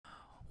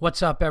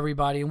What's up,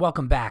 everybody, and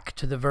welcome back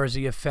to the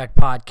Verzi Effect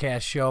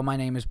Podcast Show. My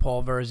name is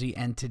Paul Verzi,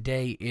 and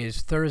today is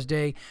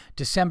Thursday,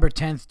 December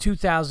 10th,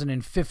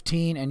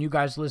 2015, and you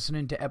guys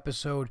listening to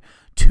episode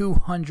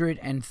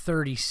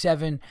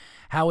 237.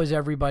 How is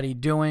everybody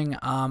doing?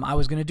 I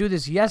was going to do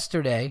this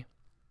yesterday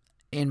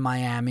in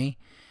Miami,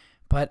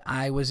 but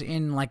I was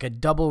in like a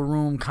double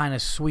room kind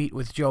of suite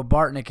with Joe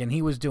Bartnick, and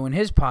he was doing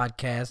his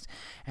podcast,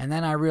 and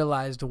then I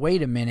realized,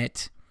 wait a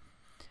minute,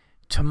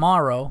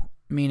 tomorrow,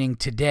 meaning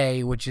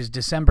today, which is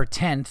December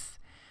 10th,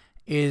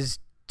 is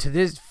to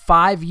this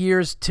 5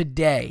 years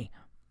today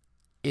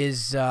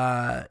is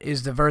the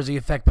Verzi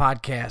Effect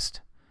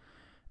podcast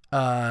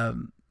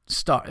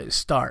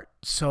start.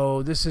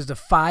 So this is the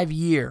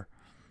 5-year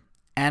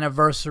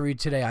anniversary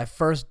today. I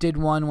first did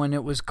one when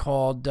it was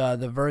called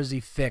the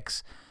Verzi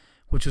Fix,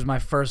 which was my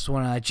first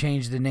one, and I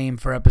changed the name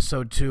for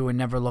episode 2 and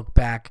never looked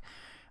back.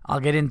 I'll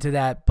get into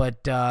that,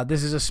 but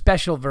this is a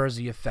special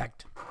Verzi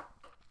Effect.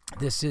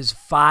 This is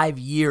 5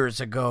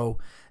 years ago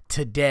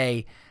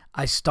today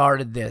I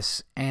started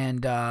this,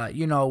 and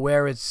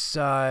where it's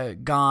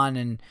gone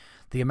and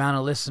the amount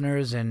of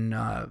listeners and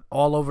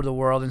all over the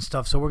world and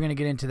stuff, so we're going to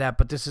get into that,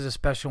 but this is a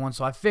special one,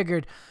 so I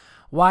figured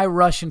why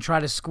rush and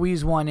try to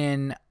squeeze one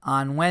in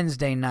on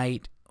Wednesday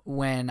night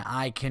when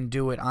I can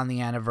do it on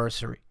the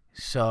anniversary.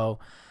 So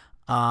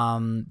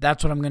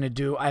that's what I'm going to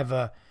do. I have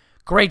a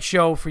great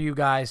show for you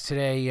guys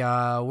today,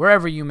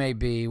 wherever you may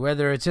be,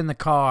 whether it's in the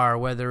car,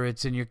 whether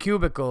it's in your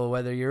cubicle,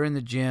 whether you're in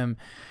the gym,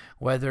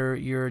 whether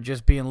you're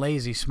just being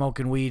lazy,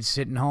 smoking weed,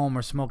 sitting home,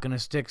 or smoking a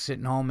stick,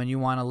 sitting home, and you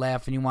want to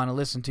laugh and you want to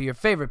listen to your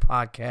favorite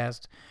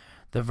podcast,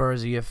 The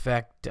Verzi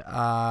Effect.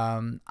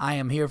 I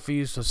am here for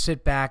you, so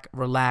sit back,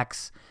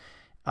 relax.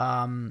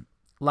 A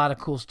lot of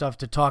cool stuff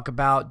to talk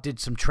about. Did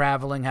some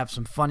traveling, have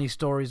some funny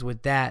stories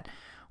with that.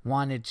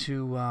 Wanted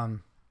to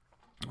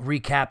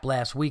recap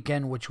last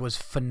weekend, which was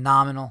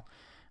phenomenal.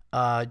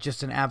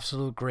 Just an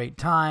absolute great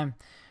time.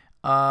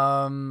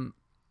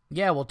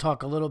 We'll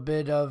talk a little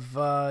bit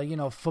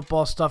of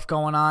football stuff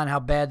going on, how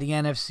bad the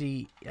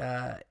NFC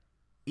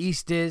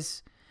East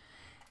is,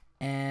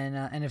 and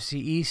NFC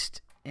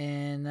East,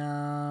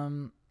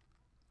 and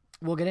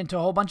we'll get into a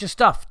whole bunch of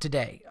stuff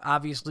today.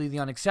 Obviously, the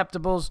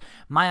unacceptables,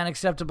 my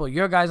unacceptable,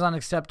 your guys'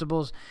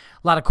 unacceptables.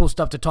 A lot of cool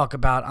stuff to talk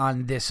about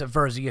on this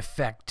Verzi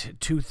Effect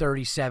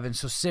 237.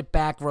 So sit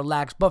back,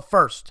 relax. But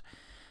first,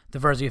 the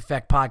Verzi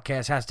Effect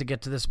podcast has to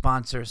get to the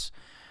sponsors.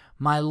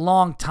 My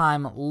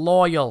longtime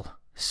loyal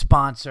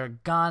sponsor,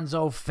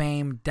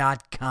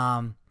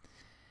 GonzoFame.com.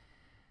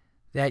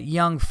 That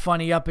young,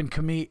 funny,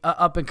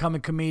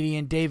 up-and-coming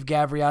comedian, Dave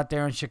Gavry, out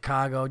there in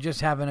Chicago,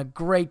 just having a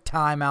great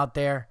time out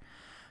there,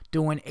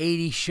 doing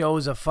 80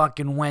 shows a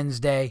fucking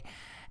Wednesday,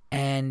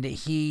 and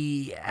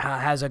he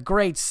has a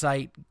great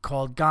site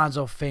called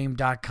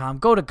GonzoFame.com.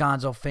 Go to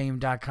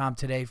GonzoFame.com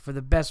today for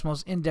the best,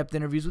 most in-depth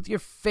interviews with your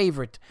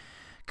favorite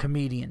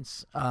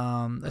comedians,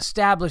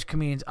 established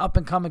comedians,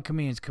 up-and-coming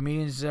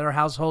comedians that are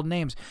household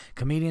names,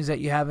 comedians that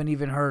you haven't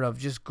even heard of.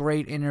 Just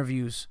great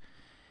interviews,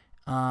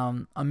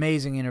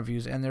 amazing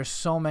interviews, and there's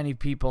so many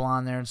people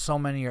on there, and so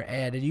many are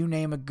added. You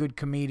name a good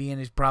comedian,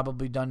 he's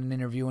probably done an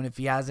interview, and if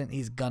he hasn't,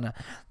 he's gonna.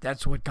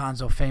 That's what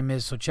Gonzo Fame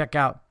is. So check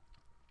out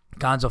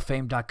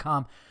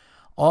GonzoFame.com.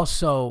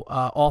 Also,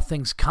 All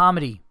Things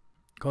Comedy.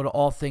 Go to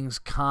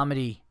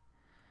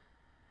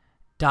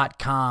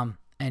allthingscomedy.com,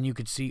 and you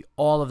can see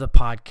all of the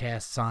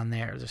podcasts on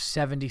there. There's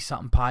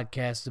 70-something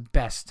podcasts, the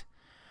best.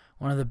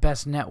 One of the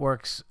best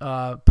networks,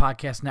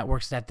 podcast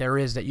networks that there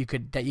is that you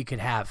could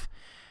have.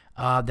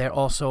 They're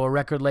also a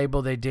record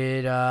label. They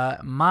did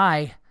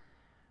my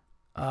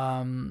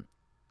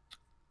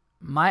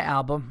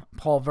album,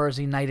 Paul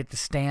Verzi, Night at the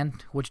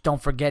Stand, which,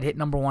 don't forget, hit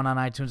number 1 on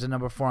iTunes and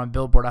number 4 on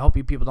Billboard. I hope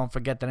you people don't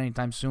forget that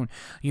anytime soon.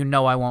 You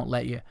know I won't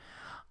let you.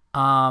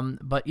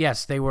 But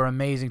yes, they were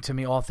amazing to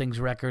me, All Things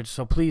Records.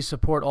 So please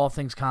support All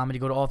Things Comedy.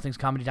 Go to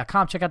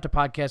allthingscomedy.com. Check out the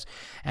podcast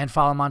and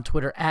follow them on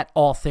Twitter at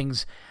All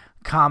Things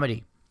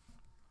Comedy.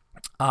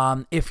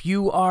 If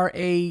you are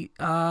a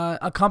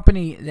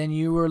company, then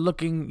you are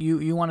looking,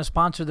 you want to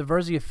sponsor the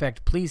Verzi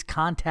Effect, please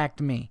contact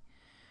me.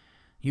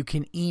 You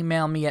can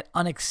email me at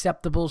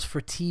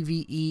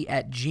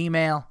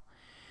unacceptablesfortve@gmail.com.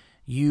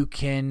 You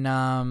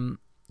can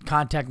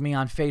contact me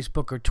on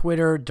Facebook or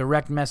Twitter,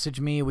 direct message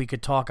me. We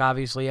could talk,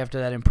 obviously, after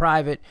that in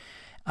private.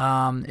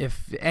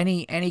 If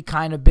any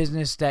kind of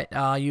business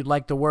that you'd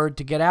like the word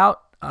to get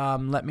out,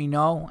 let me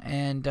know.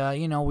 And,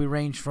 we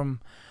range from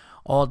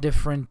all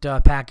different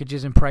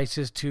packages and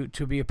prices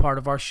to be a part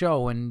of our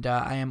show, and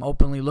I am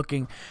openly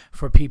looking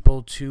for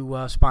people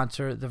to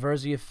sponsor the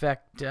Verzi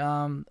Effect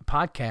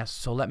podcast.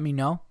 So let me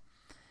know.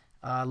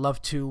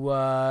 Love to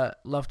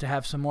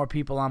have some more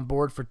people on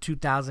board for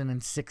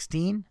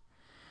 2016.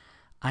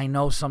 I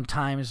know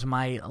sometimes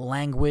my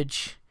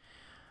language,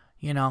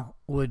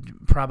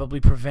 would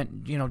probably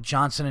prevent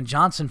Johnson &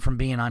 Johnson from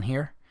being on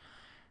here.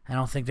 I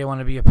don't think they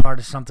want to be a part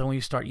of something where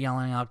you start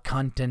yelling out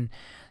cunt and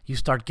you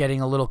start getting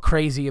a little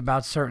crazy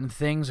about certain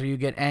things, or you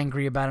get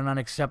angry about an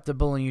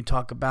unacceptable and you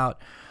talk about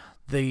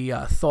the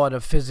thought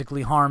of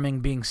physically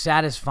harming being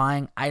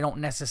satisfying, I don't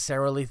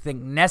necessarily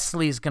think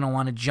Nestle is going to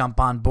want to jump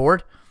on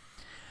board.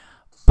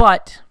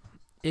 But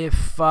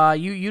if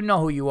you know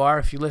who you are,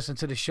 if you listen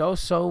to the show,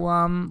 so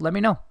let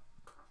me know.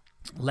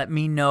 Let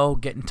me know.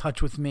 Get in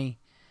touch with me,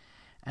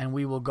 and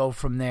we will go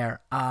from there.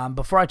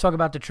 Before I talk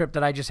about the trip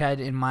that I just had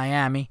in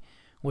Miami,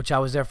 which I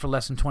was there for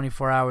less than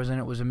 24 hours, and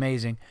it was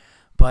amazing.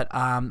 But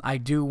I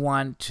do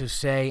want to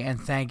say and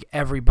thank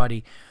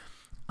everybody.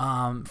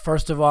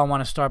 First of all, I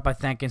want to start by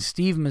thanking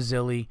Steve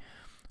Mazzilli,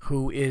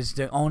 who is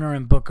the owner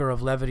and booker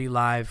of Levity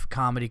Live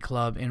Comedy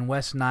Club in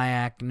West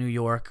Nyack, New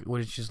York,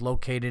 which is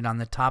located on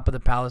the top of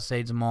the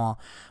Palisades Mall,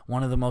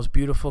 one of the most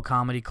beautiful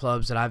comedy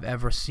clubs that I've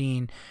ever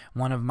seen,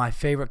 one of my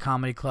favorite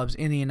comedy clubs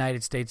in the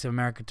United States of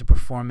America to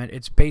perform it.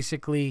 It's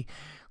basically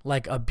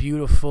like a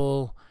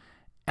beautiful,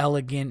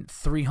 elegant,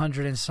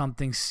 300 and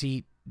something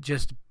seat,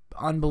 just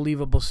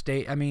unbelievable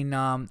state. I mean,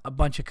 a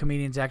bunch of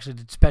comedians actually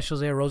did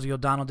specials there. Rosie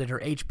O'Donnell did her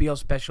HBO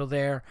special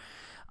there.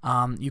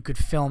 You could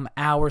film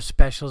our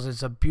specials.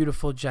 It's a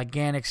beautiful,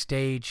 gigantic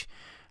stage.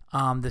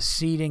 The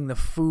seating, the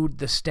food,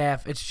 the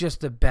staff, it's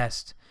just the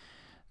best.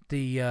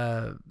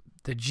 The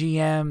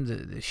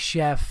GM, the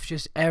chef,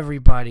 just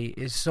everybody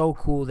is so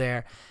cool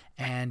there.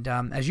 And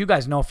as you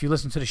guys know, if you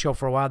listen to the show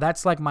for a while,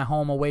 that's like my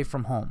home away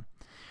from home.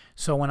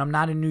 So when I'm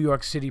not in New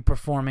York City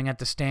performing at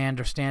the Stand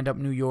or Stand Up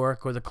New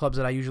York or the clubs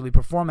that I usually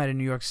perform at in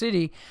New York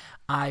City,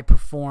 I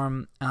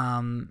perform,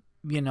 on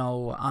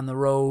the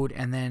road.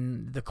 And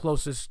then the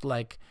closest,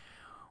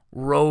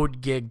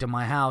 road gig to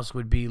my house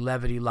would be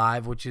Levity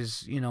Live, which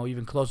is,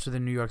 even closer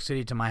than New York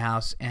City to my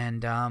house.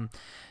 And,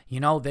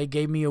 they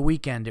gave me a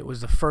weekend. It was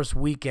the first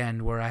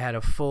weekend where I had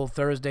a full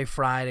Thursday,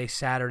 Friday,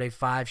 Saturday,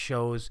 5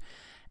 shows.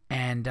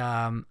 And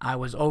I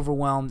was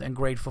overwhelmed and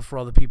grateful for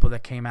all the people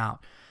that came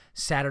out.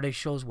 Saturday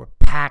shows were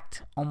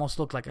packed, almost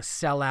looked like a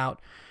sellout.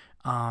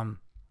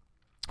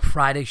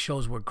 Friday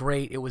shows were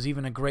great. It was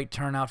even a great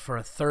turnout for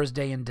a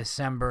Thursday in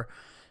December.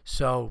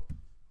 So,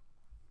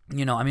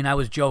 I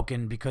was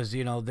joking because,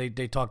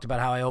 they talked about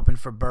how I opened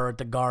for Burr at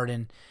the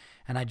Garden,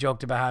 and I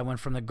joked about how I went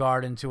from the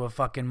Garden to a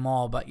fucking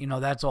mall. But,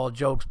 that's all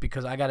jokes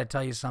because I got to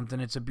tell you something.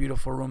 It's a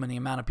beautiful room, and the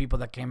amount of people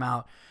that came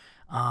out,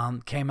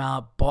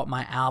 bought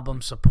my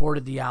album,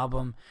 supported the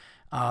album.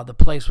 The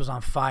place was on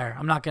fire.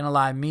 I'm not going to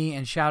lie. Me,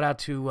 and shout out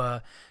to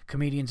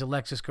comedians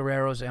Alexis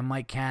Guerreros and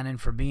Mike Cannon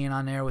for being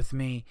on there with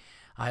me.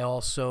 I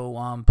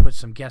also put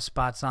some guest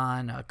spots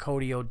on.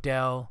 Cody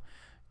Odell,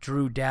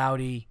 Drew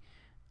Dowdy,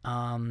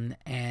 and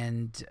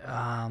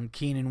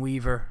Keenan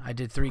Weaver. I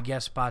did 3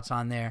 guest spots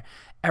on there.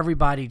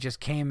 Everybody just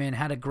came in,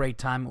 had a great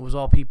time. It was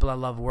all people I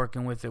love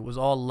working with. It was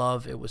all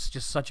love. It was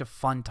just such a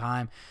fun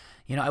time.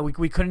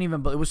 We couldn't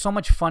even, it was so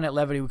much fun at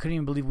Levity, we couldn't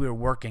even believe we were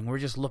working. We were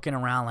just looking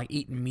around,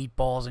 eating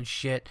meatballs and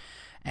shit,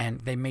 and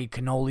they made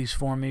cannolis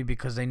for me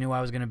because they knew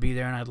I was going to be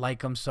there and I'd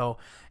like them, so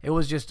it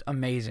was just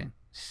amazing.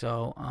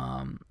 So,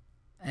 I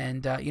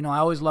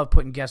always love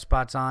putting guest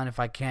spots on if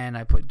I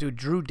can.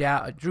 Drew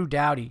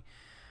Dowdy,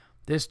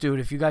 this dude,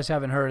 if you guys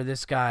haven't heard of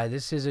this guy,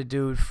 this is a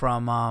dude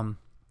from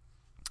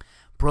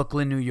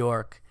Brooklyn, New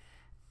York.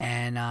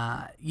 And,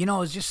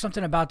 it's just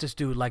something about this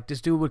dude.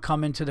 This dude would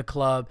come into the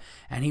club,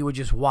 and he would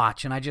just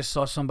watch. And I just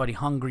saw somebody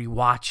hungry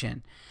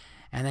watching.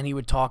 And then he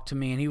would talk to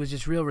me, and he was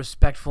just real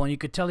respectful. And you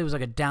could tell he was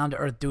like a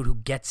down-to-earth dude who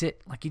gets it.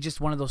 He's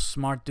just one of those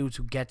smart dudes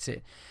who gets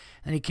it.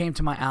 And he came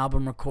to my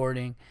album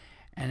recording.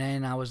 And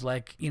then I was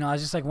I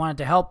just wanted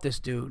to help this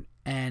dude.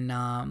 And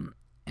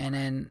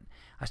then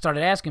I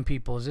started asking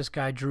people, is this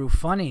guy Drew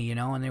funny,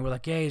 And they were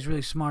like, yeah, he's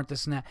really smart,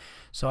 this and that.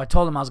 So I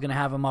told him I was going to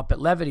have him up at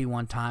Levity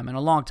one time, and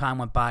a long time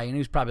went by, and he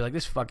was probably like,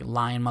 this fucking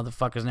lying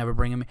motherfucker's never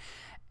bringing me.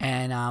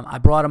 And I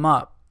brought him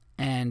up,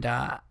 and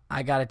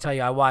I got to tell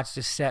you, I watched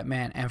this set,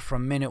 man, and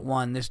from minute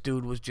one, this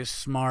dude was just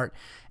smart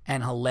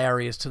and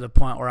hilarious to the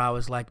point where I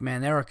was like,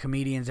 man, there are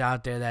comedians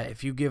out there that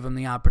if you give them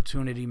the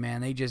opportunity,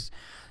 man, they just,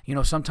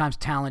 sometimes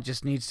talent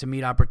just needs to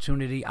meet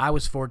opportunity. I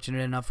was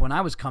fortunate enough when I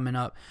was coming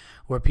up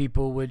where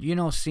people would,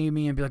 see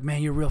me and be like,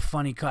 man, you're real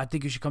funny. I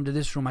think you should come to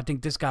this room. I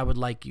think this guy would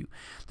like you.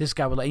 This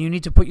guy would like you. You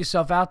need to put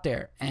yourself out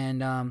there.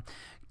 And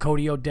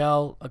Cody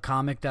Odell, a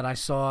comic that I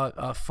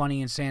saw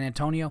funny in San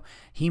Antonio,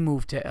 he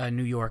moved to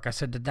New York. I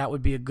said that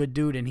would be a good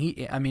dude, and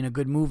a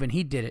good move, and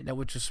he did it,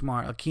 which was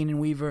smart. Keenan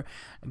Weaver,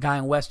 a guy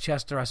in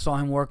Westchester, I saw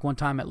him work one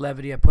time at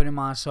Levity. I put him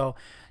on. So,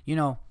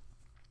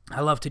 I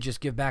love to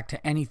just give back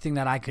to anything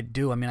that I could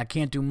do. I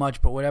can't do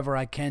much, but whatever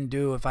I can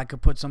do, if I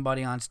could put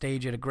somebody on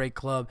stage at a great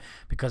club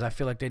because I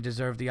feel like they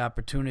deserve the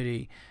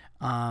opportunity,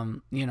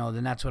 then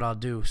that's what I'll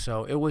do.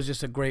 So it was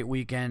just a great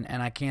weekend,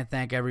 and I can't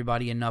thank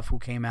everybody enough who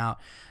came out,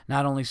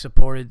 not only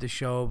supported the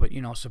show, but,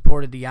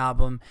 supported the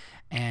album.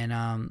 And,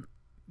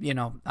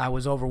 I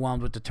was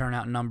overwhelmed with the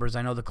turnout numbers.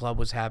 I know the club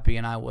was happy,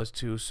 and I was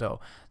too. So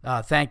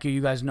thank you.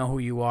 You guys know who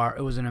you are.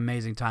 It was an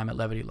amazing time at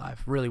Levity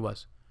Live. Really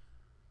was.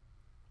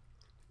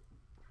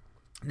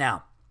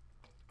 Now,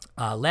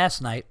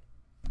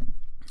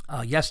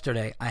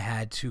 yesterday, I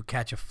had to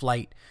catch a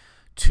flight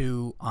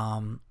to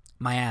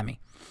Miami.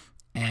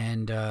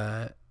 And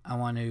I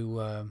want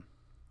to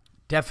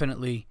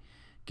definitely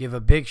give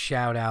a big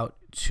shout out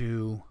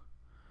to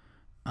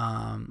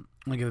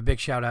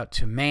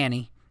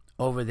Manny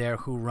over there,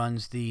 who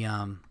runs the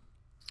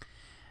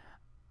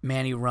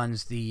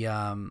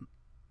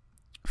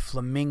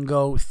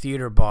Flamingo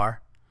Theater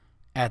Bar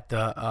at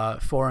the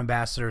Four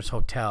Ambassadors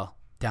Hotel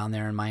down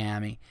there in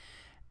Miami.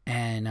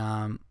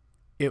 And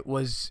it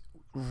was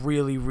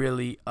really,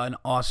 really an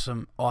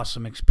awesome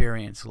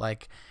experience.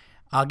 Like,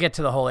 I'll get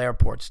to the whole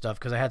airport stuff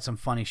because I had some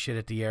funny shit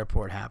at the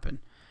airport happen.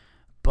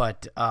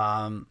 But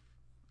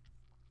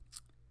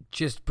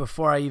just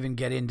before I even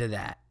get into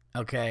that,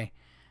 okay,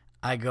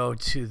 I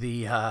get into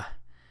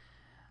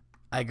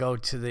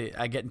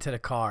the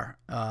car,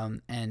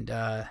 and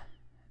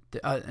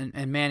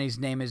Manny's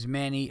name is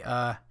Manny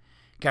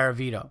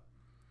Garavito.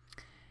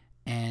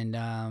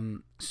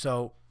 And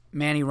so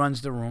Manny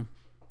runs the room,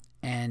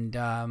 and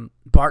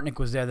Bartnick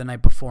was there the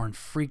night before and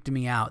freaked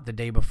me out the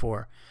day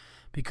before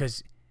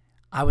because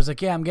I was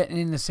like, yeah, I'm getting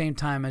in the same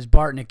time as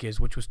Bartnick is,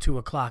 which was 2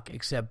 o'clock,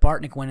 except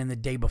Bartnick went in the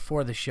day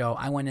before the show.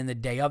 I went in the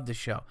day of the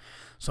show.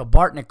 So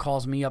Bartnick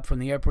calls me up from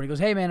the airport. He goes,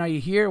 hey, man, are you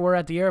here? We're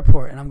at the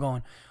airport. And I'm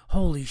going,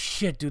 holy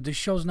shit, dude, the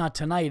show's not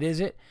tonight, is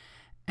it?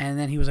 And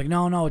then he was like,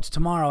 no, it's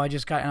tomorrow.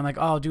 And I'm like,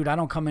 oh, dude, I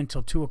don't come in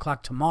until 2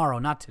 o'clock tomorrow,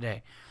 not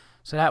today.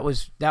 So that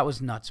was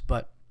nuts.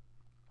 But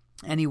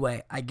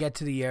anyway, I get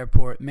to the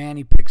airport.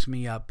 Manny picks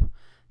me up.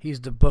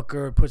 He's the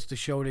booker, puts the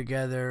show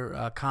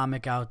together,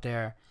 comic out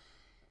there.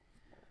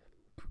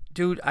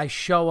 Dude, I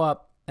show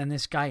up, and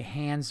this guy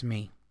pays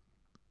me,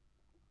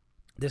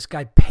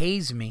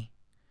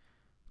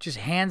 just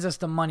hands us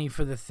the money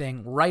for the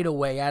thing right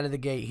away out of the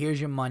gate. Here's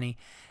your money.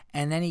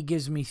 And then he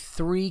gives me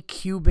 3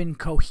 Cuban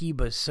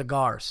Cohibas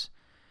cigars.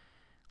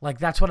 Like,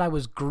 that's what I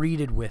was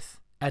greeted with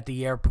at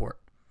the airport.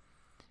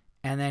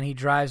 And then he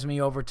drives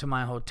me over to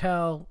my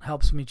hotel,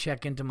 helps me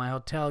check into my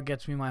hotel,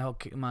 gets me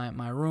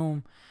my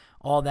room,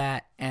 all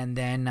that. And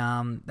then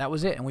that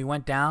was it. And we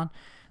went down.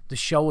 The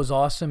show was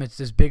awesome. It's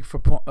this big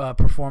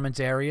performance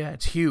area.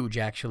 It's huge,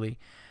 actually.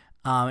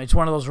 It's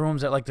one of those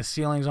rooms that, like, the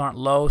ceilings aren't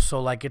low,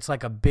 so, like, it's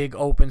like a big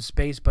open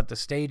space, but the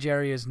stage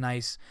area is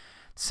nice.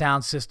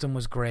 Sound system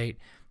was great.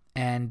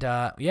 And,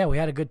 yeah, we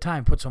had a good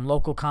time. Put some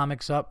local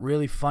comics up.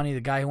 Really funny. The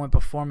guy who went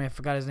before me, I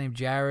forgot his name,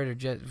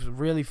 Jared.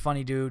 Really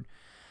funny dude.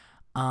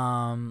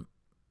 I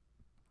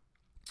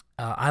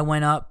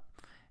went up,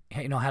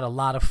 had a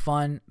lot of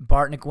fun.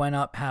 Bartnick went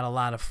up, had a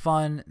lot of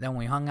fun. Then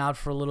we hung out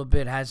for a little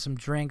bit, had some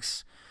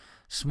drinks.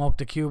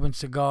 Smoked a Cuban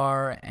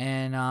cigar,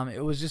 and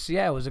it was just,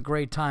 it was a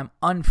great time.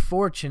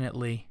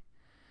 Unfortunately,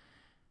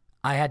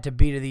 I had to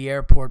be to the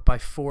airport by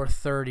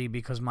 4:30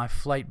 because my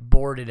flight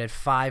boarded at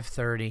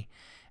 5:30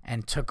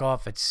 and took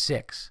off at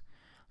 6.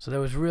 So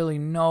there was really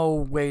no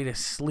way to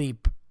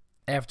sleep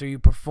after you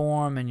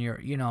perform, and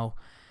I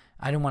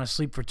didn't want to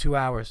sleep for 2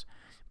 hours.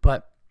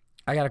 But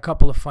I got a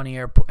couple of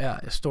funny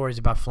stories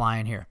about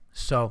flying here.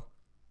 So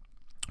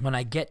when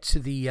I get to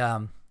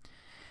the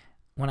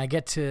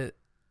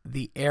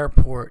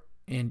airport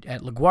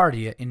at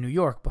LaGuardia in New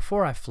York,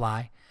 before I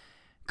fly,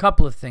 a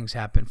couple of things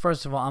happen.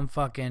 First of all, I'm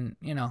fucking,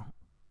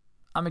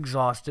 I'm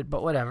exhausted,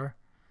 but whatever.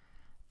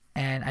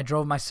 And I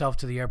drove myself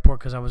to the airport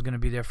because I was going to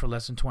be there for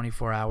less than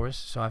 24 hours.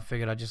 So I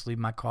figured I'd just leave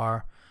my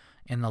car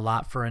in the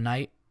lot for a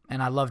night.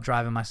 And I love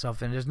driving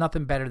myself in. There's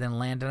nothing better than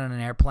landing on an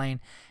airplane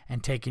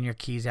and taking your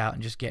keys out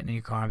and just getting in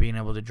your car and being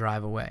able to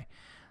drive away.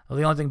 Well,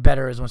 the only thing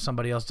better is when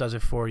somebody else does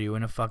it for you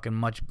in a fucking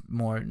much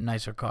more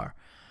nicer car.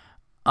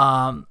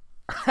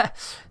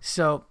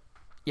 So,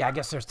 yeah, I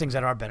guess there's things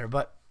that are better,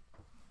 but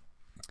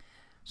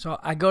so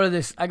I go to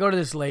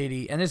this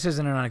lady, and this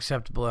isn't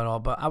unacceptable at all,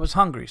 but I was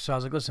hungry, so I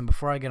was like, listen,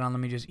 before I get on, let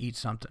me just eat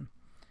something.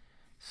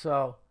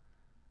 So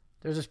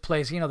there's this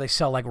place, they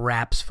sell like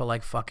wraps for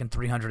like fucking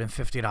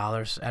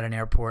 $350 at an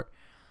airport.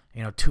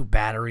 2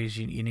 batteries.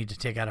 You need to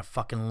take out a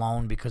fucking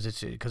loan because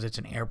it's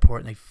an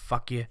airport, and they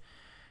fuck you.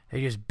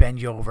 They just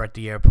bend you over at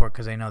the airport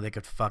because they know they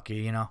could fuck you.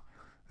 You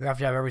have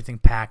to have everything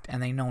packed,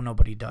 and they know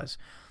nobody does.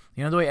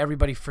 The way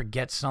everybody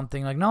forgets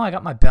something, like, no, I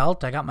got my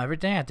belt, I got my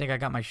everything, I think I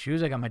got my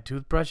shoes, I got my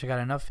toothbrush, I got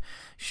enough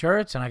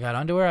shirts, and I got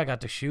underwear, I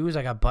got the shoes,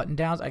 I got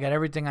button-downs, I got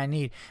everything I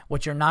need.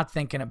 What you're not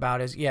thinking about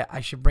is,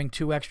 I should bring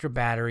 2 extra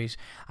batteries,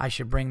 I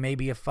should bring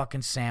maybe a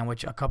fucking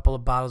sandwich, a couple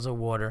of bottles of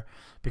water,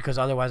 because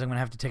otherwise I'm going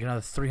to have to take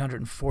another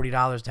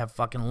 $340 to have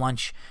fucking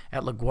lunch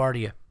at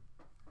LaGuardia.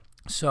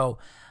 So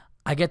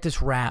I get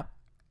this wrap,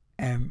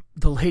 and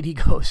the lady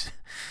goes,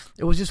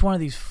 it was just one of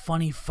these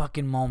funny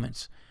fucking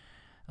moments.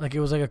 Like, it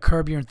was like a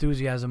Curb Your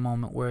Enthusiasm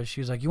moment where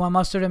she was like, you want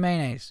mustard or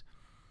mayonnaise?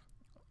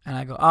 And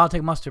I go, I'll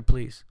take mustard,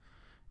 please.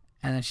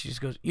 And then she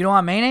just goes, you don't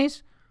want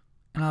mayonnaise?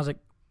 And I was like,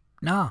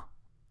 no.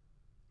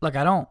 Like,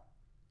 I don't.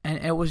 And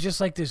it was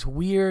just like this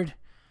weird,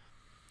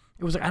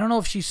 it was like, I don't know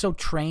if she's so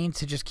trained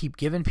to just keep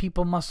giving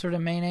people mustard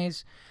and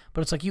mayonnaise,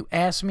 but it's like, you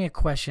asked me a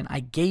question,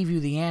 I gave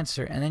you the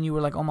answer, and then you were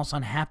like almost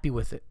unhappy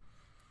with it.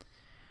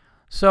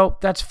 So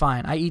that's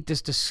fine. I eat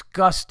this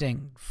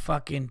disgusting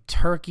fucking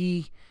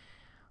turkey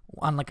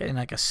in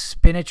a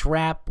spinach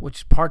wrap,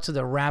 which parts of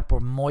the wrap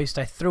were moist.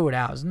 I threw it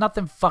out. There's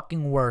nothing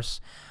fucking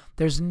worse.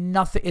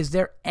 Is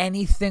there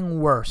anything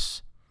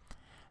worse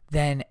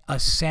than a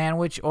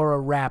sandwich or a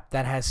wrap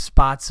that has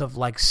spots of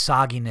like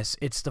sogginess.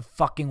 It's the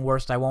fucking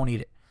worst. I won't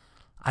eat it.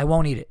 I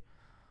won't eat it.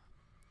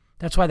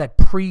 That's why that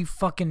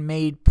pre-fucking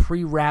made,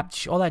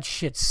 pre-wrapped, all that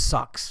shit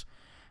sucks.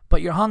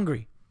 But you're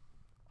hungry.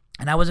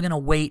 And I wasn't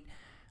going to wait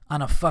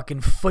on a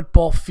fucking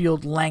football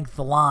field length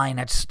line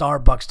at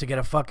Starbucks to get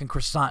a fucking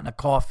croissant and a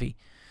coffee.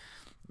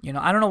 You know,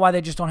 I don't know why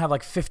they just don't have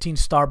like 15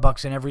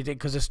 Starbucks in every day,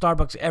 because the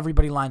Starbucks,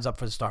 everybody lines up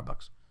for the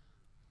Starbucks.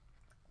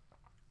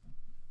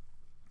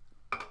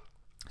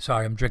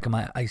 Sorry, I'm drinking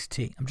my iced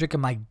tea. I'm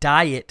drinking my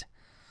Diet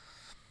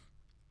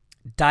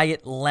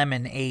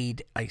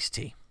Lemonade iced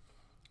tea.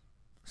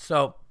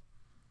 So,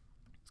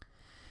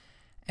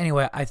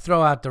 anyway, I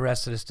throw out the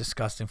rest of this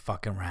disgusting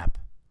fucking wrap,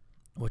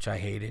 which I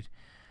hated.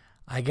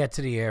 I get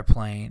to the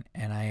airplane,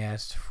 and I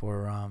asked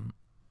for,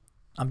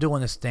 I'm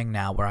doing this thing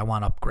now where I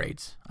want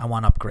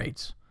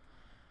upgrades.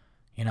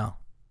 You know,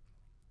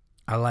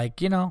 I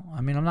like, you know,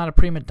 I mean, I'm not a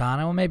prima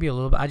donna, or maybe a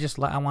little bit. I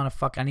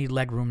need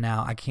leg room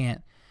now. I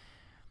can't,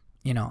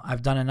 you know,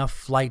 I've done enough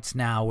flights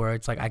now where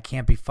it's like I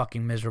can't be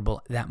fucking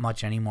miserable that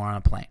much anymore on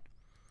a plane.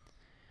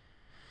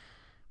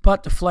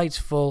 But the flight's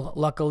full.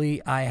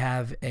 Luckily, I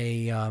have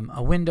a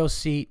window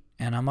seat,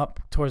 and I'm up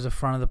towards the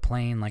front of the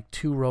plane, like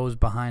 2 rows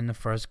behind the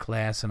first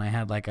class, and I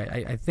had like,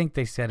 I think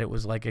they said it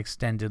was like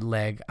extended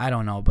leg. I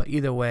don't know, but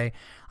either way,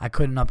 I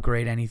couldn't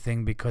upgrade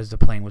anything because the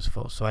plane was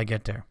full, so I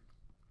get there.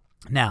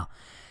 Now,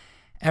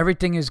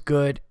 everything is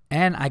good,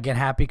 and I get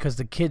happy because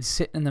the kid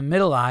sitting in the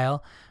middle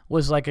aisle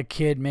was like a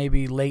kid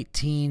maybe late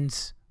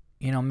teens,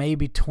 you know,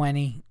 maybe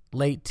 20,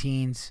 late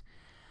teens.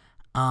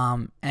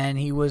 And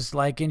he was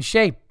like in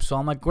shape. So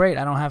I'm like, great.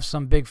 I don't have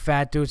some big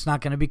fat dude. It's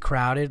not going to be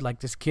crowded. Like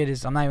this kid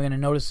is, I'm not even going to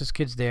notice this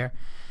kid's there.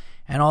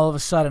 And all of a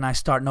sudden I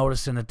start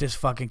noticing that this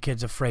fucking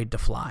kid's afraid to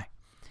fly.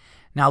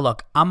 Now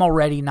look, I'm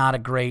not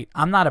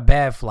a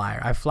bad flyer.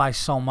 I fly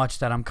so much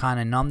that I'm kind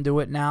of numb to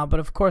it now. But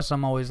of course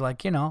I'm always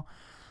like, you know,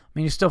 I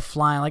mean, you're still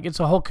flying. Like it's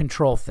a whole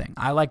control thing.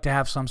 I like to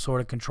have some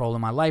sort of control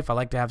in my life. I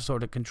like to have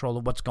sort of control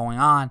of what's going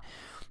on.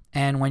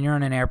 And when you're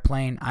in an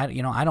airplane, I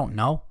don't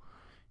know.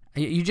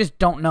 You just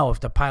don't know.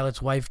 If the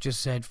pilot's wife just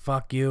said,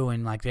 fuck you,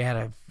 and like they had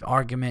an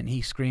argument and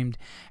he screamed,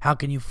 how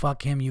can you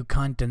fuck him, you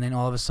cunt, and then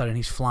all of a sudden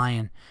he's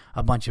flying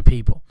a bunch of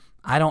people.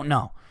 I don't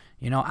know.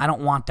 You know, I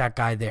don't want that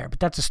guy there, but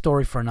that's a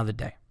story for another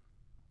day.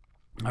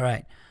 All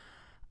right.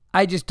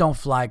 I just don't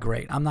fly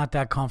great. I'm not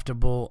that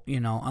comfortable, you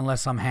know,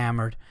 unless I'm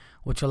hammered,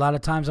 which a lot of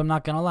times, I'm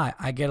not going to lie,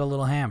 I get a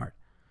little hammered.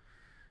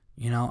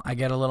 You know, I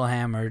get a little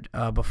hammered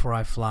before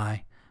I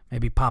fly.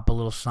 Maybe pop a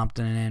little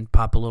something and then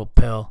pop a little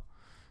pill.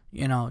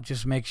 You know, it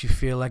just makes you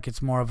feel like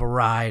it's more of a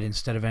ride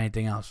instead of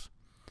anything else.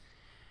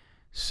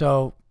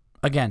 So,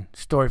 again,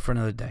 story for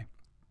another day.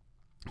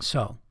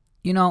 So,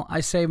 you know,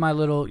 I say my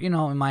little, you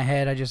know, in my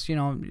head, I just, you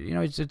know,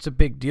 it's a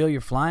big deal.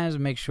 You're flying, so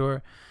make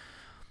sure,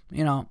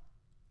 you know,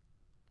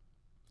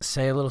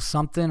 say a little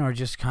something or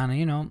just kind of,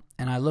 you know,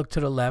 and I look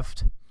to the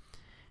left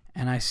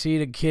and I see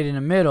the kid in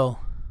the middle,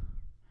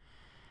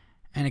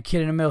 and the kid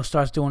in the middle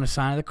starts doing the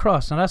sign of the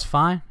cross. Now, that's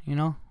fine, you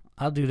know,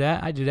 I'll do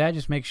that. I do that,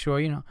 just make sure,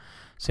 you know,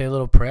 say a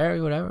little prayer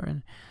or whatever.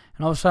 And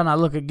all of a sudden I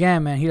look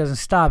again, man, he doesn't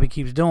stop. He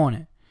keeps doing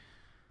it.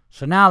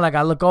 So now, like,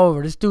 I look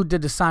over. This dude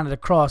did the sign of the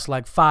cross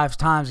like 5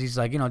 times. He's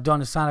like, you know, doing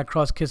the sign of the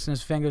cross, kissing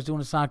his fingers, doing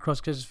the sign of the cross,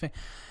 kissing his fingers.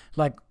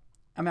 Like,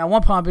 I mean, at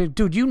one point I'd be,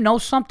 dude, you know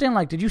something?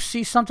 Like, did you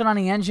see something on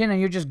the engine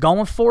and you're just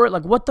going for it?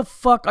 Like, what the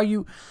fuck are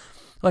you,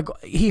 like,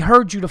 he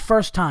heard you the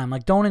first time.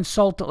 Like, don't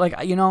insult, like,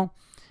 you know.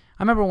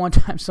 I remember one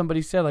time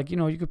somebody said, like, you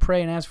know, you could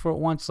pray and ask for it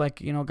once,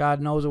 like, you know,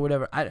 God knows or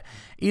whatever.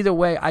 Either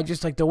way, I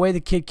just, like, the way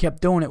the kid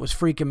kept doing it was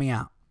freaking me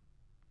out.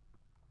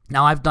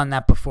 Now, I've done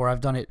that before.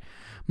 I've done it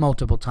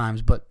multiple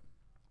times, but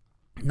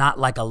not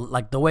like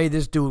the way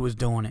this dude was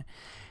doing it.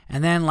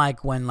 And then,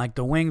 like, when, like,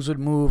 the wings would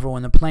move or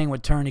when the plane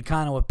would turn, he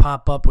kind of would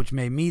pop up, which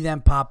made me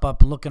then pop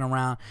up looking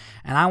around.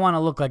 And I want to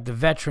look like the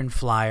veteran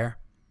flyer,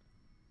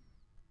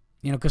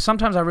 you know, because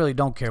sometimes I really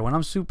don't care. When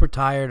I'm super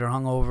tired or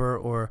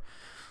hungover or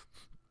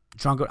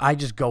drunk, I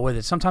just go with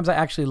it. Sometimes I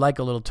actually like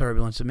a little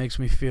turbulence. It makes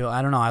me feel,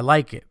 I don't know, I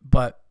like it.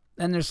 But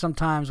then there's some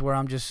times where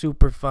I'm just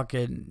super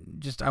fucking,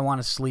 just I want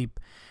to sleep.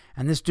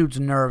 And this dude's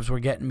nerves were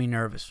getting me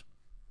nervous.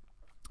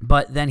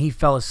 But then he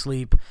fell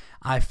asleep.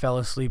 I fell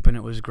asleep, and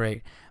it was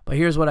great. But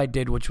here's what I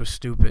did, which was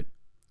stupid.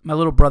 My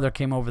little brother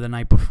came over the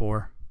night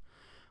before.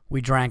 We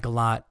drank a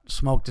lot,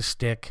 smoked a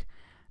stick,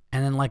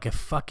 and then like a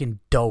fucking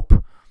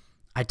dope,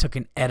 I took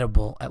an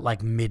edible at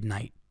like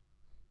midnight.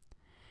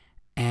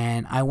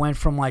 And I went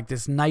from like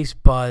this nice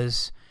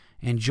buzz,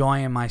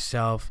 enjoying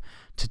myself,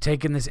 to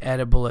taking this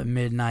edible at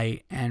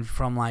midnight. And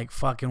from like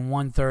fucking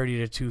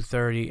 1:30 to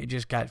 2:30, it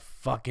just got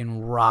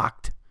fucking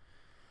rocked.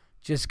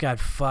 Just got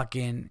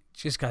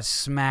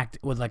smacked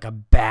with like a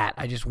bat.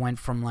 I just went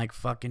from like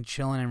fucking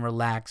chilling and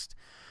relaxed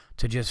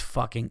to just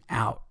fucking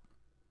out.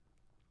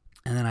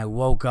 And then I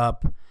woke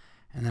up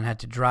and then had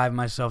to drive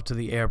myself to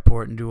the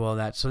airport and do all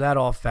that. So that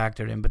all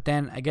factored in. But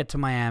then I get to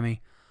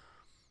Miami.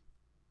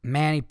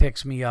 Manny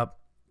picks me up.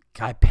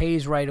 Guy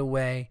pays right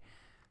away.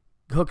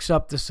 hooks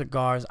up the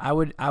cigars. I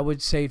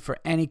would say for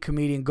any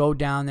comedian, go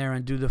down there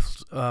and do the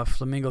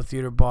Flamingo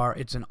Theater Bar.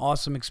 It's an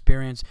awesome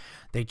experience.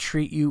 They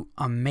treat you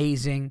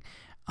amazing.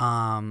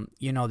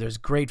 There's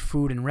great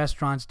food in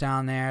restaurants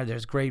down there.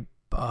 There's great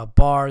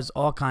bars,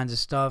 all kinds of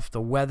stuff.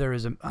 The weather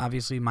is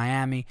obviously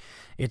Miami.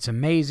 It's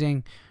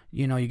amazing.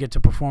 You get to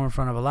perform in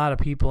front of a lot of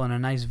people in a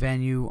nice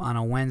venue on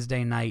a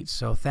Wednesday night.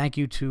 So thank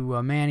you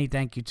to Manny.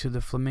 Thank you to the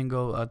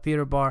Flamingo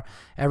Theater Bar.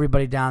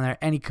 Everybody down there.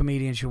 Any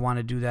comedian should want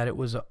to do that. It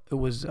was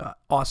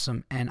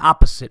awesome and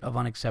opposite of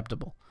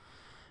unacceptable.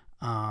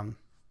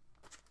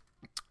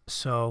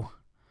 So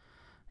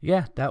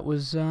yeah, that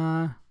was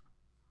the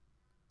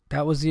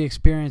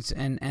experience.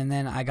 And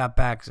then I got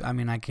back.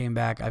 I came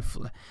back.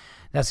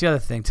 That's the other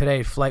thing.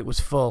 Today, flight was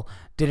full.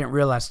 Didn't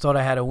realize. Thought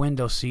I had a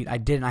window seat. I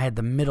didn't. I had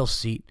the middle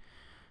seat.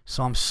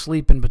 So I'm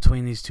sleeping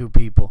between these two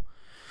people.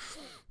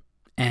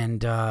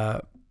 And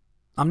I'm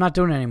not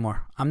doing it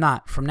anymore. I'm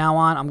not. From now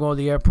on, I'm going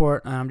to the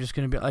airport, and I'm just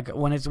going to be like,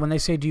 when they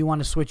say, do you want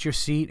to switch your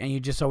seat? And you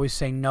just always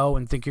say no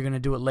and think you're going to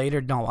do it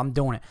later. No, I'm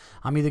doing it.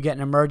 I'm either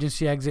getting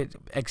emergency exit,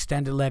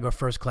 extended leg, or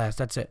first class.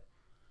 That's it.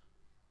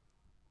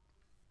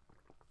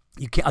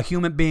 A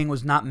human being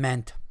was not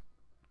meant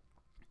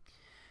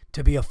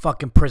to be a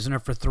fucking prisoner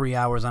for 3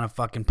 hours on a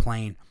fucking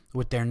plane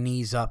with their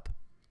knees up.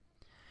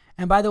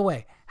 And by the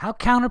way, how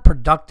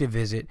counterproductive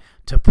is it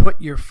to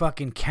put your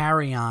fucking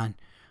carry-on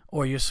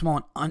or your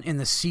small in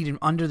the seat and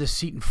under the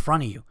seat in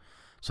front of you?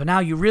 So now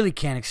you really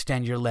can't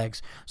extend your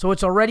legs. So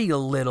it's already a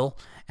little,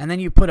 and then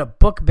you put a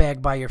book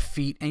bag by your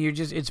feet, and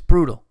it's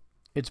brutal.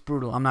 It's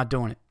brutal. I'm not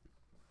doing it.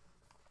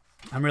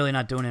 I'm really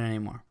not doing it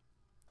anymore.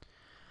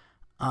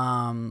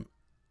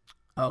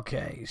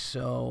 Okay,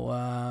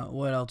 so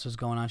what else is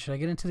going on? Should I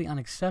get into the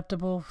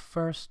unacceptable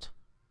first?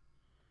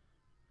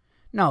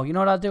 No, you know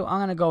what I'll do? I'm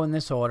going to go in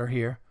this order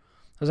here,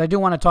 because I do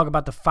want to talk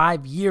about the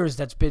 5 years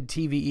that's been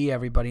TVE,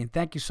 everybody, and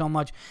thank you so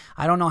much.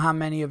 I don't know how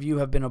many of you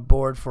have been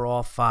aboard for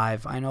all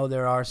 5. I know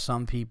there are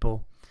some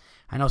people.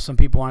 I know some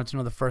people wanted to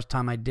know the first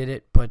time I did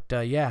it, but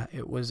yeah,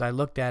 it was. I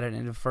looked at it,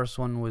 and the first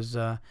one was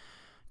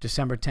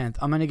December 10th.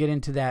 I'm going to get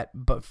into that,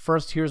 but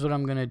first, here's what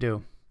I'm going to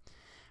do.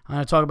 I'm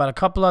going to talk about a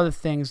couple other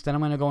things, then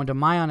I'm going to go into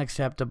my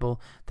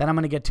unacceptable, then I'm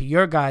going to get to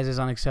your guys'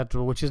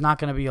 unacceptable, which is not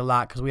going to be a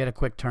lot because we had a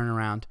quick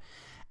turnaround.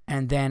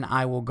 And then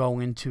I will go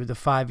into the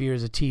 5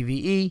 years of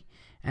TVE,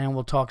 and then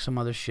we'll talk some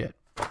other shit.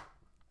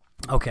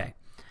 Okay.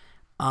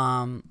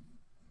 I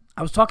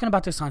was talking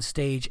about this on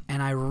stage,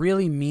 and I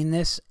really mean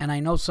this, and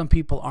I know some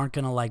people aren't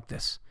going to like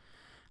this.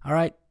 All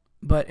right?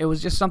 But it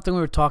was just something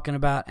we were talking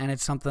about, and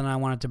it's something I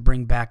wanted to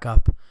bring back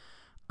up.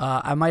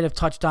 I might have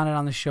touched on it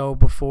on the show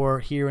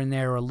before, here and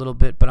there, a little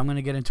bit, but I'm going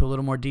to get into a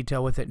little more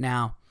detail with it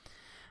now.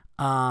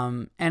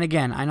 And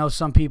again, I know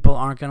some people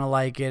aren't going to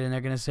like it, and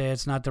they're going to say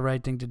it's not the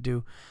right thing to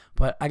do.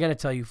 But I got to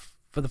tell you,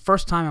 for the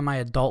first time in my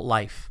adult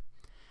life,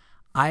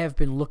 I have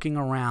been looking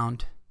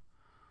around.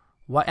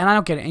 And I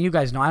don't get it. And you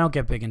guys know I don't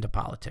get big into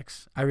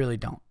politics. I really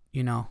don't.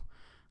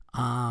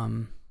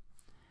 I'm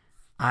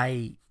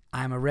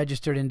a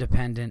registered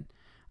independent.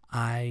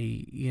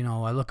 I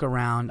look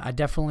around.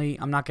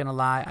 I'm not going to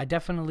lie. I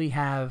definitely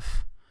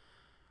have,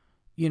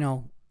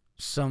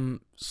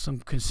 some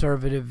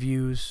conservative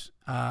views.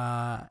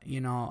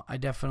 I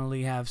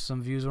definitely have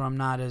some views where I'm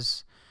not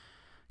as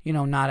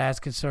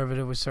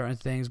conservative with certain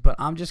things, but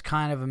I'm just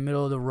kind of a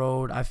middle of the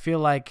road. I feel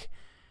like,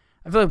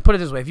 put it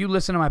this way, if you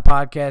listen to my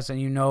podcast and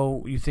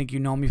you think you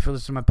know me for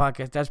listening to my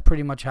podcast, that's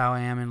pretty much how I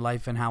am in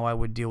life and how I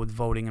would deal with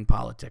voting and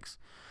politics.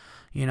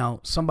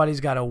 Somebody's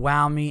got to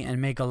wow me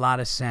and make a lot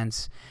of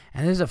sense.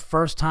 And this is the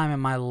first time in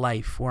my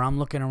life where I'm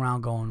looking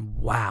around going,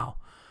 wow,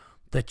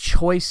 the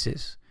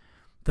choices,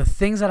 the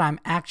things that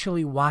I'm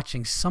actually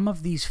watching, some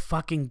of these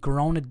fucking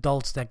grown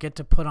adults that get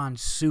to put on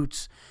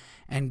suits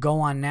and go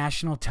on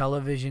national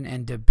television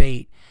and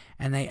debate,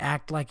 and they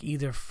act like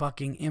either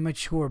fucking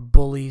immature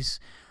bullies,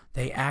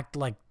 they act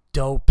like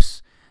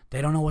dopes, they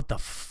don't know what the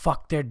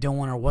fuck they're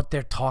doing or what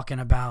they're talking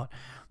about.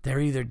 They're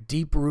either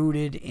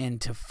deep-rooted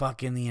into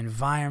fucking the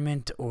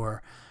environment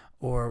or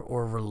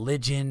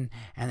religion,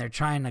 and they're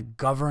trying to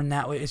govern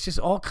that way. It's just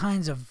all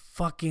kinds of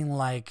fucking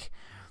like,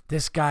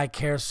 this guy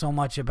cares so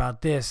much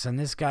about this, and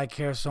this guy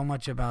cares so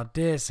much about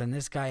this, and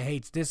this guy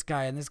hates this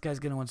guy, and this guy's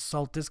going to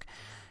insult this guy.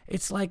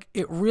 It's like,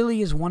 it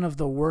really is one of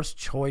the worst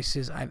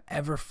choices I've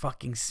ever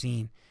fucking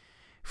seen.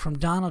 From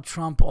Donald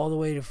Trump all the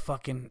way to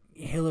fucking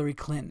Hillary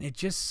Clinton, it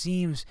just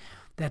seems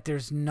that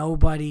there's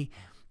nobody.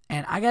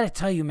 And I got to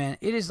tell you, man,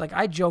 it is like,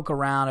 I joke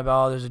around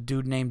about, there's a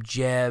dude named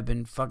Jeb,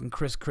 and fucking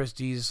Chris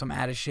Christie's some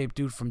out-of-shape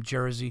dude from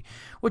Jersey,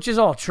 which is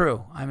all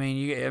true. I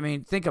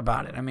mean, think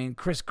about it. I mean,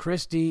 Chris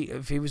Christie,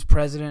 if he was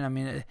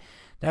president,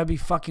 that would be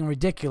fucking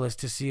ridiculous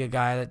to see a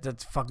guy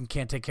that fucking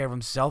can't take care of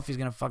himself. He's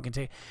going to fucking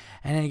take.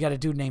 And then you got a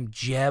dude named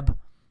Jeb.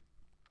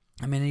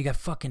 Then you got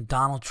fucking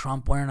Donald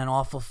Trump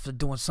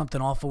doing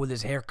something awful with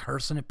his hair,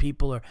 cursing at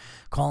people or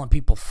calling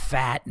people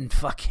fat and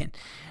fucking,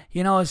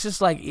 it's just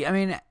like,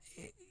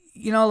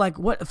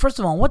 what? First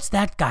of all, what's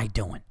that guy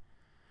doing?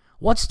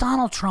 What's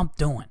Donald Trump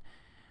doing?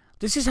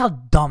 This is how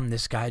dumb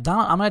this guy.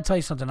 I'm going to tell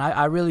you something.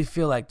 I really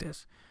feel like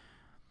this.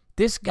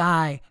 This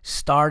guy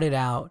started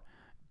out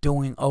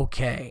doing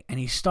okay, and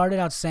he started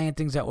out saying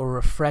things that were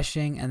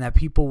refreshing and that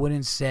people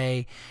wouldn't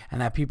say,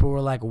 and that people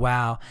were like,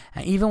 wow.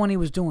 And even when he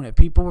was doing it,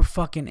 people were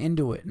fucking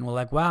into it and were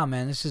like, wow,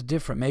 man, this is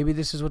different. Maybe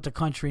this is what the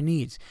country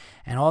needs.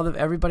 And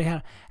everybody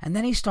had, and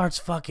then he starts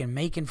fucking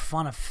making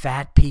fun of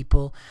fat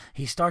people.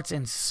 He starts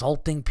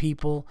insulting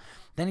people.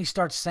 Then he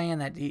starts saying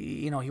that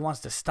he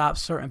wants to stop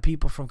certain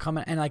people from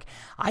coming. And like,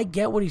 I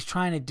get what he's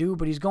trying to do,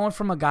 but he's going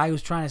from a guy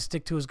who's trying to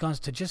stick to his guns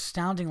to just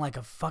sounding like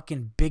a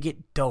fucking bigot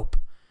dope.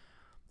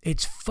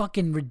 It's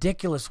fucking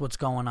ridiculous what's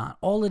going on.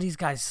 All of these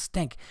guys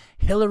stink.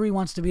 Hillary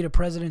wants to be the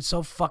president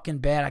so fucking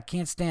bad. I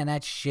can't stand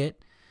that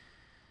shit.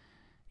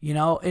 You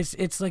know,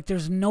 it's like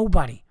there's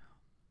nobody.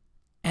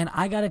 And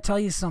I got to tell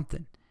you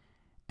something.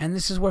 And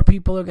this is where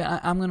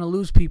I'm going to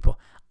lose people.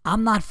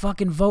 I'm not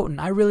fucking voting.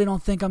 I really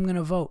don't think I'm going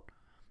to vote.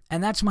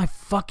 And that's my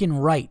fucking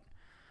right.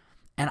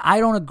 And I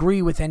don't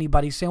agree with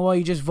anybody saying, well,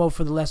 you just vote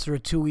for the lesser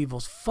of two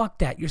evils. Fuck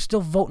that. You're still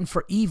voting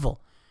for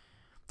evil.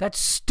 That's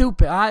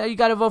stupid. You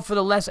got to vote for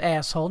the less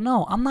asshole.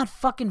 No, I'm not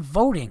fucking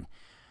voting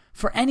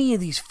for any of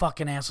these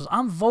fucking assholes.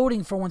 I'm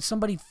voting for when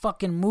somebody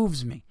fucking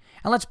moves me.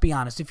 And let's be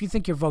honest, if you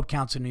think your vote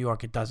counts in New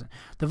York, it doesn't.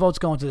 The vote's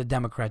going to the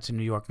Democrats in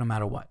New York no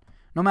matter what.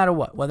 No matter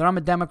what. Whether I'm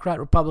a Democrat,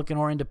 Republican,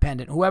 or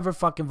independent, whoever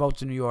fucking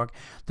votes in New York,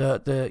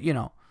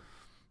 the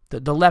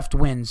left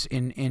wins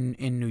in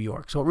New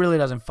York. So it really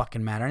doesn't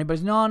fucking matter.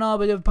 Anybody's, no,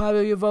 but if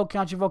probably your vote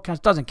counts.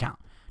 Doesn't count.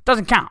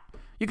 Doesn't count.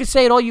 You can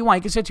say it all you want.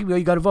 You can say to me, oh,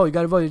 you got to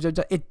vote.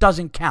 It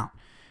doesn't count.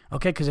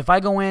 Okay? Because if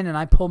I go in and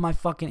I pull my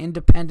fucking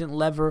independent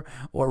lever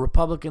or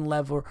Republican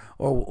lever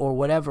or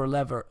whatever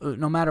lever,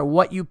 no matter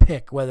what you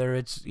pick, whether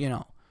it's,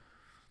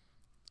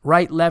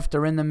 right, left,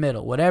 or in the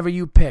middle, whatever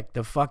you pick,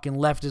 the fucking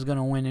left is going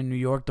to win in New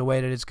York the way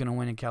that it's going to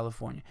win in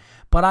California.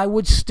 But I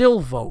would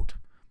still vote.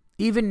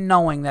 Even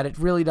knowing that it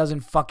really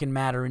doesn't fucking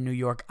matter in New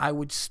York, I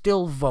would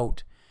still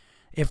vote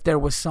if there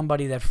was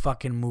somebody that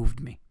fucking moved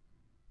me.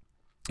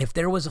 If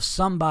there was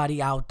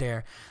somebody out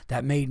there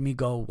that made me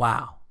go,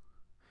 wow,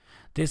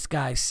 this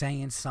guy's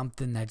saying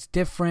something that's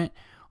different,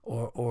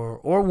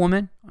 or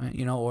woman,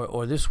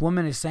 or this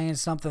woman is saying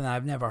something that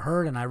I've never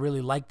heard, and I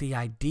really like the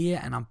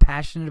idea, and I'm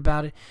passionate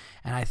about it,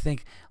 and I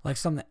think like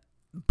something,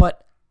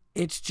 but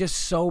it's just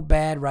so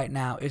bad right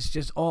now. It's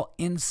just all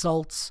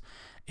insults.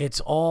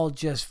 It's all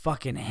just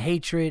fucking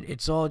hatred.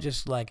 It's all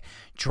just like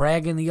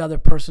dragging the other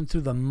person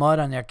through the mud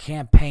on their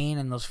campaign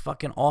and those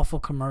fucking awful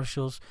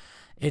commercials.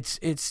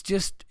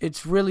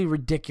 It's really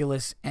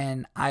ridiculous.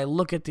 And I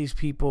look at these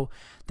people,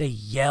 they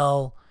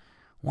yell.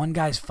 One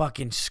guy's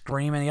fucking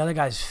screaming. The other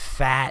guy's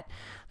fat.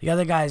 The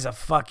other guys are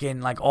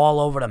fucking like all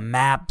over the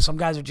map. Some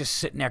guys are just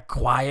sitting there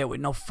quiet with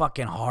no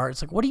fucking heart.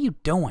 It's like, what are you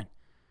doing?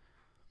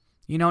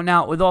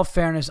 Now, with all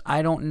fairness,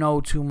 I don't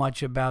know too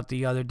much about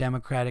the other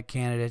Democratic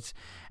candidates,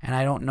 and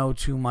I don't know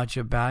too much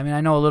about,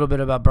 I know a little bit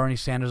about Bernie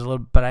Sanders,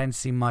 but I didn't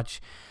see much.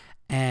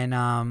 And,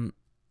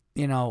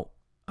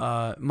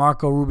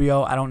 Marco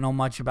Rubio, I don't know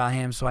much about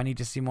him, so I need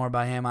to see more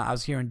about him. I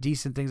was hearing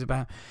decent things about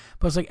him.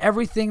 But it's like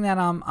everything that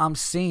I'm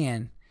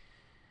seeing,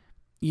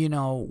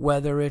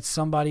 whether it's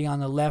somebody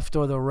on the left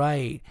or the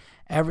right,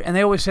 and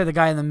they always say the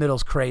guy in the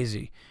middle's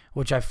crazy,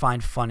 which I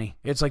find funny.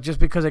 It's like just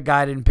because a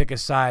guy didn't pick a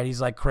side,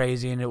 he's like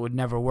crazy and it would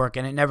never work.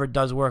 And it never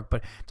does work,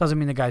 but it doesn't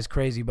mean the guy's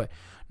crazy. But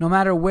no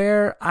matter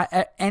where,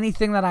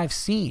 anything that I've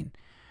seen,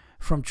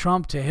 from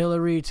Trump to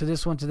Hillary to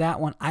this one to that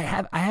one, I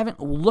haven't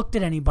looked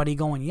at anybody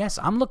going, yes.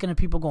 I'm looking at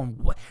people going,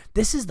 what?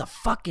 This is the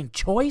fucking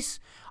choice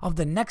of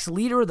the next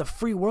leader of the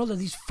free world? Are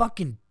these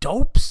fucking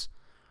dopes?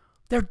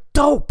 They're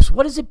dopes.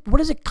 What does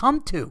it come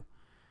to?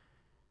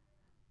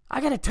 I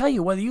got to tell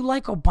you, whether you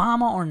like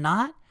Obama or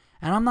not,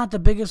 and I'm not the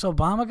biggest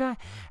Obama guy,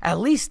 at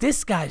least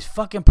this guy's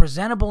fucking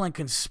presentable and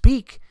can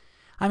speak.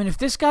 If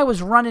this guy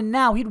was running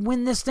now, he'd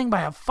win this thing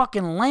by a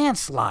fucking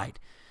landslide.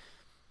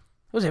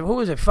 Who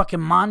was it? Fucking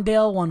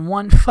Mondale won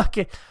one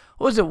fucking...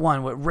 What was it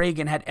one where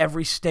Reagan had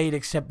every state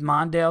except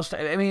Mondale?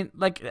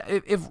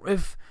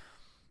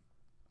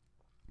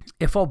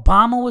 If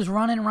Obama was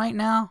running right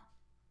now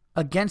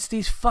against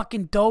these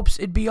fucking dopes,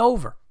 it'd be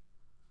over.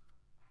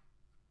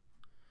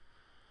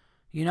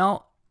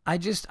 I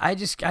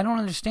don't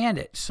understand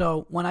it.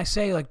 So when I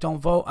say, like, don't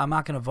vote, I'm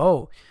not going to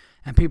vote,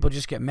 and people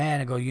just get mad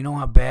and go, you know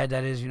how bad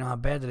that is,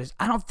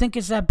 I don't think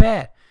it's that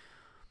bad.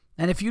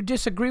 And if you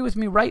disagree with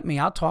me, write me.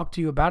 I'll talk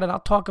to you about it. I'll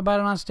talk about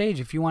it on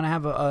stage if you want to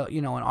have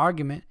an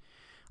argument.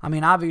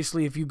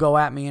 Obviously, if you go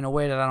at me in a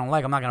way that I don't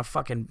like, I'm not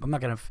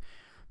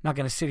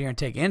gonna sit here and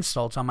take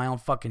insults on my own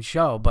fucking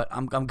show. But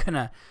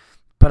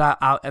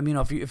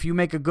if you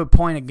make a good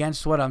point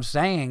against what I'm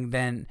saying,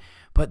 then.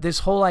 But this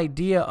whole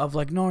idea of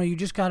like, no, you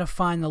just got to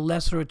find the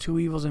lesser of two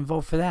evils and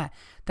vote for that.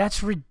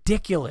 That's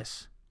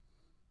ridiculous.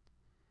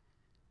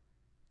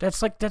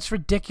 That's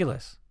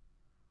ridiculous.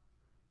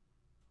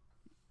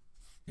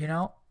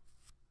 You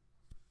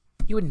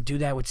wouldn't do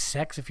that with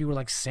sex if you were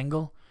like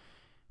single.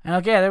 And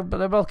okay, they're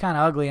both kind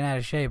of ugly and out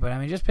of shape,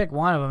 but just pick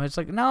one of them. It's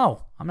like,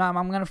 no, I'm not.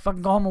 I'm gonna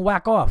fucking go home and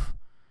whack off.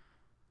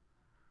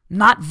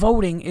 Not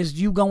voting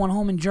is you going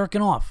home and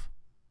jerking off.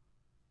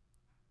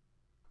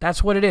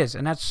 That's what it is,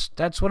 and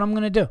that's what I'm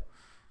gonna do.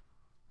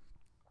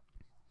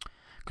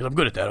 because I'm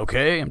good at that,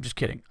 okay? I'm just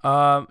kidding.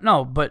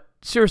 No, but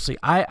seriously,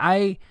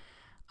 I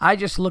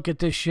just look at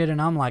this shit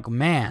and I'm like,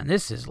 man,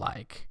 this is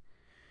like...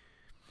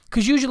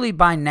 Because usually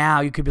by now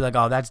you could be like,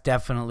 oh, that's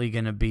definitely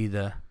going to be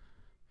the...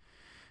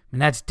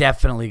 And that's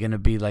definitely going to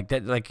be like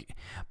that. Like,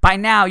 by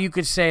now you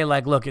could say,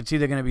 like, look, it's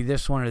either going to be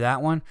this one or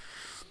that one.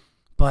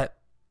 But,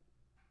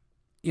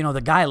 you know,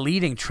 the guy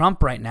leading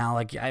Trump right now,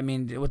 like, I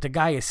mean, what the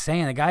guy is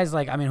saying, the guy's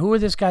like, I mean, who are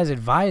this guy's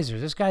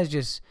advisors? This guy's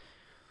just,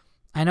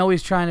 I know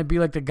he's trying to be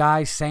like the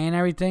guy saying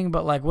everything,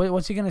 but, like,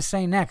 what's he going to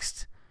say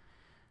next?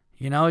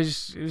 You know,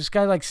 this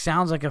guy, like,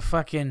 sounds like a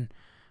fucking,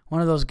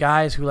 one of those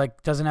guys who,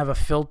 like, doesn't have a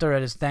filter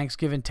at his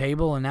Thanksgiving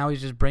table, and now he's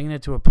just bringing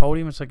it to a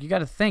podium. It's like, you got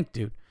to think,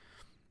 dude.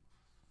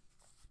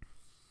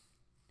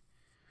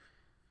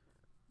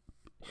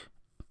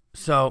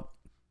 So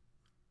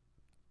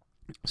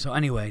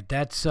anyway,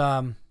 that's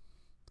my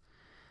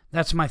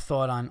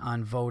thought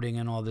on voting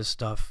and all this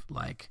stuff.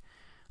 Like,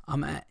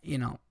 you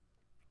know,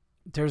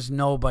 there's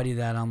nobody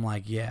that I'm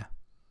like, yeah.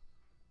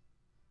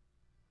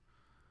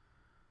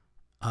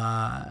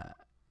 I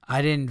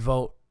didn't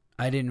vote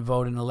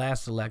in the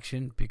last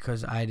election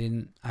because I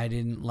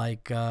didn't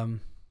like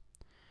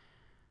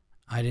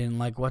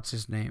what's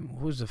his name?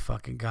 Who was the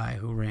fucking guy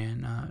who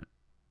ran?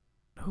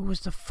 Who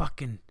was the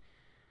fucking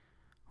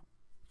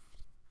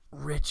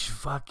rich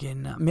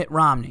fucking Mitt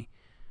Romney?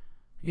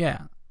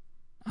 Yeah,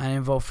 I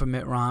didn't vote for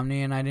Mitt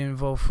Romney, and I didn't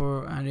vote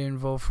for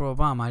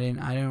Obama. I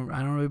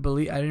didn't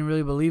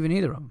really believe in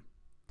either of them.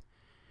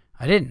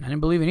 I didn't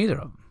believe in either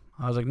of them.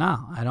 I was like,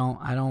 no, I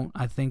don't.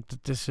 I think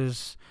that this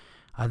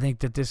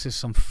is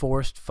some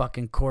forced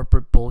fucking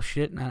corporate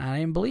bullshit, and I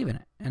didn't believe in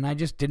it, and I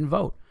just didn't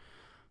vote,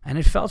 and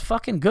it felt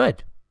fucking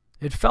good.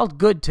 It felt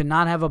good to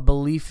not have a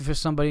belief for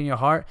somebody in your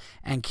heart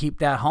and keep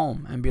that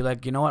home and be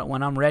like, you know what,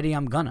 when I'm ready,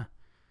 I'm gonna.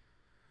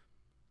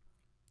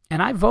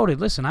 And I voted.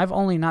 Listen, I've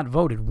only not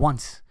voted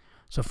once.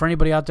 So for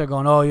anybody out there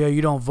going, oh, yeah,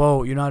 you don't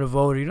vote, you're not a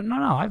voter.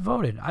 No, I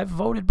voted. I've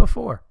voted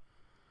before.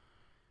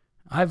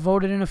 I've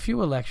voted in a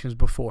few elections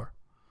before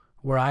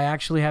where I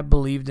actually had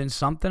believed in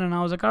something, and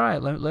I was like, all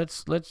right,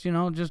 let's you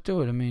know, just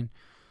do it. I mean,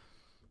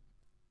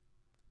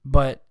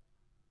 but,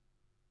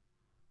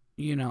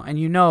 you know, and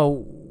you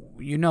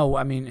know,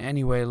 I mean,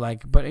 anyway,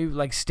 like, but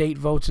like state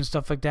votes and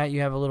stuff like that,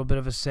 you have a little bit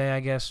of a say, I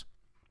guess.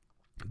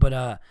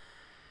 But,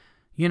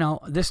 you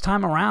know, this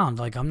time around,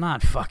 like, I'm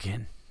not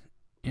fucking,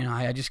 you know,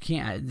 I just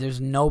can't.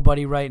 There's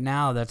nobody right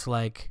now that's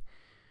like,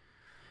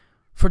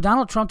 for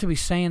Donald Trump to be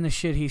saying the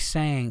shit he's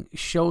saying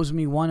shows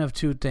me one of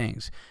two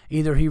things.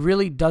 Either he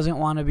really doesn't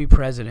want to be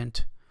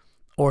president,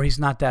 or he's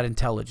not that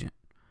intelligent.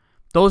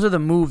 Those are the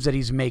moves that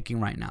he's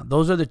making right now.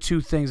 Those are the two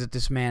things that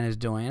this man is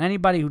doing. And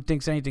anybody who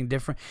thinks anything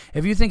different,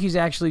 if you think he's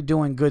actually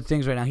doing good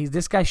things right now,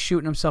 this guy's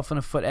shooting himself in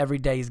the foot every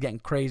day. He's getting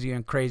crazier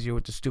and crazier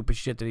with the stupid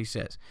shit that he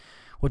says,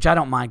 which I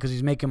don't mind because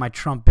he's making my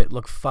Trump bit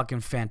look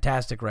fucking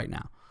fantastic right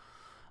now.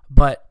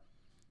 But,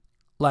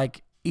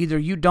 like, either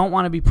you don't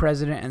want to be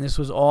president and this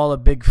was all a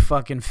big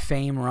fucking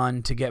fame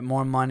run to get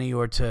more money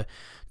or to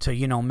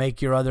you know,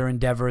 make your other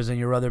endeavors and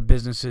your other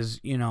businesses,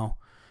 you know,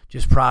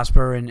 just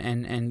prosper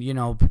and you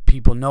know,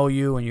 people know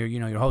you and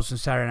you're hosting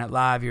Saturday Night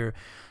Live, you're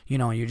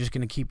just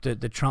going to keep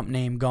the Trump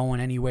name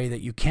going any way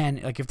that you can.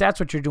 Like, if that's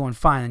what you're doing,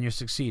 fine, then you're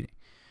succeeding.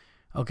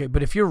 Okay,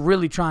 but if you're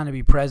really trying to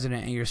be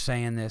president and you're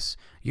saying this,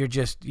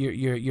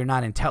 you're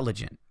not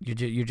intelligent.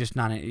 You're just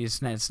not.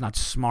 It's not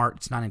smart.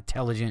 It's not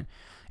intelligent.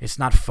 It's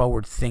not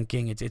forward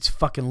thinking. It's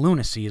fucking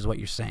lunacy is what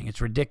you're saying.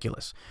 It's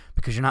ridiculous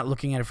because you're not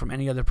looking at it from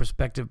any other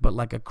perspective but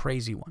like a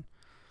crazy one.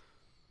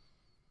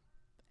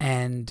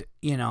 And,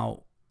 you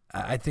know,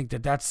 I think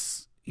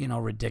that's, you know,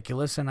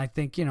 ridiculous. And I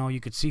think, you know, you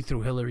could see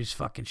through Hillary's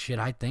fucking shit,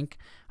 I think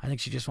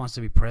she just wants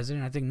to be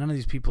president. I think none of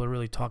these people are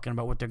really talking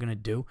about what they're going to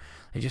do.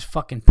 They just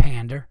fucking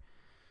pander.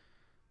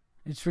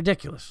 It's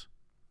ridiculous.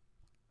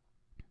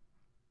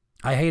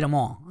 I hate them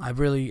all. I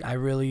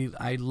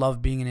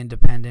love being an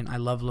independent. I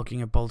love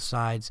looking at both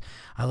sides.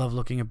 I love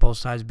looking at both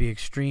sides be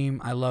extreme.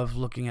 I love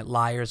looking at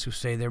liars who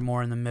say they're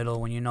more in the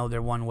middle when you know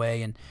they're one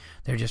way and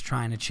they're just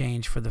trying to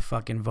change for the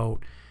fucking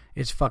vote.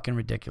 It's fucking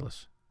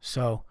ridiculous.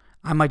 So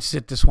I might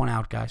sit this one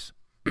out, guys.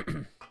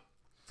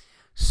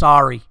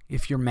 Sorry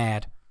if you're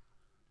mad.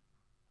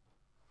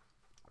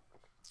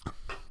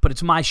 But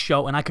it's my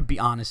show and I could be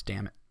honest,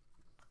 damn it.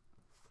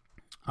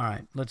 All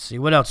right, let's see.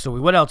 What else are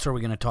we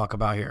going to talk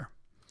about here?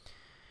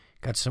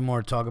 Got some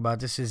more to talk about.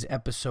 This is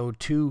episode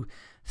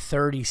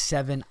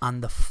 237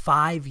 on the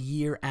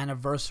 5-year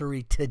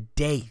anniversary to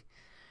date.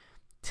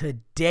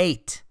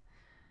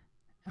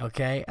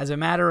 Okay? As a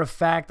matter of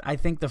fact, I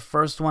think the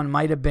first one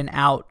might have been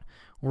out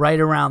right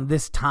around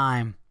this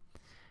time,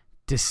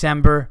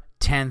 December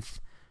 10th,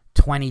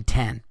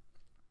 2010.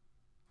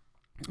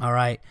 All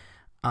right.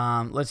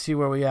 Let's see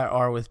where we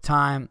are with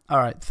time. All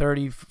right,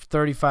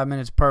 35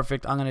 minutes,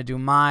 perfect. I'm going to do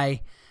my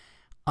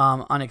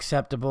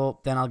unacceptable.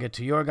 Then I'll get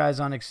to your guys'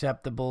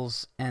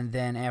 unacceptables. And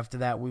then after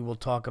that, we will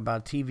talk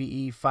about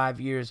TVE 5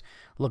 years,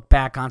 look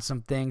back on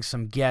some things,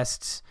 some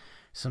guests,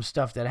 some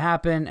stuff that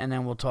happened, and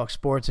then we'll talk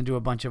sports and do a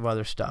bunch of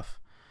other stuff.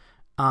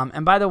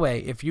 And by the way,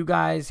 if you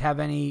guys have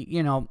any,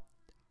 you know,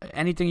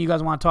 anything you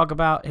guys want to talk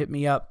about, hit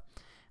me up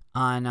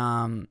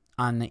on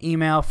the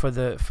email for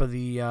the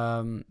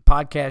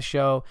podcast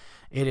show.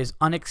 It is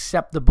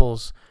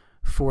unacceptables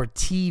for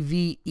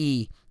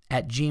TVE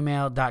at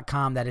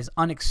gmail.com. That is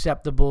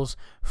unacceptables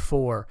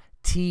for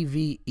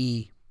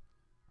TVE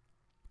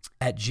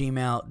at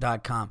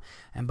gmail.com.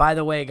 And by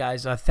the way,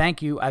 guys,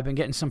 thank you. I've been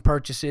getting some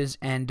purchases,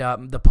 and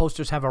the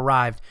posters have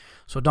arrived.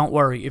 So don't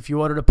worry. If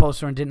you ordered a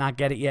poster and did not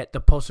get it yet, the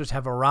posters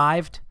have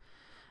arrived.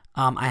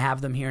 I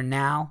have them here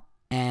now.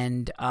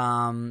 And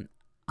on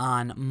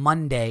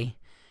Monday,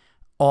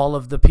 all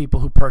of the people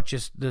who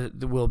purchased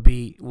will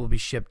be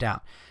shipped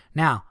out.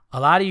 Now, a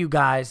lot of you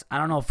guys, I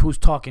don't know if who's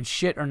talking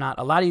shit or not.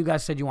 A lot of you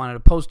guys said you wanted a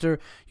poster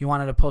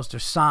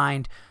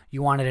signed,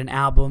 you wanted an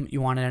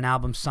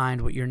album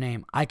signed with your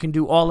name. I can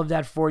do all of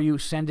that for you.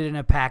 Send it in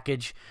a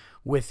package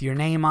with your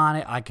name on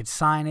it. I could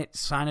sign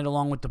it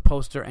along with the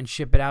poster, and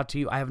ship it out to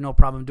you. I have no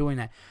problem doing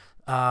that.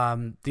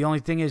 The only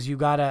thing is you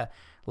gotta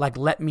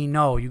let me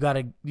know. You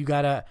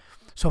gotta.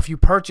 So if you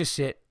purchase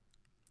it,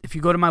 if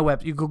you go to my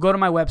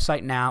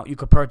website now, you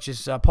could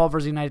purchase Paul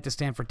Verzi Night at the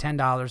Stand for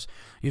 $10.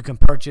 You can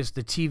purchase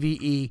the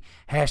TVE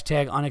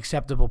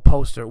 #unacceptable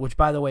poster, which,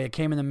 by the way, it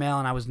came in the mail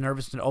and I was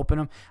nervous to open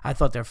them. I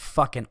thought they're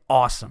fucking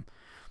awesome.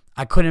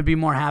 I couldn't be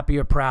more happy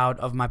or proud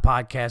of my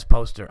podcast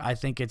poster. I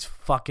think it's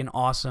fucking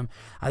awesome.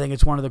 I think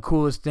it's one of the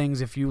coolest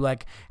things if you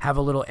have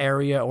a little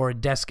area or a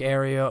desk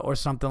area or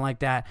something like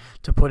that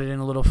to put it in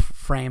a little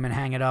frame and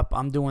hang it up.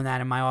 I'm doing that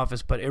in my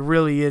office, but it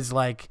really is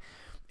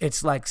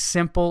it's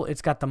simple.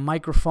 It's got the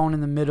microphone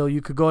in the middle.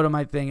 You could go to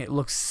my thing. It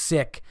looks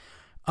sick,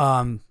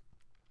 in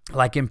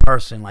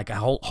person,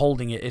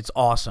 holding it. It's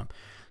awesome.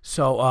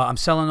 So I'm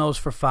selling those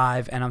for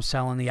 $5, and I'm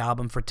selling the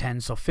album for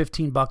 $10. So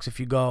 $15 if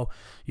you go.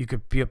 You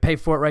could pay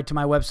for it right to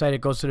my website. It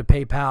goes to the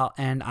PayPal,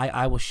 and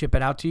I will ship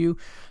it out to you.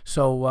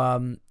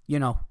 So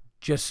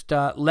just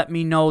let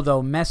me know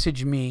though.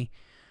 Message me.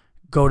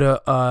 Go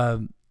to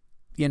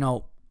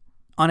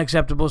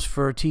unacceptables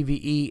for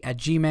TVE at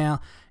Gmail.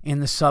 In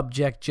the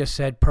subject, just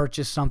said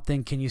purchase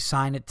something. Can you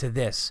sign it to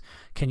this?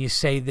 Can you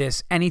say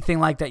this? Anything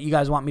like that you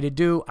guys want me to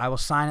do, I will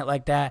sign it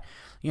like that.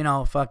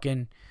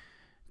 Fucking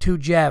to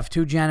Jeff,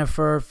 to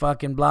Jennifer,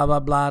 fucking blah, blah,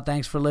 blah.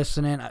 Thanks for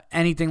listening.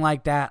 Anything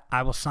like that,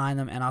 I will sign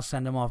them and I'll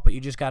send them off. But you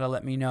just got to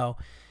let me know.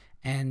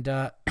 And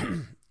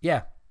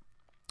yeah,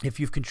 if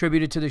you've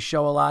contributed to the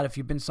show a lot, if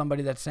you've been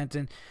somebody that sent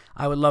in,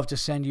 I would love to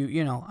send you,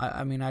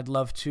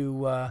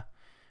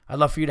 I'd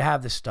love for you to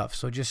have this stuff.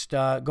 So just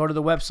go to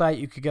the website.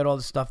 You could get all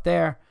the stuff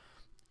there.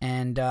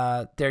 And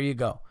there you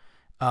go.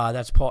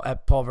 That's Paul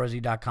at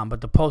paulverzi.com. But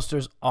the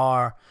posters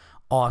are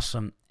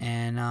awesome.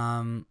 And,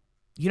 I'll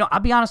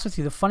be honest with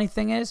you. The funny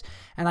thing is,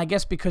 and I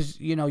guess because,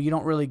 you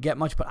don't really get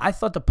much, but I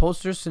thought the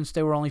posters, since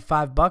they were only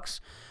 $5,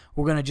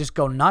 were going to just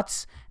go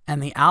nuts.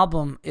 And the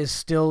album is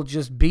still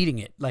just beating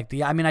it.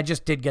 I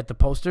just did get the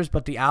posters,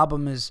 but the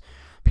album is...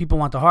 People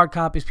want the hard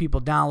copies. People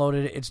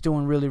downloaded it. It's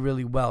doing really,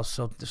 really well.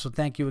 So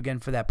thank you again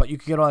for that. But you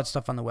can get all that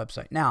stuff on the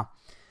website. Now,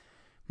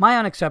 my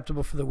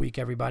unacceptable for the week,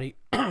 everybody,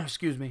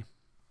 excuse me,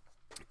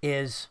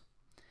 is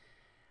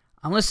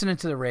I'm listening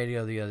to the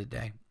radio the other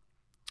day,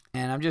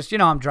 and I'm just,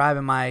 I'm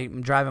driving my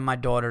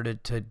daughter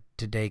to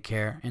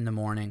daycare in the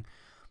morning,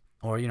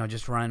 or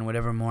just running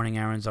whatever morning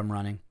errands I'm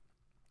running,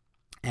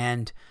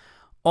 and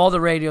all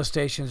the radio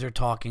stations are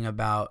talking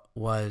about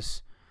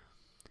was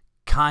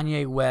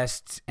Kanye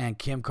West and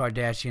Kim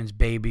Kardashian's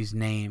baby's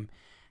name.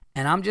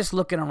 And I'm just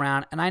looking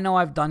around, and I know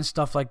I've done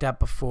stuff like that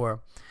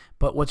before,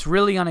 but what's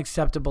really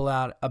unacceptable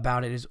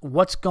about it is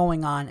what's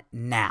going on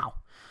now.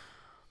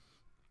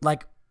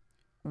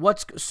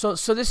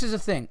 So this is a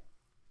thing.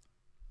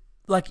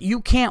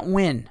 You can't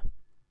win.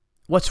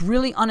 What's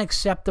really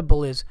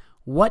unacceptable is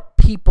what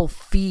people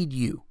feed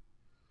you.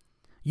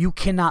 You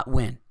cannot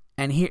win.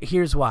 And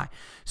here's why.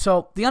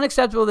 So the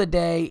unacceptable of the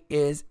day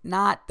is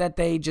not that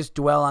they just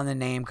dwell on the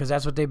name, because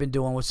that's what they've been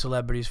doing with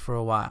celebrities for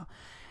a while.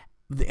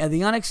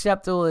 The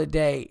unacceptable of the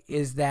day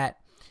is that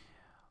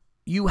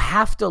you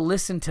have to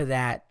listen to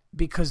that,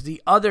 because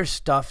the other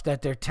stuff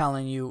that they're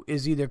telling you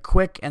is either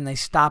quick and they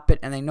stop it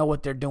and they know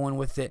what they're doing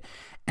with it.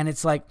 And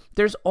it's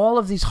there's all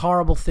of these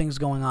horrible things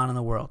going on in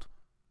the world.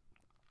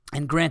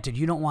 And granted,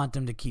 you don't want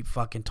them to keep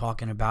fucking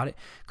talking about it,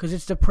 because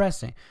it's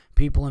depressing.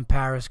 People in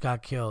Paris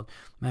got killed.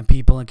 And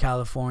people in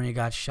California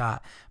got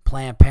shot.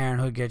 Planned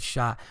Parenthood gets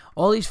shot.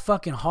 All these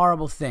fucking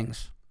horrible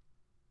things.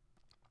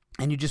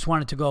 And you just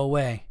want it to go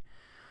away.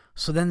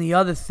 So then the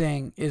other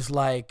thing is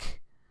Kim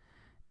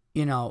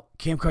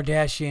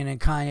Kardashian and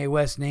Kanye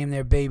West name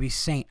their baby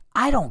Saint.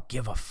 I don't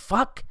give a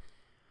fuck.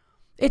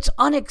 It's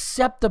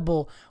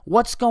unacceptable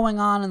what's going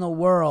on in the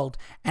world,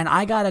 and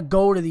I gotta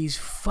go to these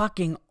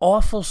fucking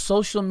awful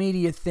social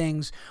media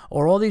things,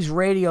 or all these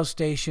radio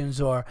stations,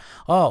 or,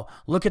 oh,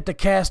 look at the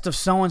cast of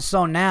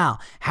so-and-so now.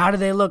 How do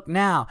they look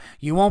now?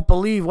 You won't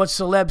believe what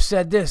celeb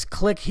said this.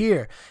 Click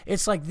here.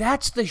 It's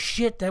that's the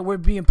shit that we're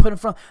being put in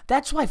front of.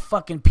 That's why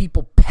fucking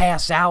people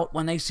pass out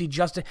when they see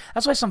Justin.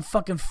 That's why some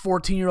fucking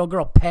 14-year-old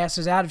girl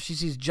passes out if she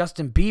sees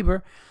Justin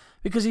Bieber,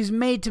 because he's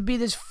made to be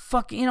this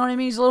fucking, you know what I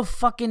mean? He's a little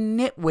fucking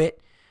nitwit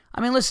I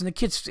mean, listen, the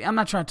kid's, I'm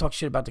not trying to talk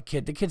shit about the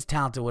kid. The kid's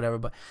talented, whatever,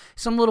 but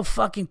some little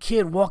fucking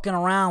kid walking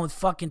around with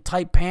fucking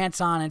tight pants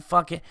on and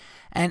fucking,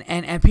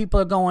 and people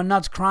are going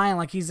nuts crying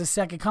like he's the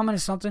second coming or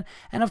something.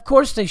 And of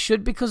course they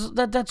should, because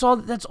that's all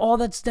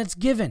that's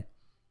given.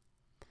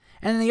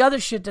 And the other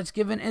shit that's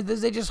given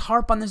is they just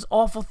harp on this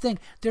awful thing.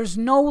 There's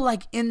no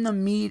like in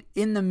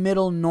the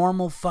middle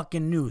normal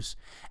fucking news.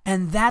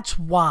 And that's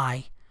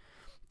why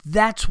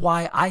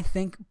I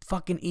think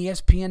fucking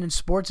ESPN and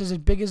sports is as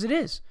big as it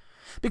is.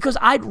 Because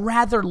I'd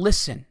rather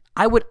listen.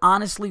 I would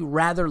honestly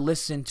rather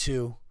listen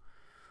to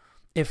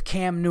if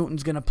Cam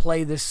Newton's going to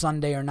play this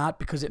Sunday or not,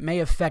 because it may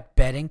affect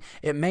betting.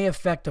 It may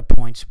affect the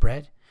point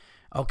spread.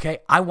 Okay,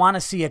 I want to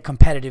see a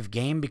competitive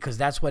game because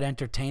that's what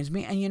entertains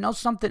me. And you know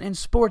something, in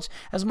sports,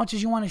 as much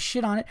as you want to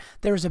shit on it,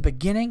 there's a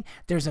beginning,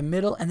 there's a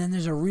middle, and then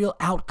there's a real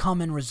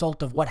outcome and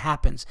result of what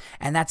happens.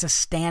 And that's a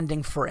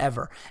standing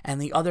forever.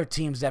 And the other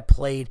teams that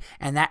played,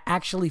 and that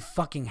actually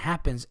fucking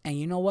happens. And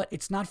you know what?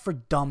 It's not for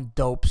dumb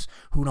dopes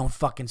who don't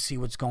fucking see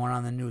what's going on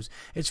in the news.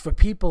 It's for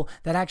people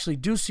that actually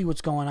do see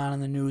what's going on in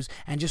the news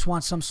and just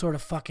want some sort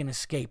of fucking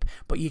escape.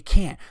 But you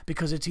can't,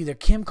 because it's either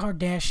Kim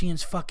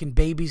Kardashian's fucking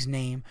baby's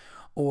name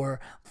or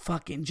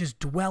fucking just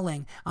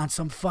dwelling on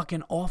some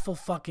fucking awful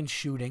fucking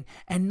shooting,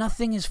 and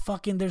nothing is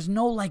fucking, there's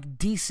no like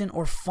decent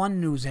or fun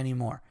news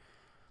anymore.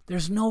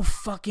 There's no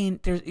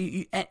fucking,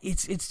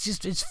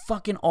 it's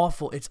fucking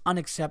awful. It's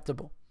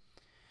unacceptable.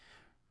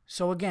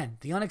 So again,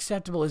 the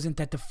unacceptable isn't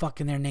that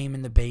they're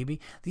naming the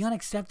baby. The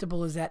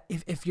unacceptable is that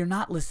if you're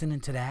not listening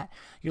to that,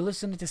 you're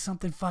listening to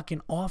something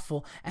fucking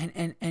awful.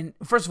 And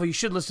first of all, you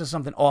should listen to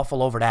something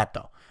awful over that,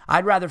 though.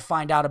 I'd rather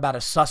find out about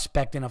a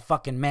suspect in a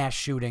fucking mass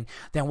shooting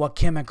than what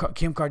Kim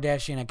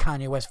Kardashian and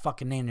Kanye West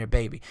fucking named their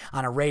baby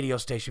on a radio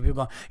station.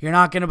 People going, you're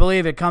not going to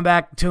believe it. Come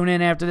back, tune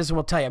in after this, and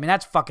we'll tell you. I mean,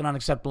 that's fucking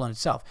unacceptable in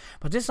itself.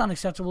 But this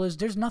unacceptable is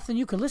there's nothing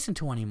you can listen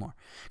to anymore,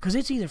 because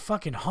it's either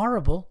fucking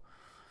horrible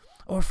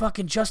or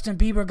fucking Justin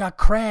Bieber got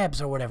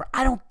crabs or whatever.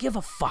 I don't give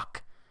a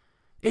fuck.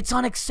 It's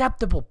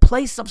unacceptable.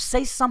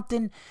 Say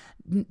something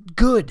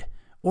good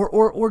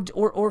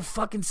or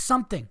fucking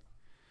something.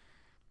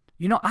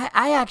 You know,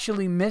 I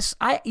actually miss,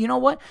 you know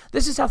what?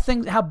 This is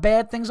how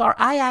bad things are.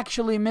 I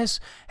actually miss,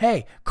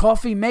 hey,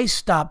 coffee may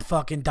stop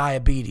fucking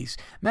diabetes.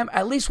 Remember,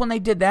 at least when they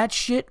did that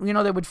shit, you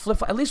know, they would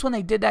flip. At least when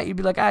they did that, you'd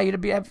be like,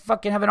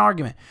 fucking have an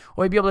argument.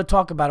 Or you'd be able to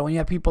talk about it when you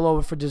have people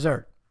over for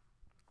dessert.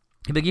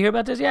 You'd be like, you hear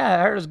about this? Yeah,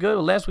 I heard it's good.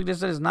 Well, last week they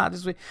said it's not.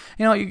 This week,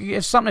 you know, you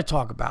have something to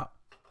talk about.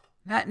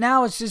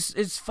 Now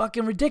it's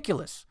fucking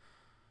ridiculous.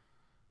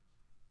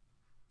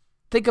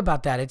 Think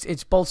about that.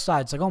 It's both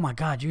sides. Like, oh my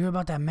God, you hear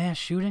about that mass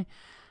shooting?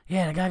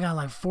 Yeah, the guy got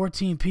like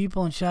 14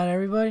 people and shot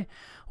everybody.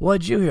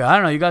 What'd you hear? I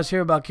don't know. You guys hear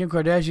about Kim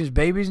Kardashian's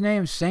baby's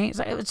name, Saint?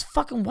 It's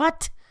fucking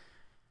what?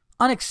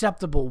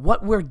 Unacceptable.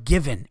 What we're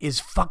given is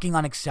fucking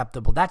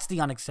unacceptable. That's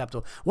the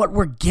unacceptable. What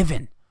we're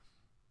given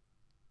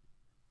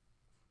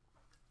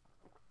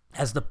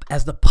as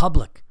the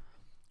public,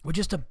 we're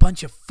just a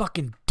bunch of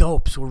fucking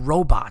dopes. We're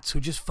robots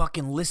who just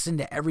fucking listen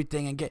to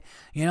everything and get,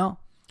 you know?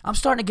 I'm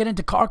starting to get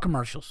into car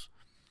commercials.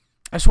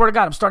 I swear to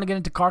God, I'm starting to get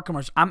into car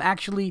commercials. I'm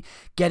actually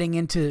getting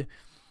into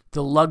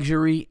the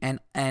luxury and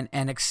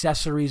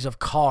accessories of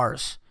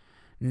cars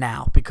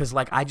now, because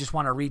like I just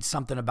want to read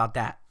something about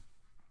that.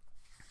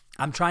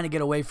 I'm trying to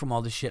get away from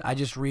all this shit. I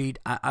just read.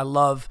 I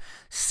love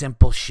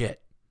simple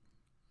shit.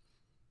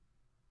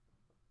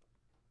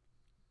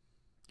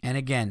 And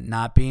again,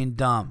 not being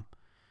dumb.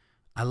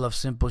 I love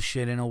simple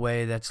shit in a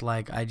way that's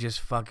like I just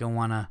fucking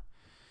want to,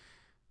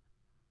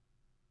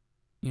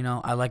 you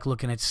know, I like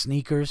looking at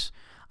sneakers.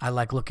 I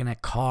like looking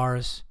at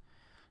cars.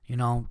 You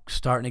know,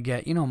 starting to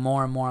get, you know,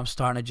 more and more I'm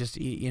starting to just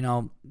eat, you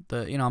know,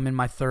 I'm in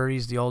my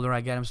 30s. The older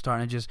I get, I'm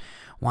starting to just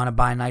want to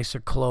buy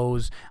nicer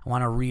clothes. I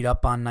want to read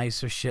up on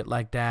nicer shit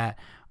like that,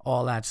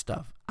 all that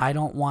stuff. I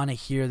don't want to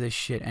hear this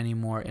shit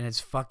anymore, and it's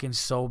fucking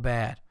so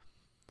bad.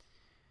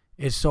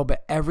 It's so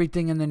bad.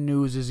 Everything in the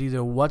news is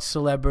either what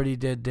celebrity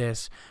did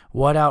this,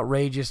 what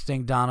outrageous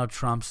thing Donald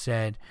Trump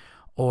said,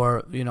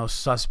 or, you know,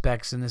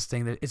 suspects in this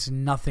thing. That it's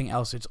nothing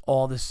else. It's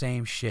all the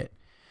same shit.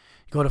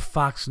 You go to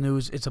Fox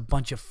News, it's a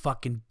bunch of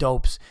fucking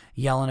dopes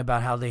yelling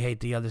about how they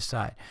hate the other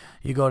side.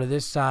 You go to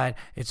this side,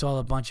 it's all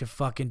a bunch of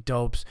fucking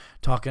dopes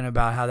talking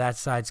about how that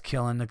side's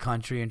killing the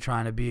country and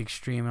trying to be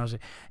extreme.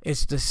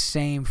 It's the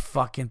same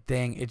fucking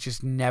thing. It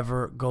just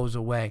never goes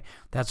away.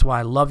 That's why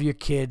I love your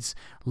kids,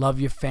 love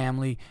your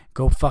family,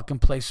 go fucking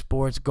play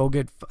sports, go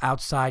get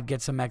outside,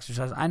 get some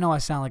exercise. I know I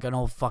sound like an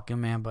old fucking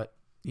man, but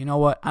you know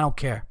what? I don't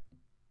care.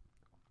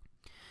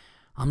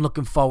 I'm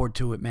looking forward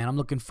to it, man. I'm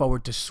looking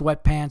forward to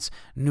sweatpants,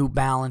 New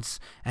Balance,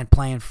 and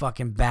playing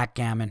fucking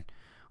backgammon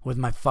with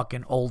my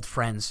fucking old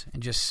friends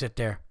and just sit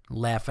there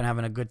laughing,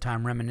 having a good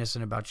time,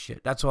 reminiscing about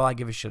shit. That's all I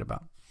give a shit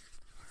about.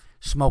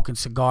 Smoking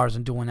cigars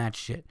and doing that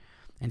shit.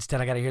 Instead,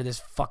 I got to hear this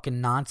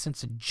fucking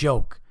nonsense, a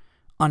joke.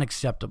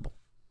 Unacceptable.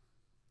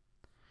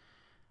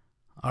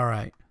 All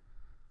right.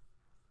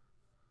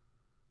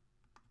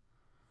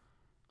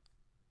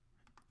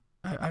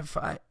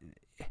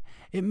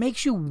 It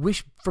makes you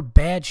wish for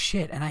bad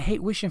shit, and I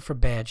hate wishing for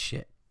bad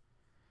shit.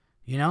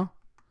 You know?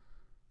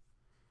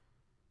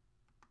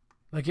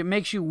 Like, it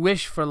makes you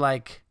wish for,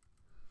 like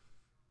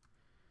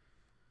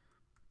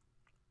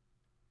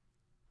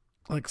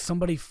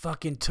somebody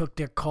fucking took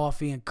their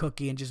coffee and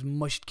cookie and just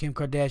mushed Kim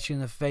Kardashian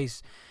in the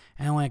face.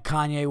 And when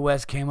Kanye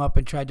West came up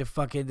and tried to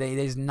fucking, they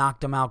just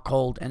knocked him out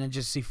cold. And then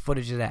just see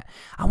footage of that.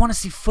 I want to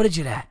see footage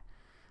of that.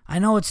 I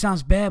know it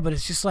sounds bad, but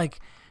it's just like,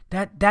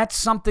 that's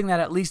something that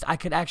at least I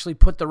could actually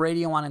put the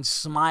radio on and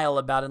smile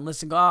about and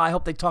listen. Go, oh, I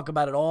hope they talk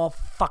about it all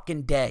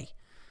fucking day.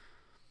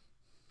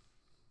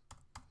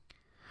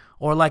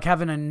 Or like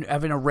having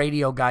a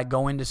radio guy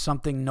go into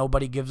something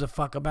nobody gives a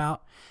fuck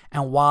about,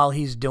 and while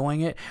he's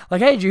doing it,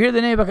 like, hey, did you hear the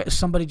name?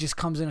 Somebody just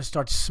comes in and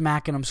starts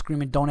smacking him,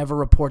 screaming, don't ever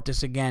report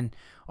this again,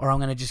 or I'm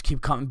going to just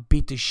keep coming,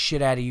 beat the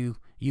shit out of you,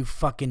 you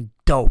fucking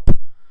dope.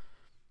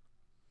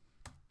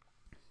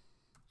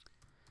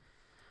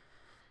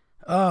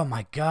 Oh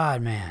my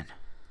God, man.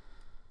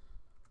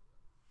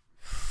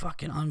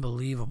 Fucking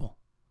unbelievable.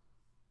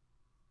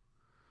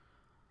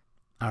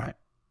 All right.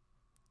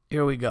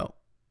 Here we go.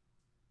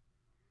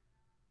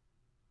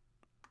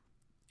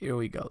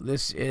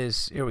 This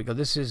is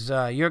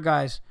your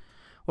guys.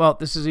 Well,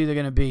 this is either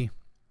going to be,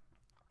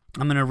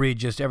 I'm going to read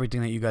just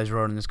everything that you guys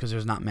wrote in this because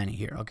there's not many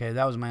here. Okay,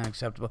 that was my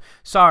unacceptable.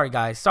 Sorry,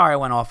 guys. Sorry I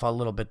went off a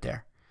little bit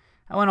there.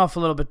 What are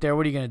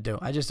you going to do?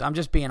 I'm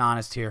just being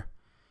honest here.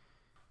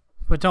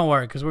 But don't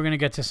worry, because we're going to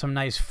get to some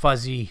nice,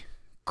 fuzzy,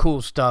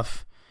 cool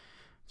stuff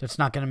that's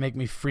not going to make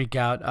me freak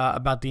out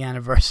about the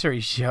anniversary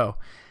show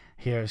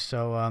here.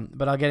 So,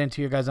 but I'll get into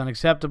your guys'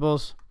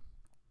 unacceptables.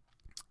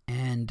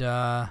 And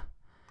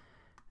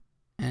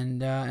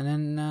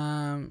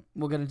then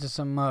we'll get into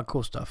some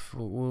cool stuff.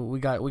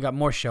 We got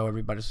more show,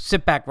 everybody. So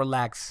sit back,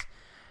 relax.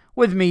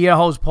 With me, your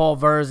host, Paul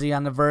Verzi,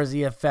 on the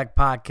Verzi Effect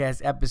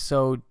Podcast,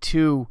 episode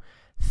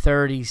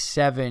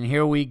 237.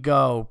 Here we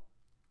go.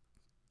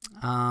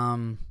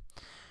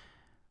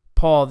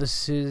 Paul,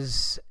 this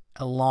is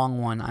a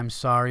long one. I'm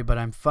sorry, but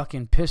I'm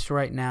fucking pissed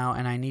right now,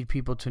 and I need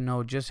people to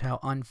know just how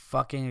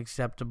unfucking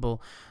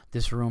acceptable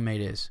this roommate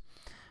is.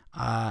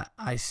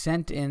 I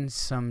sent in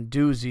some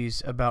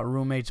doozies about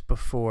roommates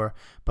before,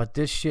 but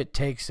this shit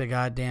takes a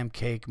goddamn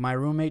cake. My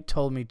roommate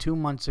told me 2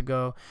 months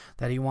ago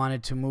that he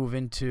wanted to move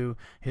into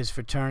his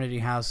fraternity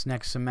house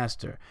next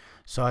semester.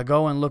 So I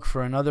go and look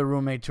for another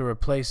roommate to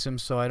replace him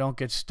so I don't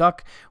get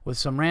stuck with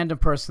some random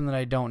person that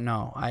I don't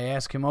know. I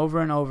ask him over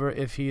and over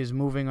if he is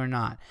moving or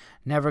not.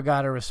 Never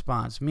got a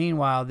response.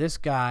 Meanwhile, this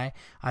guy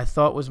I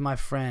thought was my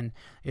friend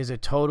is a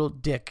total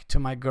dick to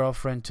my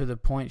girlfriend to the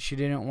point she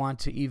didn't want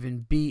to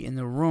even be in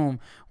the room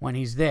when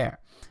he's there.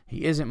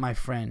 He isn't my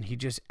friend. He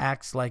just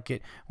acts like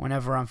it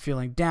whenever I'm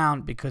feeling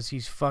down because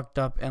he's fucked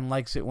up and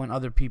likes it when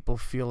other people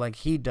feel like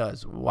he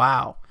does.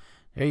 Wow.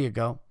 There you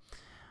go.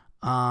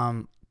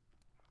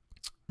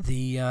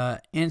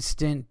 The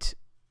instant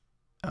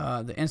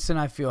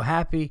I feel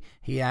happy,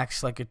 he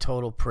acts like a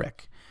total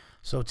prick.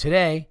 So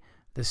today,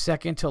 the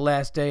second to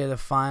last day of the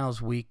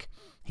finals week,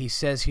 he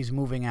says he's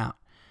moving out.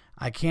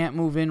 I can't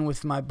move in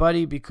with my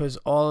buddy because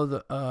all of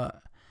the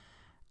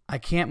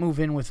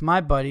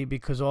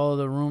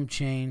room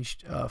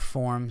changed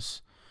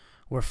forms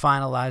were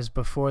finalized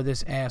before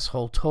this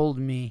asshole told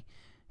me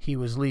he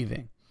was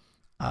leaving.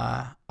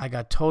 I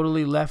got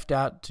totally left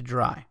out to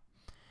dry.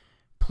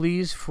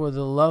 Please, for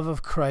the love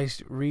of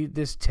Christ, read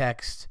this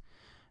text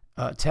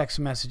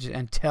message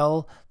and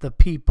tell the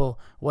people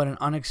what an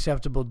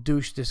unacceptable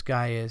douche this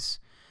guy is.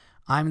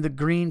 I'm the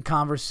green.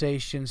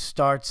 Conversation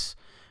starts.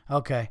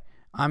 Okay,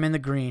 I'm in the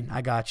green.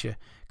 I got you.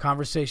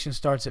 Conversation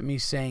starts at me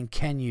saying,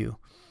 "Can you?"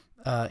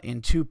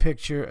 In 2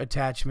 picture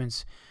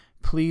attachments.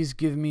 Please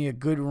give me a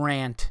good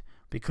rant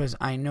because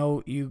I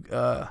know you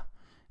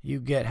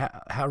get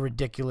how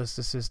ridiculous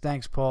this is.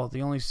 Thanks, Paul.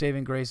 The only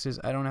saving grace is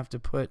I don't have to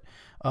put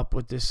up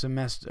with this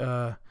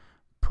semester.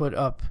 Put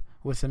up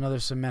with another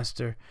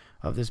semester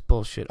of this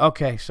bullshit.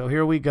 Okay, so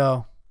here we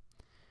go.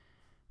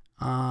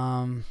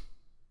 I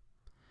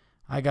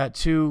got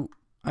two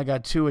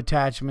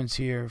attachments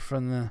here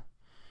from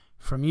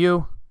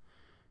you.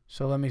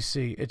 So let me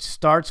see. It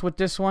starts with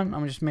this one. I'm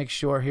gonna just make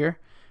sure here.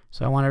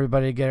 So I want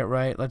everybody to get it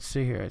right. Let's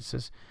see here. It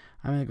says,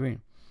 I'm in the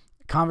green.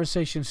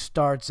 Conversation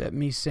starts at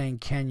me saying,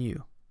 "Can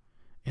you?"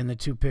 in the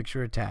 2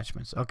 picture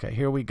attachments. Okay,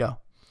 here we go.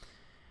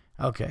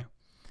 Okay.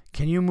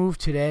 Can you move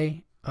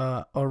today?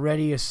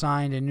 Already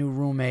assigned a new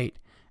roommate,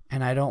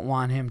 and I don't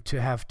want him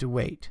to have to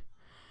wait.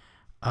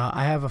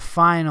 I have a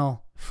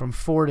final from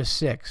 4 to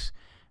 6.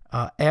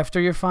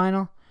 After your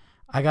final,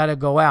 I got to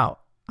go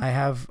out. I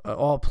have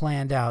all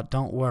planned out.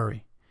 Don't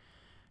worry.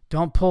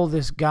 Don't pull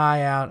this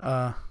guy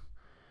out.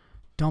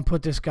 Don't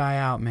put this guy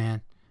out,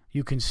 man.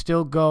 You can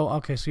still go.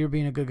 Okay, so you're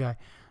being a good guy.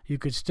 You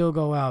could still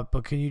go out,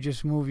 but can you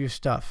just move your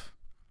stuff?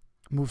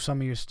 Move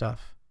some of your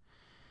stuff.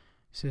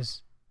 He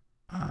says,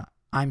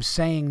 I'm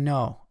saying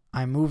no.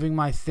 I'm moving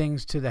my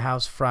things to the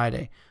house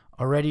Friday.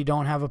 Already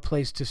don't have a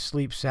place to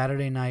sleep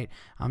Saturday night.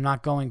 I'm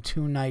not going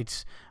 2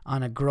 nights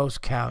on a gross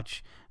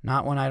couch.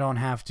 Not when I don't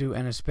have to,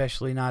 and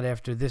especially not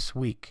after this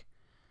week.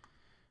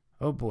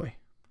 Oh, boy.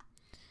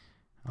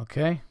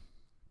 Okay.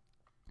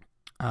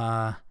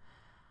 I'm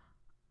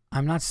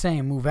not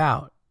saying move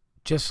out.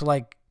 Just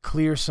like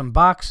clear some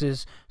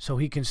boxes so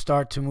he can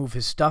start to move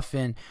his stuff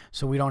in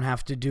so we don't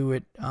have to do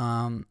it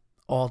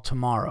all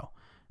tomorrow.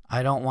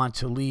 I don't want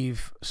to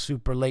leave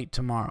super late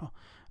tomorrow.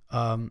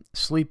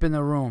 Sleep in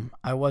the room.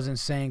 I wasn't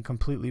saying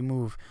completely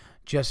move,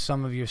 just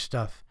some of your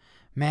stuff.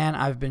 Man,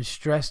 I've been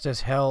stressed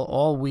as hell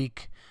all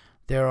week.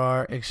 There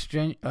are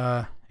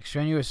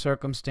extraneous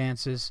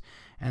circumstances,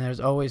 and there's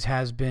always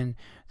has been.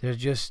 They're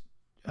just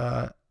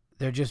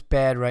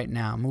bad right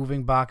now.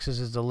 Moving boxes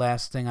is the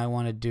last thing I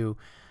want to do.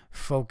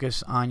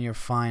 Focus on your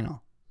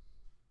final.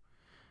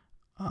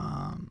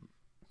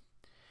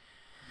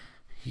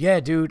 Yeah,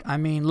 dude. I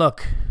mean,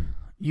 look,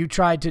 you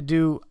tried to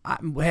do.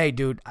 Hey,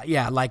 dude.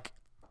 Yeah, like,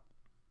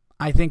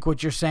 I think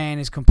what you're saying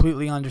is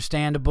completely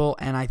understandable,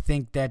 and I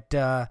think that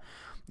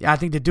I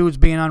think the dude's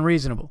being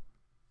unreasonable.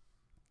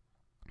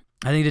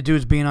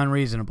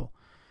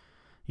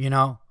 You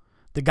know,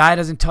 the guy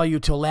doesn't tell you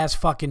till last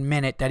fucking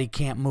minute that he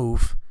can't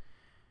move.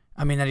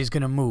 I mean, that he's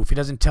going to move. He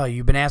doesn't tell you.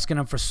 You've been asking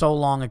him for so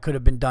long it could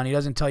have been done. He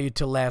doesn't tell you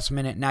till last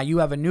minute. Now you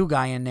have a new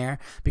guy in there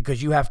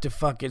because you have to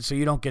fuck it so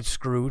you don't get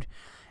screwed.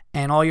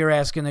 And all you're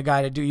asking the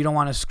guy to do, you don't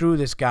want to screw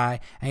this guy,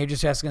 and you're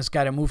just asking this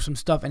guy to move some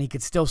stuff, and he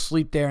could still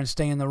sleep there and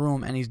stay in the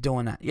room, and he's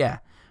doing that. Yeah,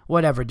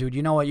 whatever, dude.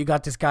 You know what? You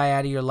got this guy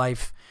out of your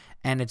life,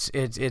 and it's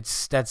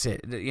that's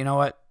it. You know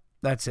what?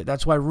 That's it.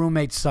 That's why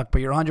roommates suck, but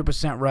you're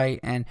 100% right,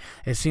 and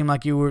it seemed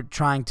like you were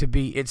trying to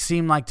be, it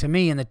seemed like to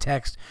me in the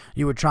text,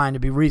 you were trying to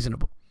be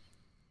reasonable.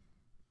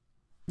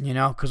 You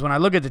know, because when I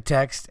look at the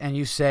text and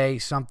you say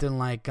something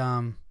like,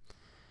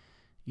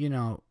 you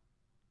know,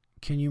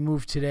 can you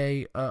move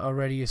today,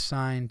 already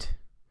assigned?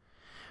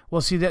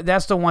 Well, see,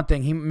 that's the one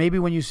thing. Maybe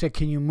when you said,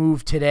 can you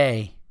move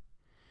today,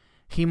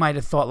 he might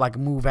have thought like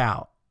move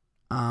out.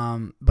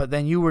 But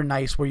then you were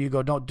nice where you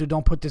go,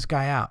 don't put this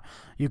guy out.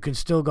 You can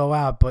still go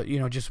out, but, you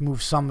know, just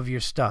move some of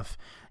your stuff.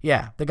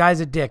 Yeah, the guy's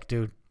a dick,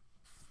 dude.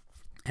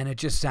 And it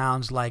just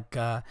sounds like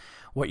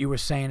what you were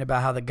saying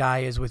about how the guy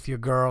is with your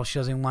girl. She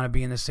doesn't want to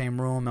be in the same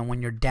room. And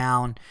when you're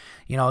down,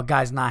 you know, a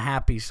guy's not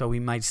happy. So he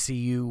might see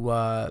you,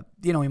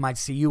 he might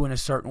see you in a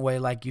certain way,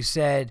 like you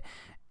said.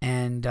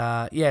 And,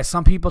 yeah,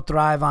 some people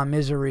thrive on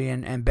misery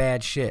and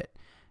bad shit.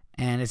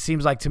 And it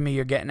seems like to me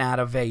you're getting out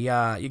of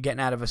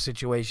a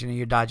situation and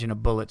you're dodging a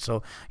bullet.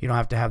 So you don't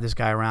have to have this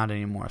guy around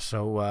anymore.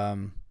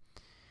 So,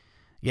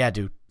 yeah,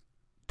 dude,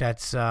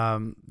 that's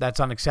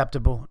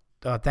unacceptable.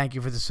 Thank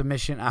you for the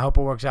submission. I hope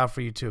it works out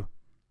for you too.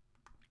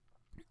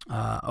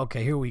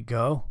 Okay, here we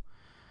go.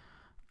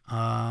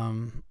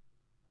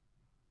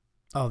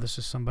 This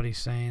is somebody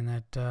saying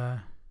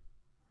that.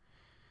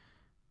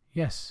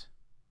 Yes.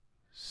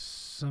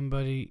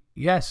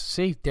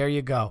 See, there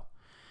you go.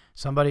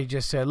 Somebody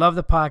just said, love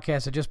the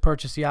podcast. I just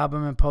purchased the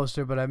album and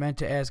poster, but I meant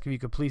to ask if you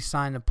could please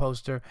sign the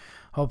poster.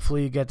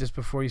 Hopefully you get this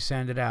before you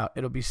send it out.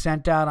 It'll be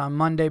sent out on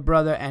Monday,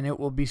 brother, and it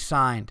will be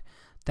signed.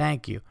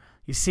 Thank you.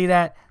 You see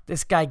that?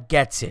 This guy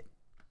gets it.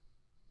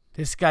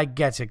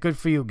 Good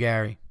for you,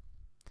 Gary.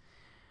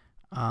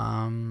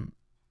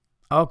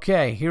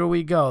 Okay, here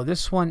we go.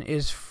 This one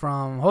is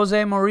from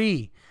Jose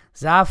Marie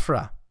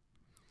Zafra.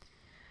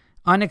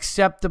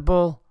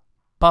 Unacceptable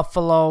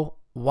Buffalo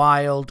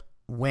Wild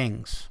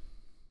Wings.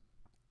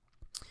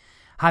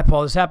 Hi,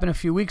 Paul. This happened a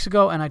few weeks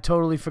ago, and I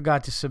totally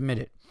forgot to submit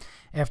it.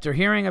 After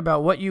hearing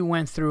about what you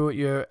went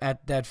through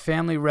at that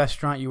family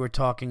restaurant you were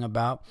talking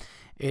about,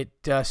 it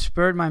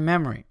spurred my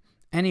memory.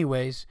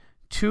 Anyways,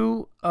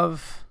 2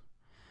 of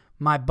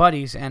my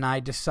buddies and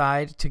I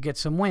decide to get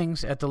some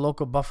wings at the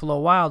local Buffalo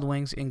Wild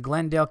Wings in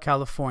Glendale,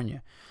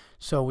 California.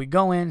 So we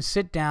go in,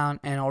 sit down,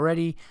 and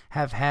already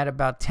have had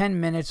about 10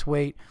 minutes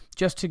wait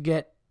just to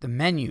get the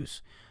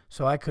menus.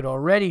 So I could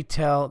already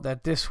tell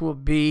that this will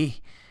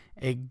be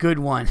a good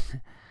one.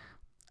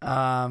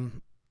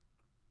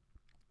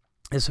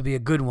 This will be a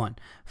good one.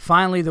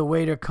 Finally, the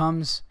waiter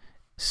comes.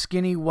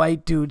 Skinny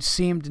white dude,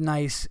 seemed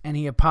nice, and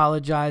he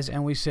apologized,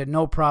 and we said,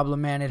 no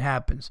problem, man, it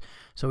happens.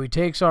 So he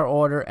takes our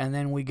order, and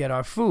then we get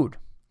our food.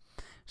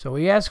 So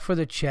we ask for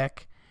the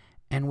check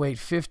and wait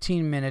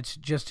 15 minutes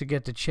just to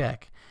get the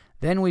check.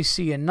 Then we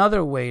see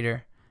another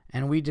waiter,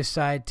 and we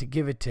decide to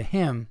give it to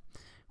him.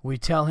 We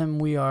tell him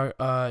we are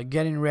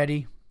getting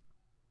ready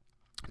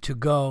to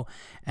go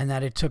and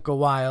that it took a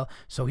while,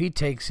 so he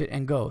takes it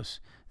and goes.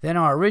 Then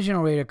our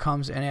original waiter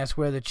comes and asks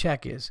where the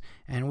check is,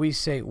 and we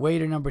say,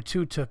 waiter number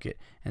 2 took it.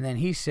 And then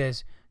he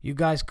says, you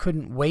guys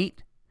couldn't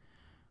wait?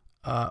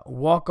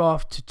 Walks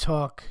off to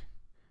talk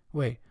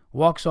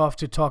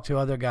to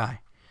other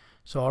guy.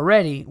 So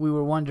already we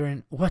were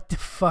wondering, what the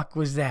fuck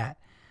was that?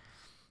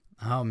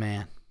 Oh,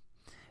 man.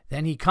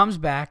 Then he comes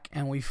back,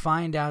 and we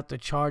find out the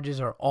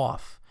charges are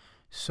off.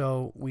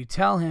 So we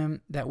tell him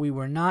that we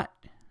were not...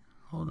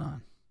 Hold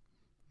on.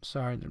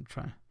 Sorry, I'm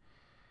trying...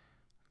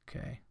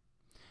 Okay.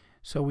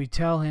 So we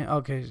tell him,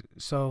 okay,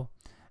 so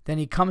then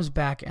he comes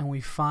back and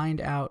we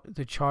find out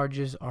the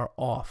charges are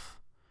off.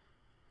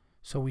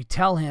 So we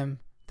tell him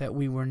that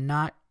we were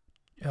not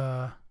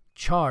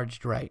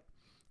charged right,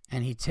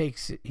 and he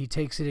takes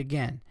it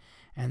again.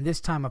 And this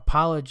time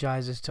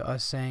apologizes to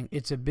us, saying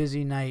it's a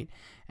busy night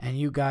and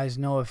you guys,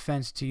 no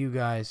offense to you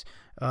guys,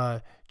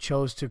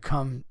 chose to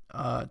come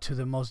to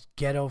the most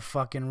ghetto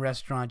fucking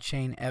restaurant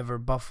chain ever,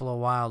 Buffalo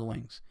Wild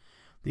Wings.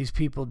 These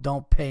people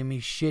don't pay me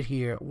shit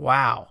here.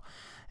 Wow.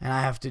 And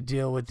I have to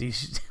deal with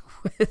these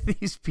with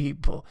these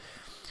people.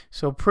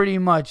 So pretty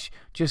much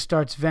just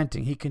starts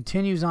venting. He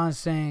continues on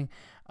saying,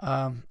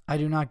 I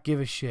do not give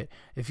a shit.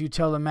 If you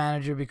tell the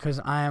manager, because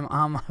I am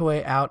on my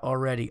way out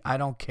already, I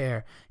don't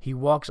care. He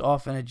walks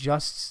off and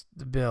adjusts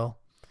the bill.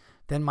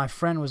 Then my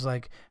friend was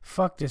like,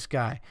 fuck this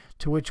guy,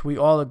 to which we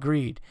all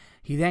agreed.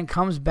 He then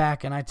comes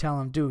back and I tell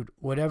him, dude,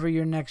 whatever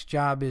your next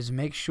job is,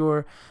 make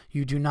sure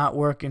you do not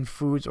work in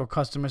foods or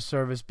customer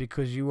service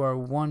because you are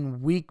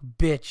one weak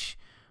bitch.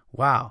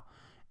 Wow.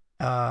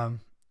 And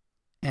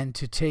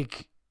to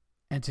take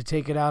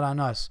it out on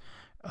us.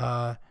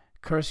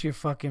 Curse your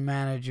fucking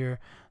manager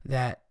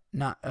that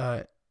not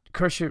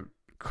curse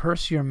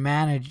your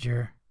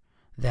manager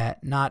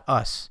that not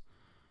us.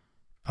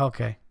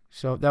 Okay.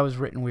 So that was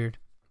written weird.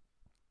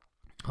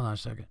 Hold on a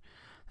second.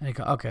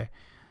 Okay.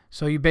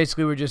 So you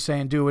basically were just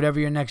saying, do whatever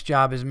your next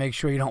job is, make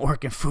sure you don't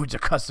work in foods or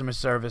customer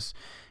service.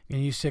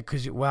 And you said,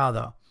 because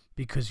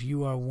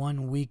you are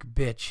one weak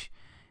bitch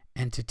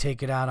and to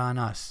take it out on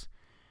us.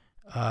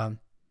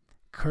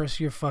 Curse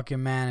your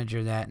fucking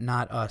manager that,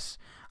 not us.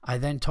 I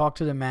then talk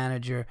to the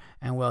manager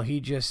and, well,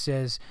 he just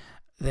says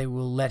they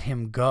will let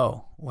him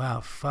go. Wow,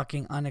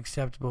 fucking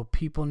unacceptable.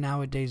 People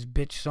nowadays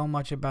bitch so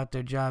much about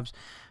their jobs.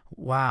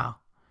 Wow.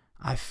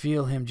 I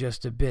feel him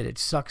just a bit. It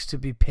sucks to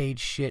be paid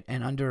shit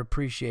and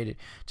underappreciated.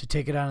 To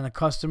take it out on the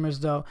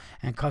customers, though,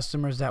 and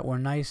customers that were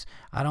nice,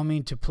 I don't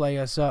mean to play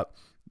us up,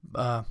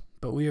 but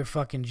we are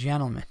fucking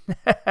gentlemen.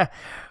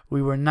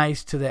 We were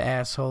nice to the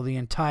asshole the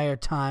entire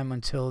time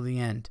until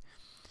the end.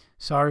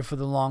 Sorry for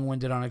the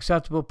long-winded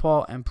unacceptable,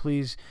 Paul, and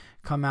please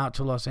come out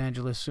to Los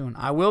Angeles soon.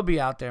 I will be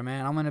out there,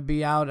 man. I'm going to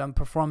be out. I'm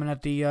performing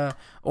at the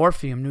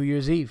Orpheum New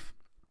Year's Eve.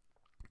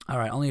 All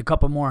right, only a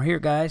couple more here,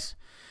 guys.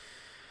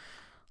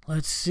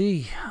 Let's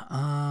see.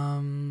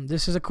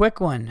 This is a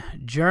quick one.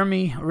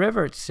 Jeremy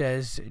Rivert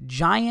says,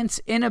 Giants'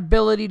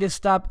 inability to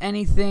stop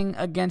anything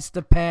against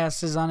the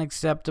pass is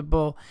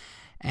unacceptable.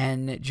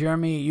 And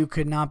Jeremy, you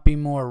could not be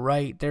more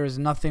right. There is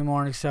nothing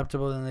more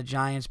unacceptable than the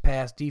Giants'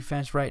 pass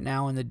defense right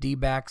now and the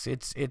D-backs.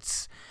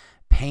 It's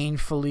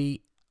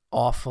painfully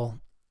awful.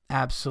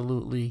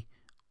 Absolutely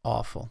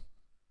awful.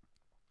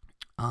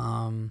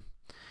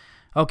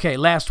 Okay,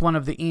 last one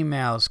of the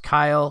emails.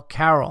 Kyle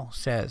Carroll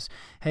says,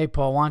 hey,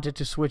 Paul, wanted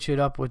to switch it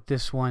up with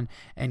this one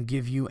and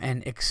give you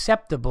an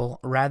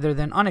acceptable rather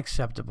than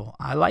unacceptable.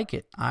 I like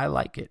it.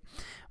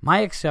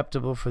 My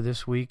acceptable for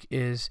this week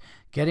is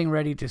getting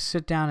ready to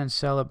sit down and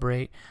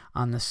celebrate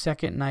on the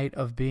second night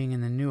of being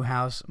in the new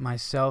house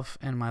myself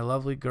and my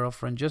lovely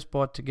girlfriend just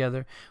bought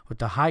together with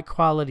the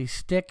high-quality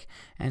stick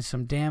and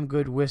some damn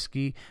good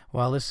whiskey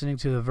while listening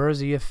to the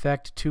Verzi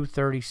Effect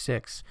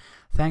 236.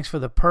 Thanks for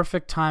the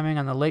perfect timing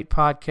on the late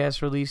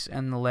podcast release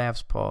and the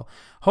laughs, Paul.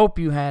 Hope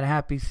you had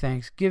happy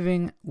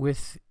Thanksgiving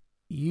with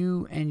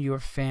you and your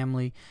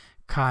family,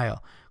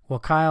 Kyle. Well,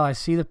 Kyle, I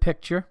see the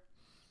picture,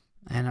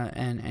 and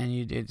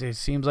it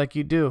seems like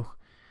you do.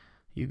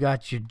 You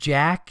got your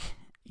jack,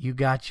 you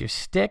got your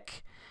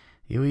stick,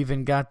 you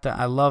even got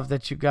I love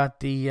that you got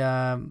the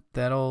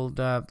that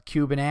old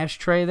Cuban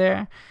ashtray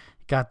there.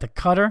 You got the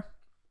cutter.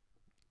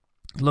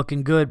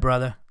 Looking good,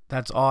 brother.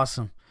 That's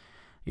awesome.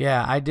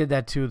 Yeah, I did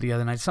that too the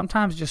other night.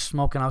 Sometimes just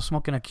smoking. I was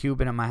smoking a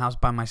Cuban at my house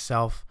by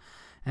myself.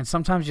 And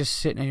sometimes just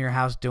sitting in your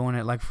house doing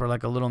it for a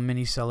little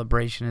mini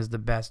celebration is the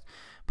best.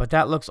 But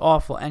that looks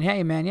awful. And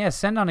hey, man, yeah,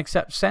 send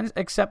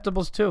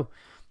acceptables too.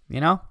 You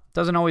know?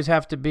 Doesn't always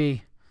have to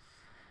be,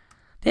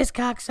 this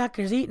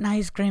cocksucker's eating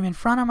ice cream in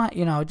front of my,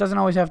 it doesn't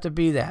always have to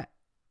be that.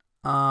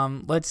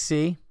 Let's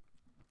see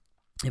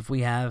if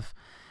we have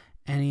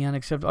any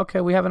unacceptable.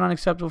 Okay, we have an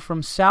unacceptable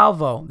from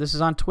Salvo. This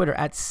is on Twitter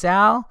at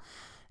Sal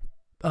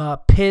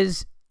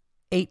Piz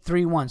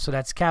 831. So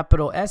that's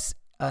capital S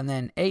and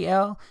then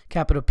AL,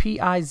 capital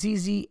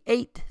PIZZ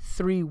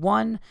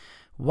 831.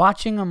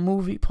 Watching a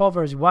movie, Paul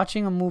Verzi,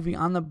 watching a movie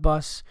on the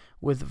bus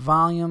with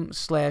volume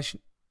 /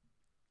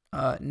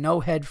 no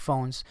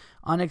headphones.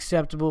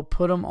 Unacceptable.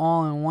 Put them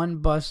all in one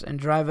bus and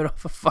drive it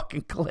off a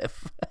fucking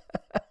cliff.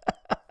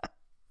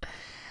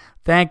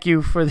 Thank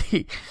you for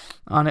the...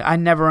 I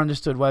never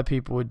understood why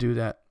people would do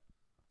that.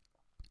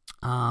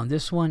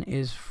 This one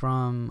is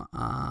from...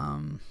 I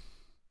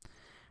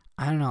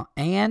don't know.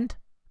 And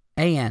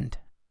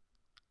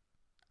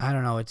I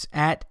don't know. It's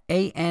at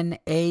ANAND.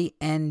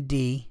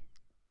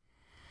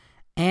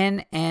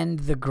 And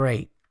the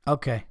Great.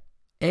 Okay.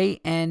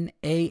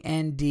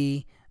 ANAND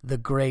the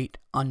Great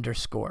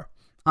 _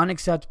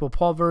 Unacceptable.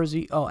 Paul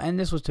Verzi. Oh, and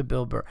this was to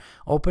Bill Burr.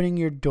 Opening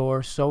your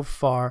door so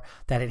far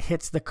that it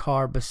hits the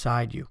car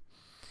beside you.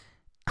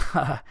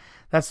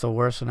 That's the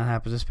worst when that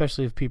happens,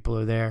 especially if people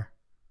are there.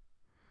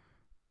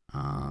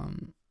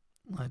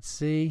 Let's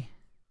see.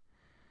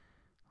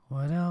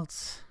 What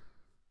else?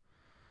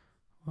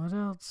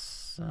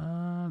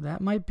 That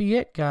might be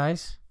it,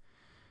 guys.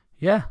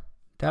 Yeah,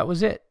 that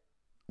was it.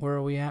 Where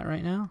are we at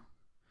right now?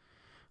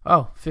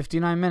 Oh,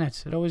 59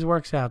 minutes. It always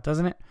works out,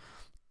 doesn't it?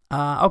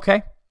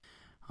 Okay.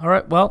 All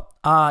right. Well,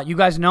 you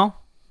guys know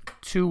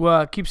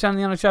to keep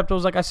sending the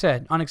unacceptables. Like I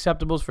said,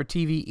 unacceptables for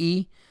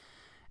TVE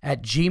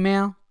at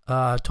Gmail.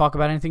 Talk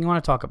about anything you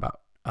want to talk about.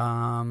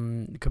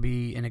 It could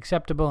be an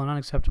acceptable and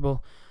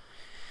unacceptable.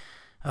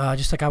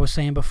 Just like I was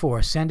saying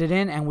before, send it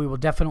in and we will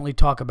definitely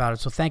talk about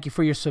it. So thank you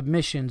for your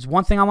submissions.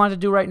 One thing I wanted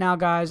to do right now,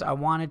 guys, I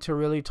wanted to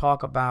really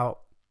talk about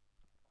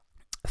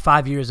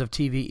 5 years of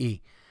TVE.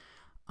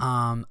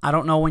 I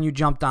don't know when you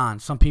jumped on.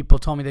 Some people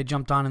told me they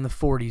jumped on in the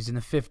 40s, in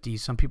the 50s.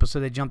 Some people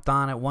said they jumped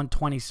on at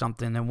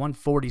 120-something and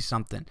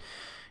 140-something.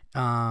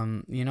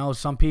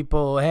 Some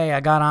people, hey, I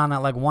got on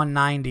at like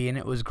 190 and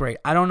it was great.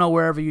 I don't know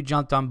wherever you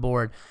jumped on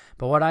board,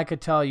 but what I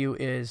could tell you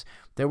is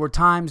there were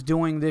times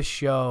doing this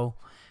show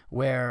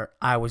where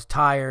I was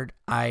tired.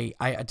 I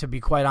to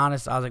be quite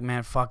honest, I was like,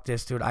 man, fuck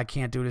this, dude. I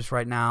can't do this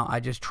right now. I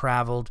just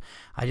traveled.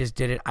 I just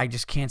did it. I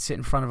just can't sit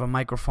in front of a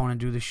microphone and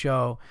do the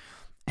show.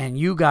 And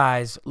you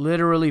guys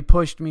literally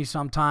pushed me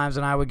sometimes,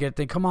 and I would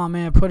think, come on,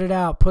 man, put it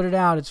out.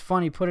 It's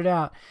funny, put it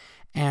out.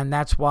 And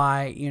that's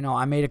why,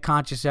 I made a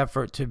conscious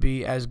effort to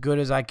be as good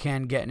as I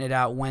can getting it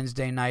out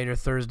Wednesday night or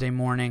Thursday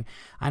morning.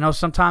 I know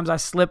sometimes I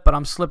slip, but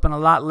I'm slipping a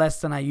lot less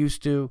than I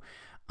used to.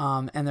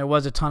 And there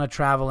was a ton of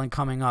traveling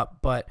coming up.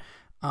 But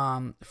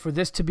for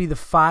this to be the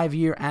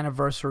 5-year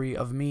anniversary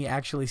of me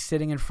actually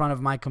sitting in front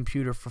of my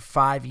computer for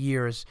 5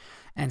 years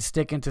and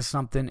sticking to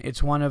something,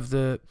 it's one of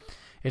the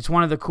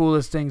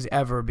coolest things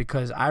ever,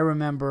 because I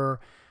remember,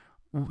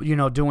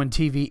 doing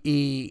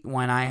TVE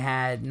when I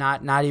had,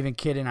 not even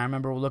kidding, I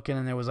remember looking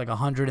and there was like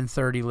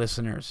 130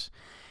 listeners.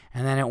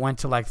 And then it went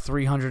to like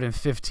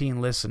 315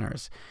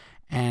 listeners.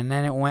 And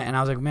then it went, and I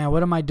was like, man,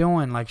 what am I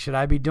doing? Like, should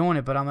I be doing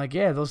it? But I'm like,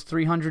 yeah, those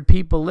 300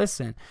 people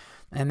listen.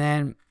 And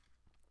then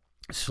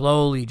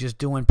slowly just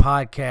doing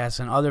podcasts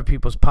and other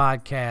people's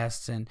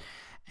podcasts, and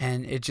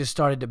it just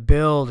started to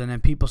build, and then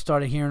people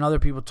started hearing other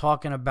people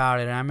talking about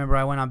it. And I remember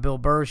I went on Bill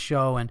Burr's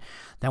show, and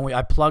then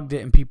I plugged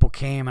it and people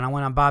came, and I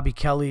went on Bobby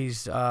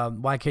Kelly's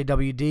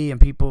YKWD, and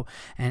people,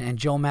 and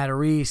Joe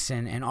Matarese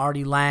and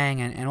Artie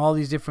Lang and all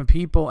these different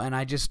people, and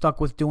I just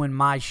stuck with doing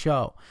my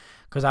show.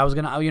 Because I was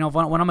going to,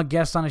 when I'm a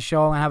guest on a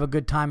show, I'm going to have a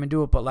good time and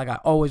do it. But like I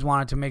always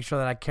wanted to make sure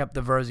that I kept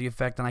the Verzi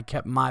Effect and I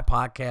kept my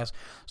podcast.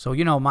 So,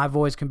 my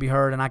voice can be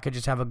heard and I could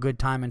just have a good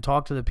time and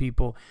talk to the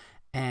people.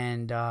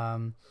 And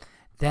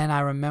then I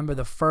remember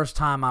the first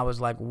time I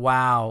was like,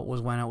 wow, was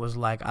when it was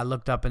like, I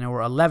looked up and there were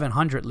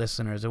 1,100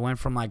 listeners. It went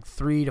from like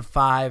 3 to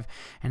 5.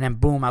 And then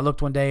boom, I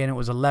looked one day and it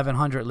was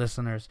 1,100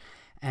 listeners.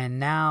 And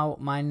now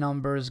my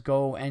numbers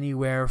go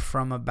anywhere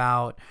from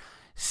about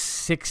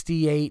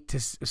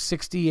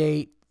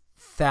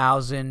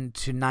 68,000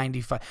 to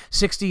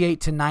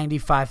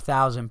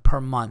 95,000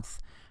 per month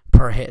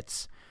per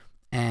hits,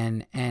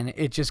 and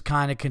it just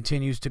kind of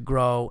continues to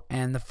grow.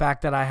 And the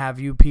fact that I have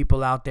you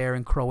people out there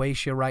in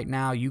Croatia right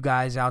now, you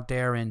guys out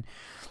there, and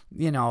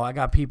I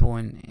got people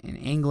in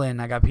England,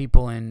 I got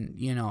people in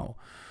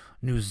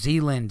New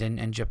Zealand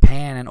and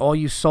Japan, and all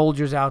you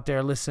soldiers out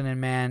there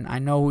listening, man. I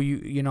know who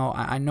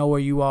I know where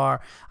you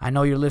are. I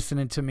know you're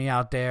listening to me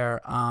out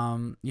there.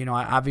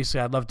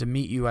 Obviously I'd love to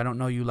meet you. I don't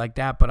know you like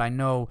that, but I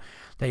know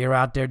that you're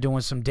out there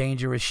doing some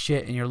dangerous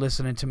shit and you're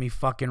listening to me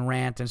fucking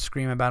rant and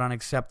scream about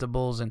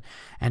unacceptables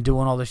and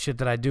doing all the shit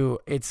that I do.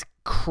 It's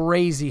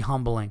crazy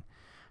humbling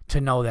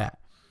to know that.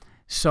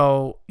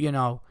 So,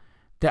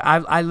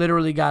 I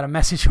literally got a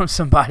message from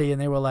somebody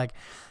and they were like,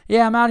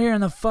 yeah, I'm out here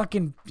in the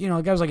fucking,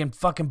 the guy was like in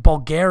fucking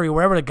Bulgaria,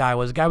 wherever the guy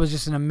was. The guy was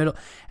just in the middle,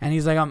 and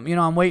he's like,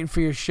 I'm waiting for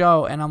your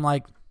show. And I'm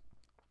like,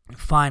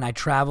 fine, I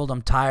traveled,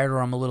 I'm tired, or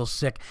I'm a little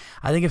sick.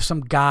 I think if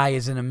some guy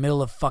is in the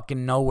middle of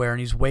fucking nowhere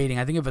and he's waiting,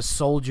 I think if a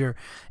soldier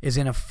is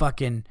in a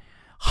fucking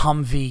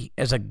Humvee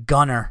as a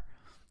gunner,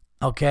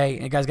 okay,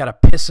 and the guy's got to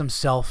piss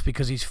himself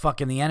because he's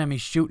fucking, the enemy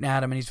shooting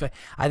at him, and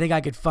I think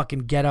I could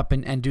fucking get up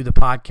and do the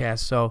podcast.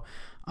 So,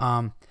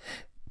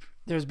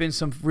 there's been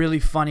some really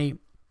funny,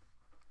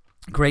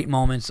 great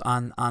moments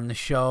on the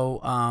show.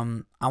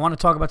 I want to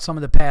talk about some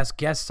of the past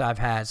guests I've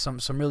had,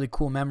 some really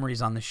cool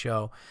memories on the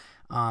show.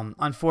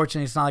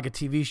 Unfortunately, it's not like a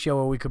TV show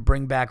where we could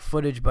bring back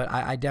footage, but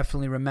I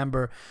definitely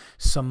remember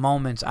some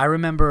moments. I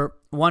remember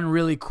one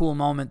really cool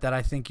moment that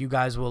I think you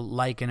guys will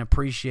like and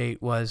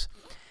appreciate was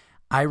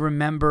I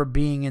remember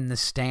being in the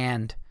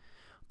stand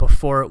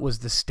before it was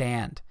the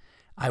stand.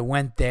 I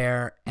went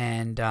there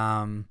and,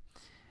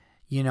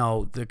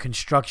 the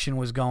construction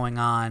was going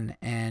on,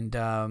 and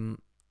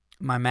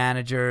my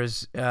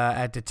managers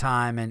at the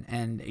time,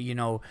 and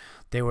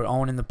they were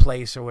owning the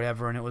place or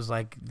whatever, and it was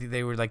like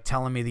they were like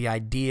telling me the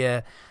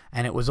idea,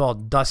 and it was all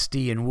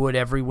dusty and wood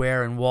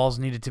everywhere, and walls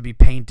needed to be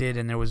painted,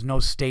 and there was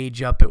no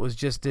stage up. It was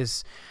just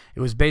this,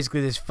 it was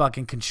basically this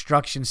fucking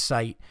construction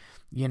site,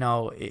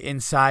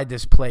 inside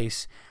this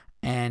place.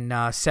 And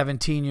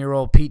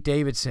 17-year-old Pete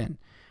Davidson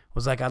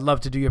was like, I'd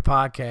love to do your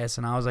podcast.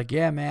 And I was like,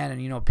 yeah, man.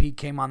 And Pete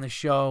came on the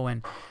show,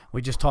 and we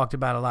just talked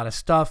about a lot of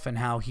stuff and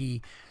how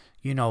he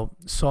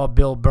saw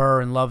Bill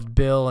Burr and loved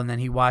Bill, and then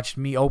he watched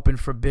me open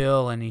for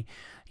Bill, and he,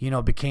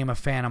 became a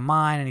fan of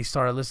mine, and he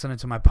started listening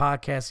to my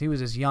podcast. He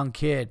was this young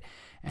kid,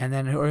 and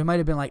then, or he might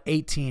have been like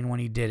 18 when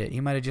he did it.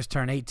 He might have just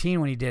turned 18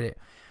 when he did it.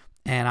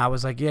 And I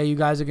was like, yeah, you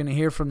guys are going to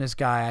hear from this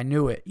guy. I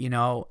knew it,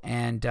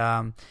 and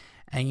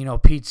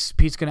Pete's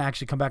going to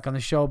actually come back on the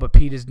show, but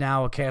Pete is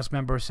now a cast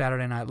member of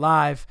Saturday Night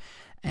Live.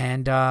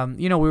 And,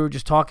 we were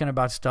just talking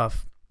about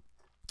stuff,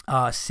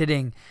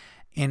 sitting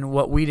in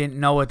what we didn't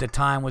know at the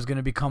time was going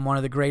to become one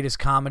of the greatest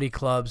comedy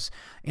clubs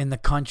in the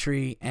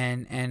country,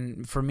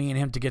 and for me and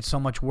him to get so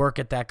much work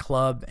at that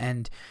club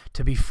and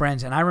to be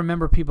friends. And I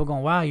remember people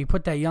going, wow, you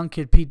put that young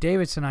kid Pete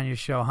Davidson on your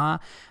show, huh?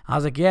 I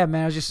was like, yeah,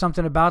 man, it was just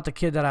something about the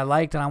kid that I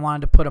liked, and I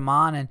wanted to put him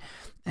on.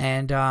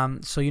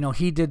 So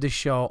he did the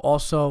show.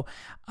 Also,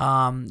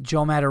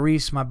 Joe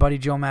Matarese, my buddy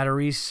Joe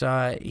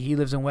Matarese, he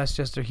lives in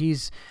Westchester.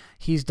 He's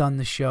done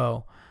the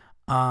show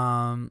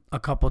a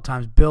couple of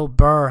times. Bill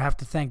Burr, have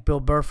to thank Bill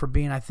Burr for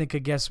being, I think, a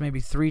guest maybe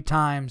 3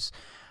 times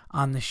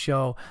on the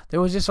show. There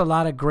was just a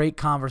lot of great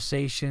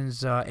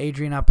conversations.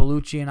 Adrian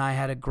Appalucci and I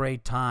had a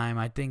great time.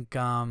 I think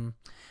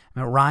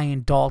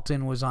Ryan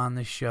Dalton was on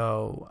the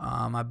show.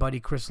 My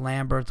buddy Chris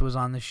Lambert was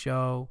on the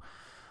show.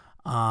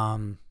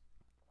 I'm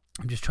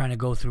just trying to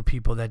go through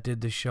people that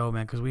did the show,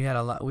 man, because we had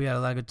a lot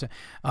of good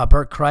time.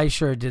 Bert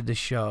Kreischer did the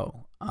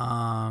show.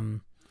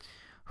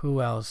 Who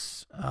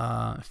else?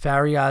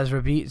 Fariaz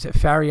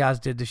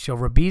did the show.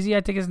 Rabizi,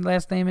 I think his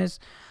last name is.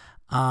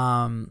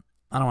 I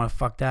don't want to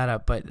fuck that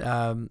up, but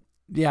I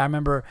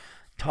remember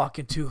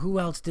talking to, who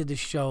else did the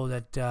show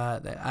that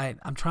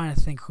I'm trying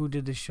to think who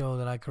did the show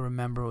that I could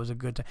remember. It was a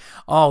good time.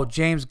 Oh,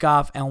 James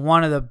Goff, and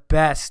one of the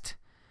best.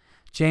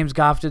 James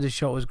Goff did the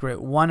show. It was great.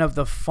 One of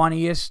the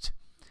funniest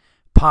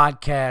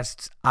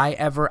podcasts I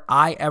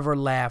ever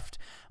laughed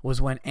was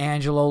when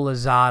Angelo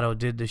Lozado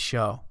did the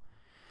show.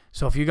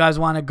 So if you guys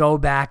want to go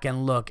back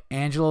and look,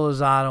 Angelo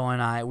Lozado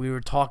and we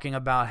were talking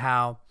about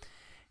how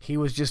he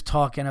was just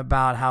talking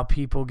about how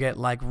people get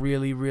like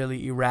really,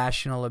 really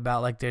irrational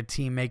about like their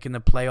team making the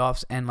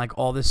playoffs and like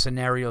all the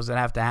scenarios that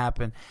have to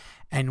happen.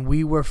 And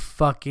we were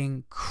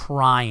fucking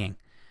crying.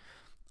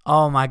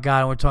 Oh my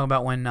God. We're talking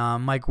about when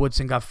Mike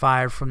Woodson got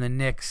fired from the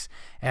Knicks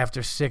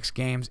after 6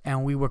 games,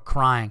 and we were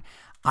crying.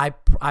 I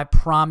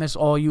promise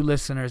all you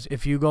listeners,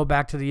 if you go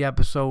back to the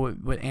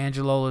episode with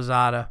Angelo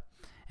Lozada,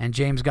 and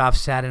James Goff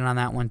sat in on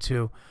that one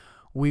too,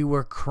 we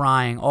were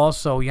crying.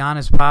 Also,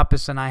 Giannis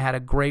Pappas and I had a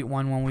great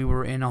one when we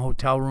were in a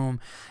hotel room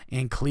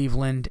in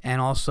Cleveland,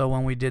 and also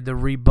when we did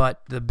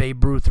the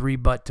Babe Ruth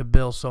rebut to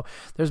Bill. So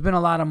there's been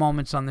a lot of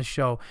moments on the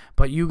show.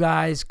 But you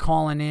guys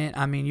calling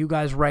in, you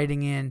guys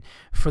writing in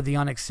for the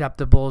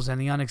Unacceptables,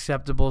 and the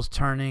Unacceptables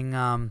turning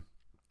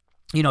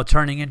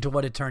into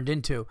what it turned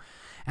into.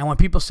 And when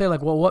people say,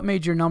 like, well, what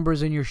made your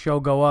numbers in your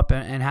show go up,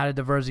 and how did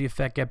the Verzi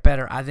Effect get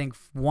better? I think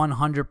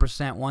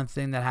 100% one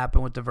thing that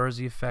happened with the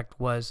Verzi Effect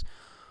was,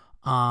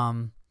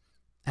 and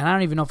I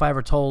don't even know if I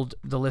ever told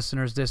the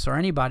listeners this or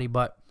anybody,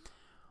 but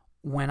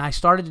when I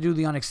started to do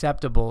the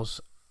Unacceptables,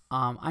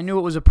 I knew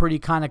it was a pretty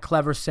kind of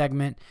clever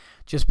segment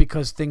just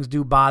because things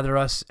do bother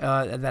us,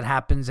 that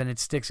happens, and it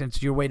sticks, and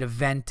it's your way to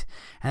vent,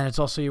 and it's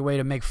also your way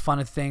to make fun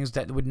of things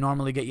that would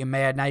normally get you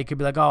mad. Now you could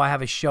be like, oh, I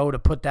have a show to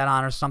put that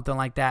on or something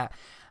like that.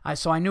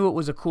 So I knew it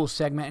was a cool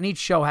segment, and each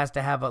show has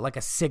to have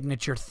a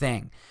signature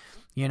thing.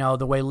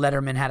 The way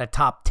Letterman had a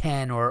top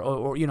 10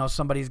 or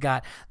somebody's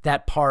got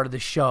that part of the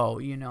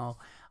show,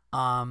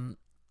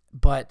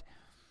 But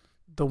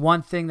the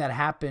one thing that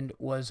happened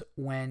was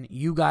when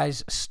you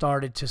guys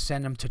started to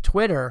send them to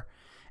Twitter,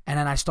 and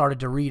then I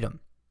started to read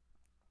them.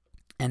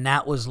 And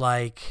that was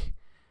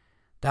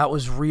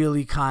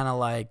really kind of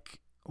like,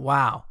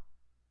 wow,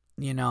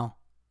 you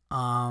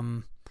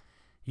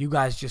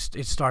guys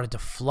it started to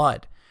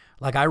flood.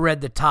 Like, I read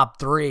the top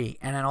 3,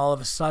 and then all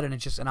of a sudden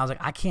and I was like,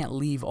 I can't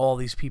leave all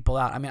these people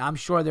out. I'm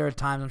sure there are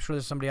times, I'm sure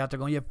there's somebody out there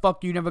going, yeah,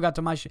 fuck you, never got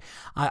to my shit.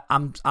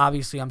 I'm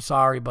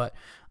sorry, but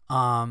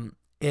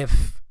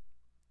if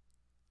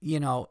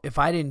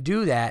I didn't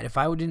do that, if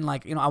I didn't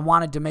I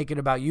wanted to make it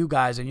about you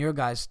guys and your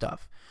guys'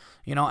 stuff.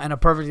 And a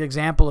perfect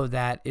example of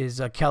that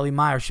is Kelly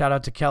Meyer. Shout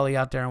out to Kelly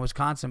out there in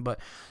Wisconsin. But,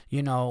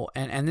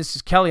 and this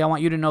is Kelly. I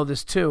want you to know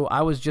this too.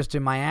 I was just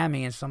in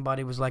Miami, and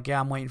somebody was like,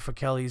 yeah, I'm waiting for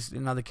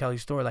another Kelly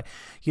story. Like,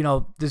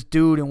 this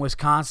dude in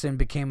Wisconsin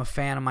became a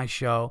fan of my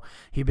show.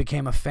 He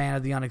became a fan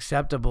of the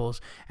Unacceptables.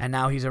 And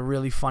now he's a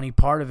really funny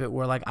part of it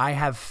where, like, I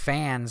have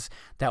fans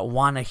that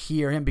want to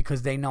hear him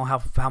because they know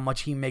how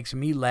much he makes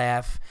me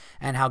laugh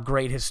and how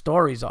great his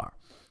stories are.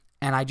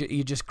 And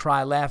you just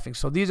cry laughing.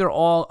 So these are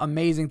all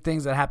amazing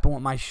things that happen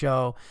with my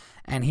show.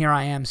 And here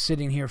I am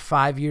sitting here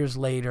 5 years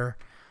later,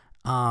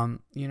 and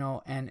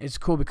it's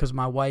cool because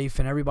my wife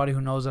and everybody who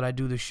knows that I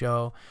do the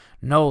show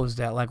knows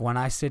that, like, when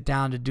I sit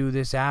down to do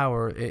this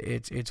hour,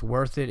 it's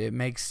worth it. It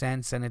makes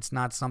sense, and it's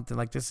not something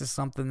like, this is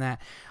something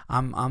that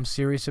I'm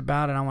serious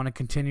about, and I want to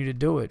continue to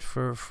do it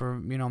for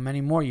many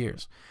more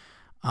years.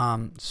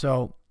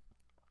 So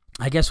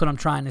I guess what I'm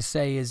trying to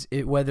say is,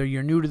 whether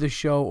you're new to the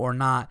show or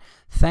not,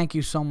 thank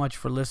you so much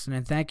for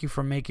listening. Thank you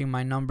for making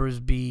my numbers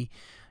be,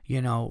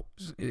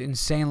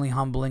 insanely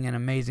humbling and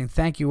amazing.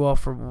 Thank you all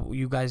for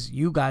you guys.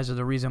 You guys are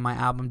the reason my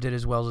album did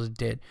as well as it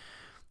did.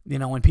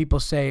 When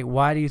people say,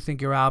 why do you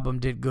think your album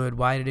did good?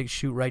 Why did it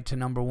shoot right to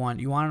 #1?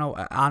 You want to know?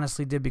 I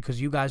honestly did, because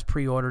you guys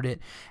pre-ordered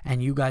it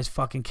and you guys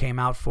fucking came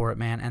out for it,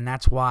 man. And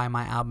that's why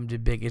my album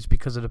did big. It's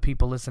because of the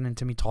people listening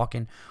to me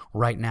talking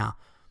right now.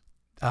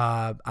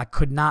 I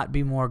could not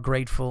be more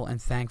grateful and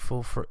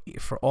thankful for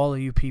all of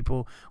you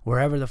people,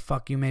 wherever the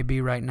fuck you may be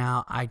right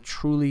now. I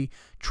truly,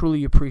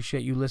 truly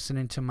appreciate you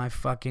listening to my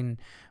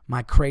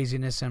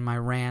craziness and my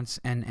rants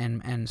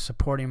and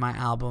supporting my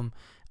album.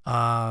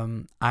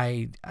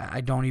 I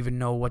don't even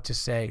know what to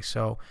say.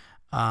 So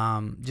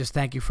just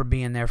thank you for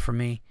being there for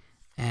me,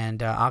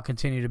 and I'll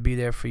continue to be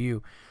there for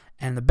you.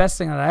 And the best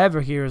thing that I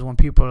ever hear is when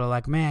people are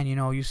like, man,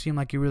 you seem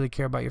like you really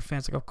care about your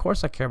fans. Like, of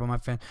course I care about my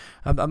fans.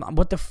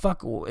 What the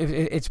fuck?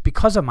 It's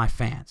because of my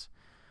fans.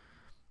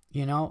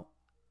 The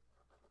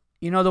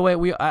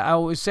way I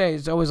always say,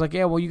 it's always like,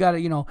 yeah, well, you got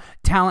to,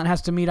 talent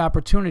has to meet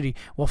opportunity.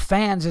 Well,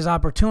 fans is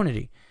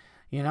opportunity,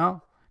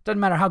 Doesn't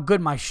matter how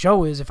good my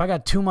show is. If I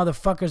got 2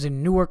 motherfuckers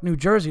in Newark, New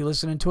Jersey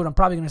listening to it, I'm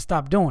probably going to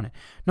stop doing it.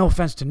 No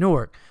offense to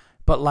Newark.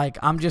 But, like,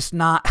 I'm just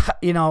not,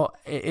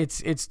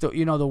 it's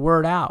the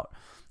word out.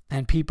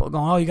 And people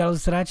going, oh, you got to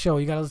listen to that show.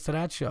 You got to listen to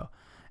that show.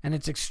 And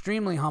it's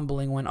extremely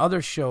humbling when other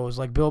shows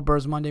like Bill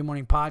Burr's Monday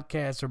Morning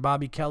Podcast or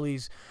Bobby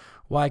Kelly's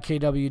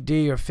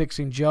YKWD or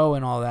Fixing Joe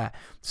and all that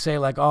say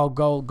like, oh,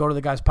 go to the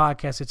guy's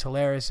podcast. It's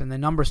hilarious. And the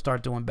numbers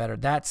start doing better.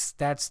 That's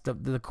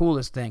the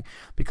coolest thing,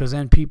 because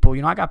then people,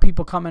 I got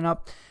people coming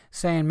up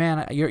saying,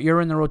 man, you're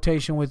in the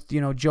rotation with,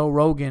 Joe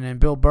Rogan and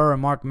Bill Burr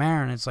and Mark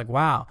Maron. It's like,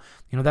 wow,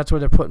 that's where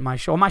they're putting my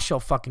show. My show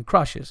fucking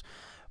crushes.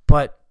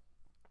 But,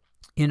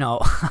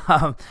 no,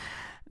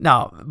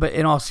 but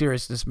in all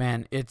seriousness,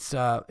 man, it's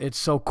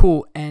so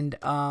cool. And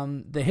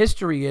the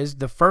history is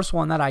the first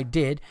one that I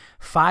did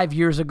 5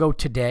 years ago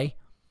today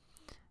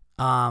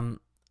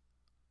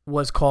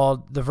was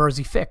called The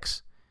Verzi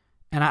Fix.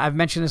 And I've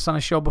mentioned this on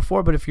a show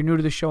before, but if you're new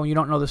to the show and you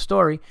don't know the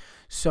story,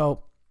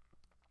 so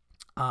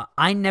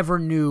I never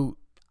knew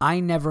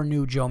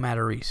Joe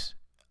Matarese,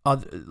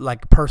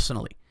 like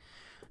personally.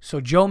 So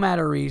Joe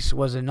Matarese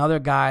was another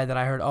guy that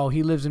I heard, oh,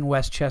 he lives in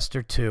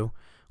Westchester too,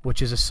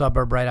 which is a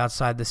suburb right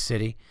outside the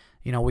city.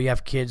 We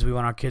have kids. We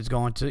want our kids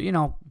going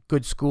to,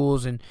 good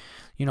schools, and,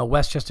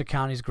 Westchester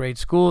County's great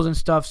schools and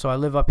stuff. So I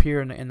live up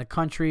here in the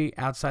country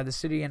outside the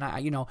city. And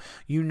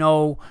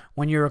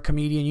when you're a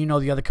comedian,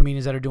 the other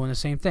comedians that are doing the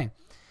same thing.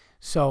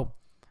 So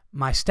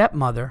my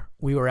stepmother,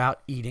 we were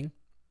out eating,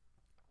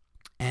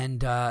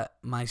 and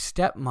my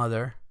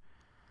stepmother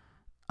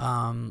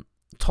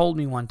told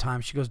me one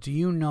time, she goes, do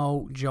you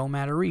know Joe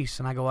Matarese?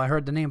 And I go, I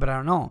heard the name, but I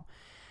don't know him.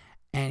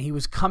 And he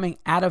was coming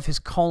out of his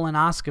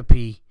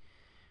colonoscopy,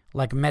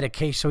 like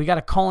medication. So he got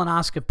a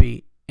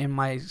colonoscopy in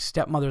my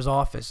stepmother's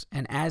office.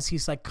 And as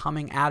he's like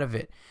coming out of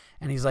it,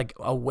 and he's like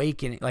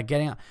awakening, like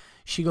getting up,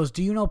 she goes,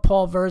 do you know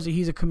Paul Verzi?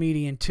 He's a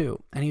comedian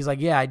too. And he's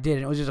like, yeah, I did.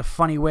 And it was just a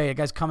funny way. The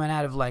guy's coming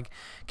out of like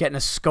getting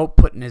a scope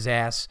put in his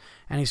ass,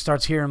 and he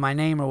starts hearing my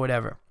name or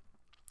whatever.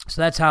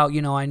 So that's how,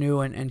 I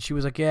knew. And she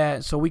was like, yeah.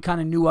 So we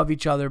kind of knew of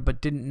each other, but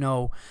didn't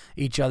know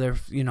each other,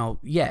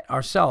 yet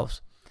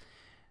ourselves.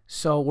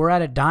 So we're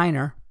at a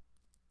diner,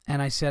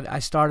 and I said, I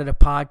started a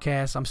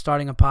podcast. I'm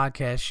starting a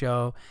podcast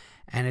show,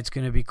 and it's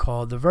going to be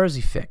called The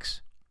Verzi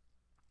Fix.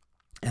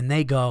 And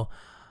they go,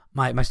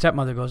 my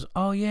stepmother goes,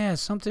 oh, yeah,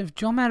 something.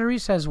 Joe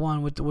Matarese has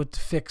one with the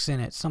fix in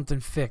it, something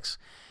fix.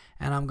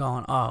 And I'm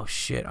going, oh,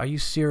 shit, are you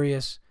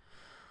serious?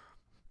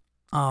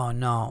 Oh,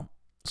 no.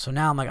 So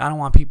now I'm like, I don't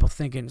want people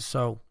thinking.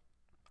 So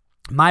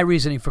my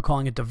reasoning for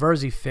calling it The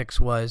Verzi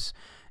Fix was,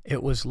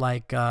 it was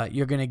like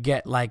you're gonna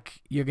get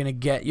addicted,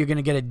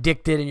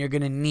 and you're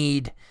gonna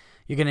need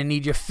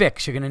your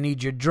fix. You're gonna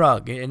need your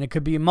drug, and it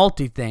could be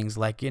multi things,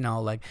 like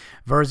like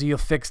Verzi, you'll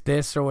fix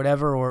this or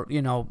whatever, or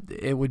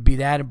it would be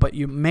that. But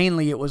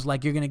mainly it was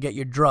like you're gonna get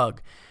your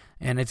drug,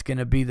 and it's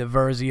gonna be the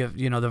Verzi of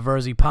the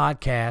Verzi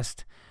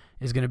podcast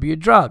is gonna be your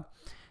drug.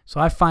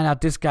 So I find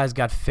out this guy's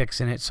got fix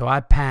in it, so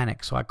I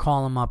panic. So I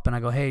call him up and I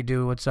go, hey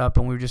dude, what's up?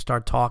 And we just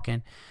start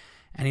talking.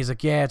 And he's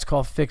like, yeah, it's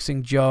called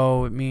Fixing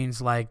Joe. It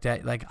means like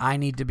that, like I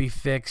need to be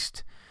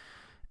fixed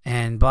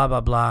and blah,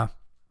 blah, blah.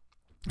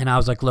 And I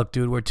was like, look,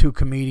 dude, we're 2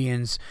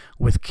 comedians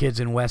with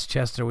kids in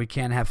Westchester. We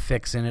can't have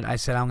fix in it. I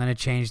said, I'm going to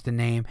change the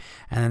name.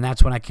 And then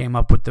that's when I came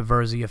up with the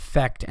Verzi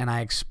Effect. And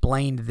I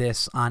explained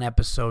this on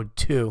episode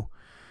 2,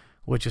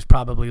 which is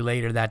probably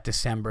later that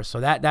December. So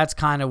that's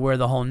kind of where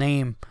the whole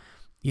name,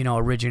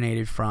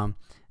 originated from.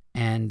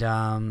 And,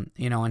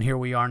 and here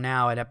we are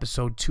now at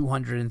episode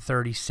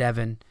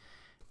 237.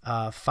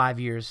 5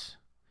 years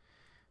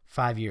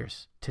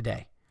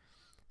today.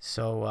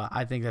 So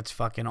I think that's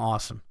fucking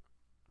awesome.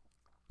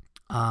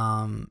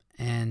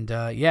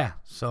 Yeah,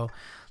 so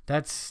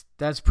that's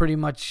pretty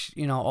much,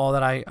 all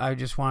that I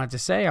just wanted to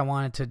say. I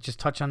wanted to just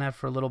touch on that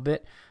for a little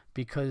bit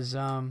because,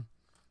 when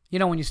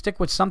you stick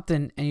with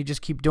something and you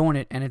just keep doing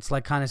it and it's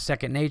like kind of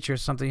second nature,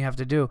 something you have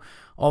to do,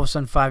 all of a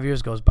sudden 5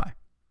 years goes by,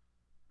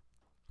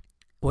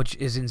 which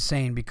is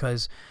insane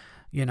because,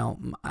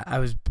 I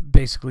was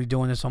basically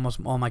doing this almost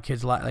all my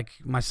kids' life. Like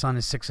my son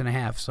is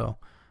 6.5, so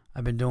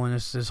I've been doing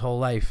this whole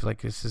life.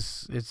 Like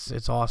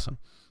it's awesome.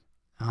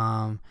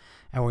 And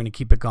we're going to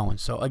keep it going.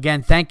 So,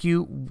 again, thank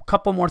you. A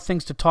couple more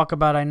things to talk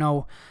about. I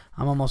know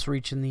I'm almost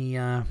reaching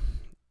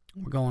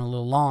we're going a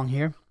little long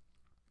here.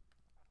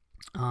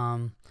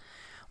 Want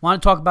to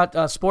talk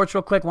about sports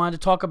real quick. Wanted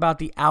to talk about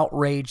the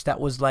outrage that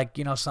was like,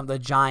 some of the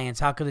Giants.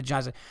 How could the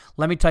Giants?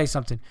 Let me tell you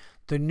something.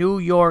 The New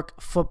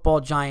York Football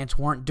Giants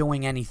weren't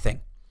doing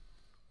anything.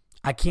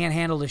 I can't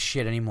handle this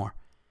shit anymore.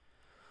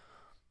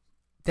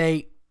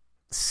 They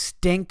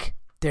stink.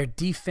 Their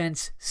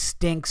defense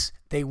stinks.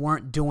 They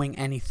weren't doing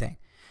anything.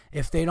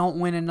 If they don't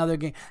win another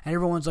game, and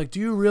everyone's like, do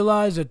you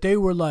realize that they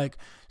were like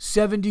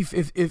 70,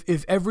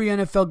 if every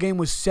NFL game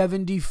was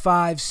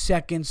 75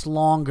 seconds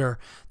longer,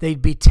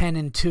 they'd be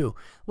 10-2.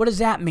 What does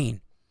that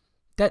mean?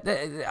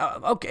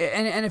 Okay,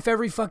 and if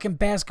every fucking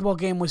basketball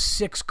game was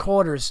 6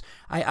 quarters,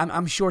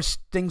 I'm sure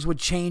things would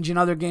change in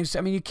other games.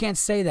 I mean, you can't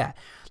say that.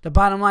 The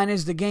bottom line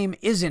is the game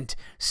isn't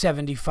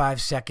 75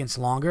 seconds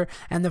longer,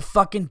 and the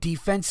fucking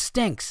defense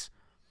stinks.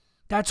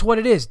 That's what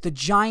it is. The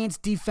Giants'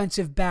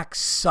 defensive backs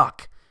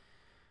suck.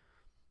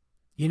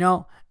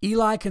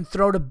 Eli can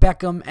throw to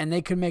Beckham, and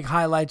they can make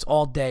highlights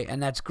all day,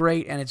 and that's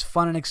great, and it's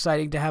fun and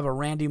exciting to have a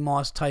Randy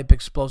Moss-type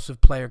explosive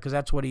player, because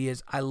that's what he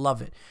is. I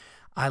love it.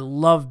 I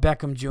love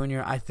Beckham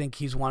Jr. I think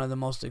he's one of the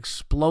most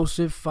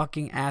explosive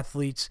fucking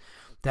athletes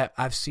that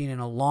I've seen in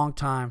a long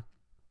time,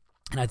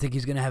 and I think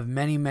he's going to have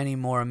many, many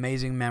more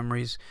amazing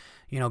memories,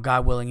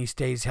 God willing, he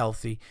stays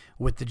healthy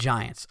with the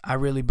Giants. I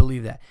really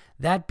believe that.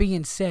 That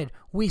being said,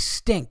 we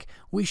stink.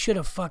 We should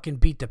have fucking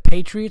beat the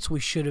Patriots.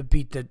 We should have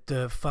beat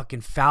the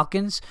fucking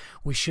Falcons.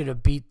 We should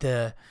have beat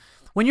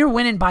When you're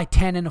winning by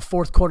 10 in the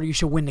fourth quarter, you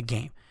should win the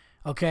game,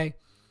 okay?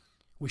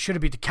 We should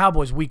have beat the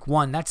Cowboys week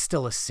 1. That's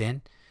still a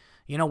sin.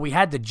 We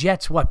had the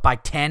Jets, by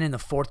 10 in the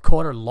fourth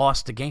quarter,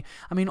 lost the game.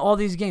 I mean, all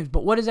these games.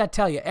 But what does that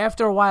tell you?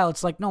 After a while,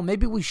 it's like, no,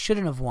 maybe we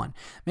shouldn't have won.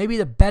 Maybe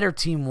the better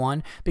team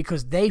won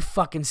because they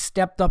fucking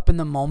stepped up in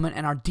the moment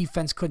and our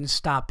defense couldn't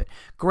stop it.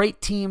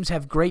 Great teams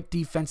have great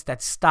defense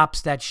that stops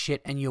that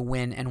shit and you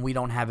win, and we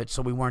don't have it,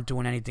 so we weren't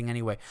doing anything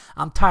anyway.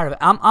 I'm tired of it.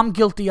 I'm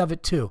guilty of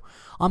it too.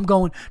 I'm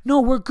going,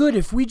 no, we're good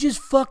if we just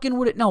fucking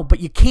would it. No,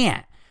 but you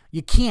can't.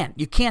 You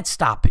can't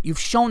stop it. You've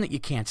shown that you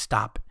can't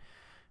stop it.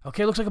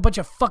 Okay, it looks like a bunch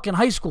of fucking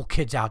high school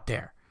kids out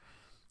there.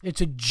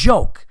 It's a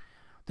joke.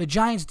 The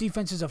Giants'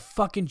 defense is a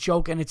fucking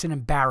joke, and it's an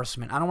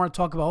embarrassment. I don't want to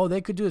talk about, they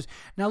could do this.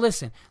 Now,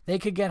 listen, they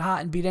could get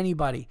hot and beat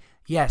anybody.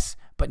 Yes,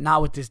 but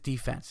not with this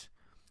defense.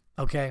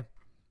 Okay?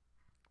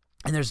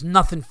 And there's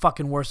nothing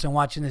fucking worse than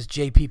watching this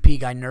JPP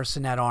guy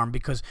nursing that arm,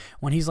 because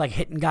when he's like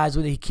hitting guys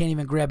with it, he can't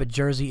even grab a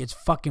jersey. It's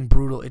fucking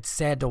brutal. It's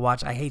sad to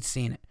watch. I hate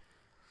seeing it.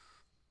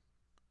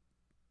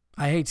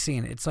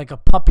 It's like a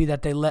puppy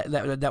that they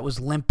that was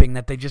limping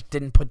that they just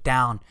didn't put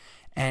down,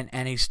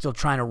 and he's still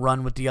trying to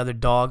run with the other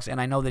dogs. And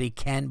I know that he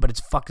can,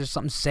 but there's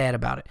something sad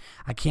about it.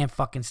 I can't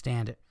fucking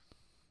stand it,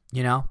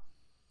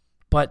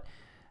 But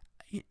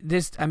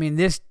this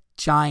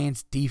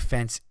Giants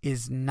defense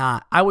is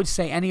not. I would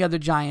say any other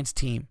Giants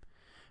team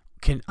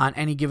can on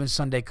any given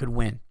Sunday could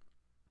win,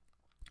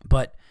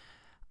 but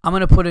I'm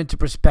gonna put it into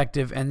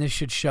perspective, and this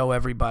should show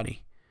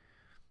everybody.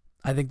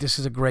 I think this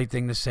is a great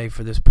thing to say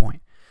for this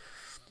point.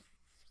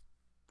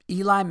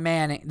 Eli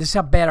Manning, this is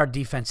how bad our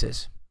defense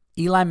is.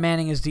 Eli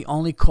Manning is the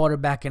only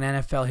quarterback in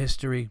NFL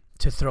history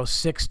to throw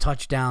 6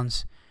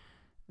 touchdowns,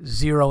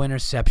 0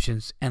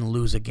 interceptions, and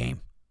lose a game.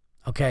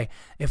 Okay?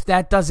 If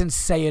that doesn't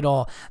say it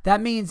all,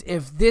 that means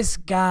if this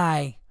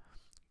guy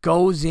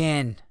goes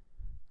in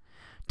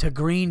to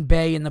Green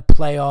Bay in the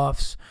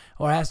playoffs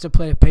or has to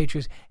play the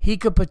Patriots, he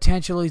could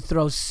potentially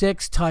throw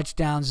 6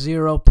 touchdowns,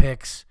 0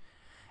 picks,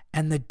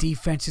 and the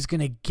defense is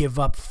going to give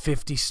up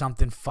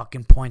 50-something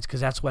fucking points,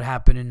 because that's what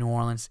happened in New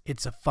Orleans.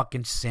 It's a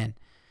fucking sin.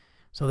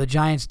 So the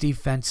Giants'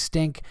 defense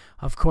stink.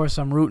 Of course,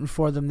 I'm rooting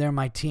for them. They're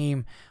my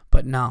team.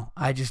 But no,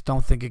 I just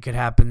don't think it could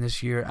happen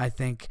this year. I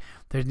think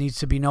there needs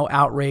to be no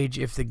outrage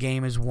if the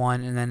game is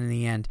won and then in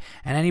the end.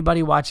 And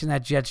anybody watching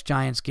that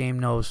Jets-Giants game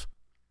knows,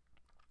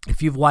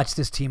 if you've watched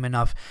this team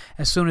enough,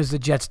 as soon as the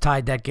Jets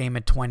tied that game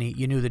at 20,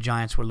 you knew the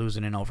Giants were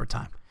losing in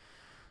overtime.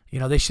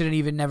 They should have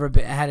even never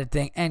had a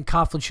thing. And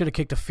Coughlin should have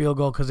kicked a field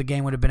goal because the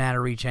game would have been out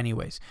of reach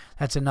anyways.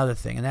 That's another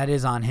thing, and that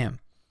is on him.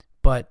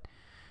 But,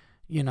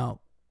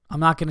 I'm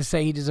not going to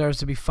say he deserves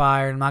to be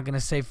fired. I'm not going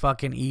to say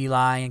fucking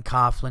Eli and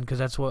Coughlin, because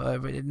that's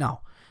what... No.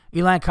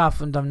 Eli and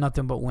Coughlin done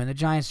nothing but win. The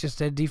Giants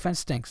their defense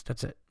stinks.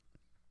 That's it.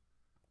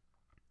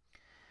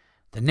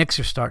 The Knicks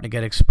are starting to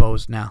get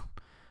exposed now.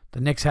 The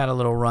Knicks had a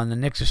little run. The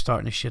Knicks are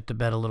starting to shit the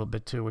bed a little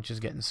bit too, which is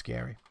getting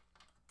scary.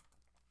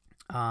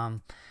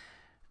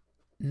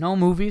 No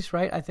movies,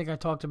 right? I think I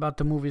talked about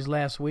the movies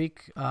last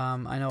week.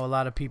 I know a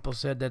lot of people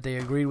said that they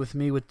agreed with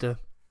me with the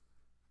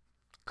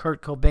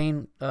Kurt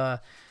Cobain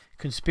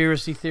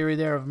conspiracy theory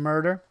there of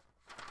murder.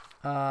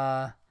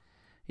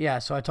 Yeah,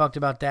 so I talked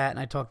about that, and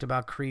I talked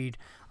about Creed.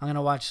 I'm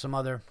gonna watch some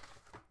other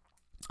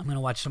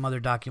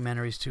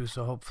documentaries too.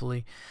 So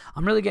hopefully,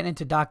 I'm really getting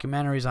into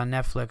documentaries on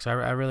Netflix.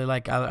 I really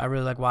like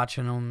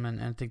watching them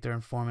and think they're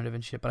informative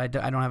and shit. But I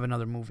don't have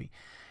another movie.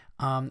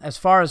 As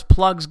far as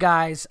plugs,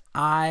 guys,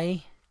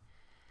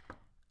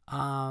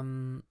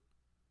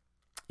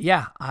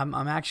 yeah, I'm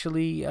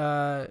actually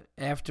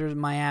after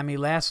Miami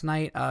last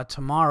night.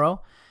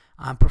 Tomorrow,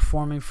 I'm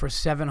performing for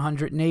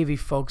 700 Navy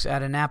folks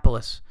at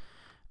Annapolis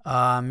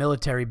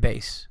military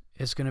base.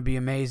 It's going to be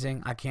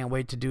amazing. I can't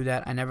wait to do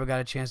that. I never got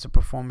a chance to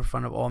perform in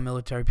front of all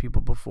military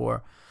people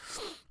before.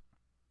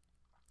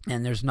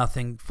 And there's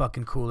nothing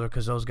fucking cooler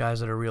because those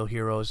guys are the real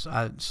heroes.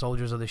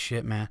 Soldiers are the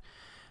shit, man.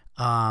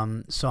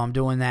 So I'm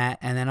doing that.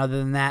 And then other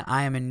than that,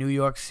 I am in New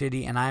York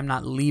City, and I am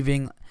not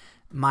leaving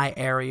my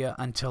area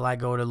until I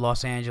go to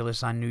Los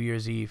Angeles on New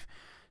Year's Eve.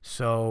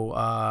 So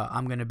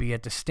I'm going to be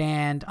at the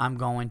Stand. I'm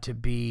going to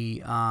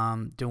be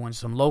doing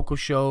some local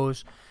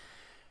shows,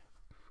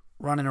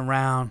 running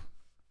around,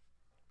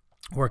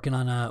 working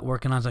on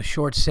a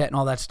short set and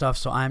all that stuff.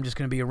 So I'm just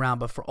going to be around.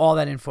 But for all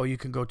that info, you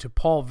can go to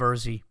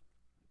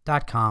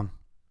paulverzi.com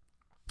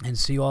and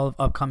see all of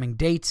upcoming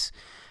dates.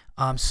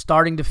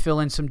 Starting to fill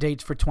in some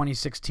dates for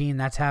 2016.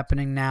 That's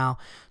happening now,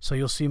 so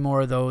you'll see more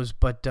of those.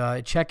 But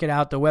check it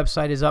out. The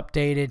website is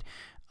updated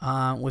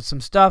with some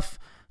stuff,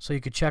 so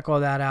you could check all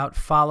that out.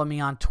 Follow me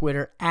on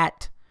Twitter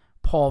at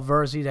Paul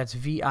Virzi. That's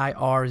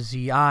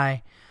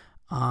Virzi.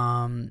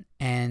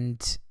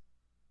 And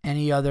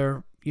any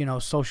other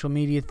social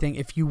media thing.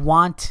 If you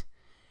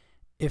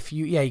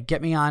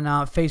get me on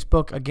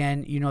Facebook.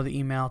 Again, you know the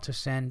email to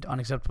send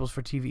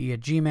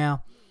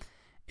unacceptablesfortve@gmail.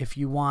 If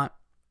you want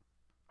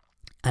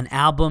an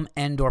album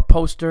and or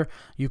poster,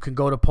 you can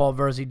go to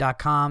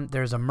paulverzi.com.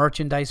 There's a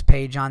merchandise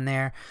page on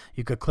there.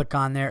 You could click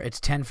on there. It's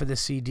 $10 for the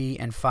CD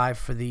and $5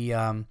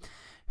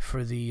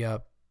 for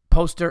the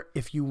poster.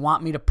 If you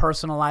want me to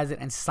personalize it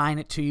and sign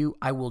it to you,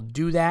 I will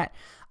do that.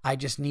 I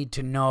just need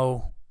to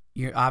know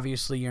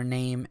your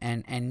name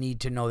and need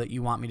to know that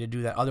you want me to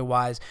do that.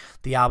 Otherwise,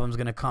 the album's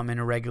going to come in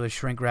a regular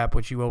shrink wrap,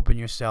 which you open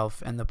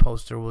yourself, and the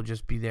poster will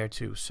just be there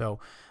too. So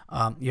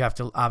you have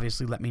to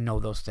obviously let me know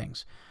those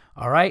things.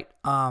 All right.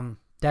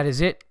 That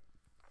is it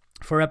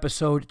for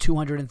episode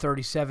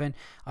 237.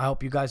 I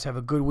hope you guys have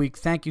a good week.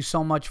 Thank you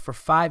so much for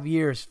 5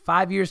 years.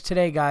 5 years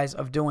today, guys,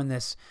 of doing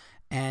this,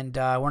 and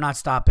we're not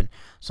stopping.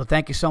 So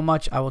thank you so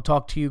much. I will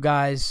talk to you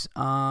guys,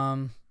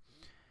 until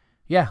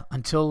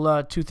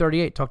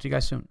 238. Talk to you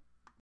guys soon.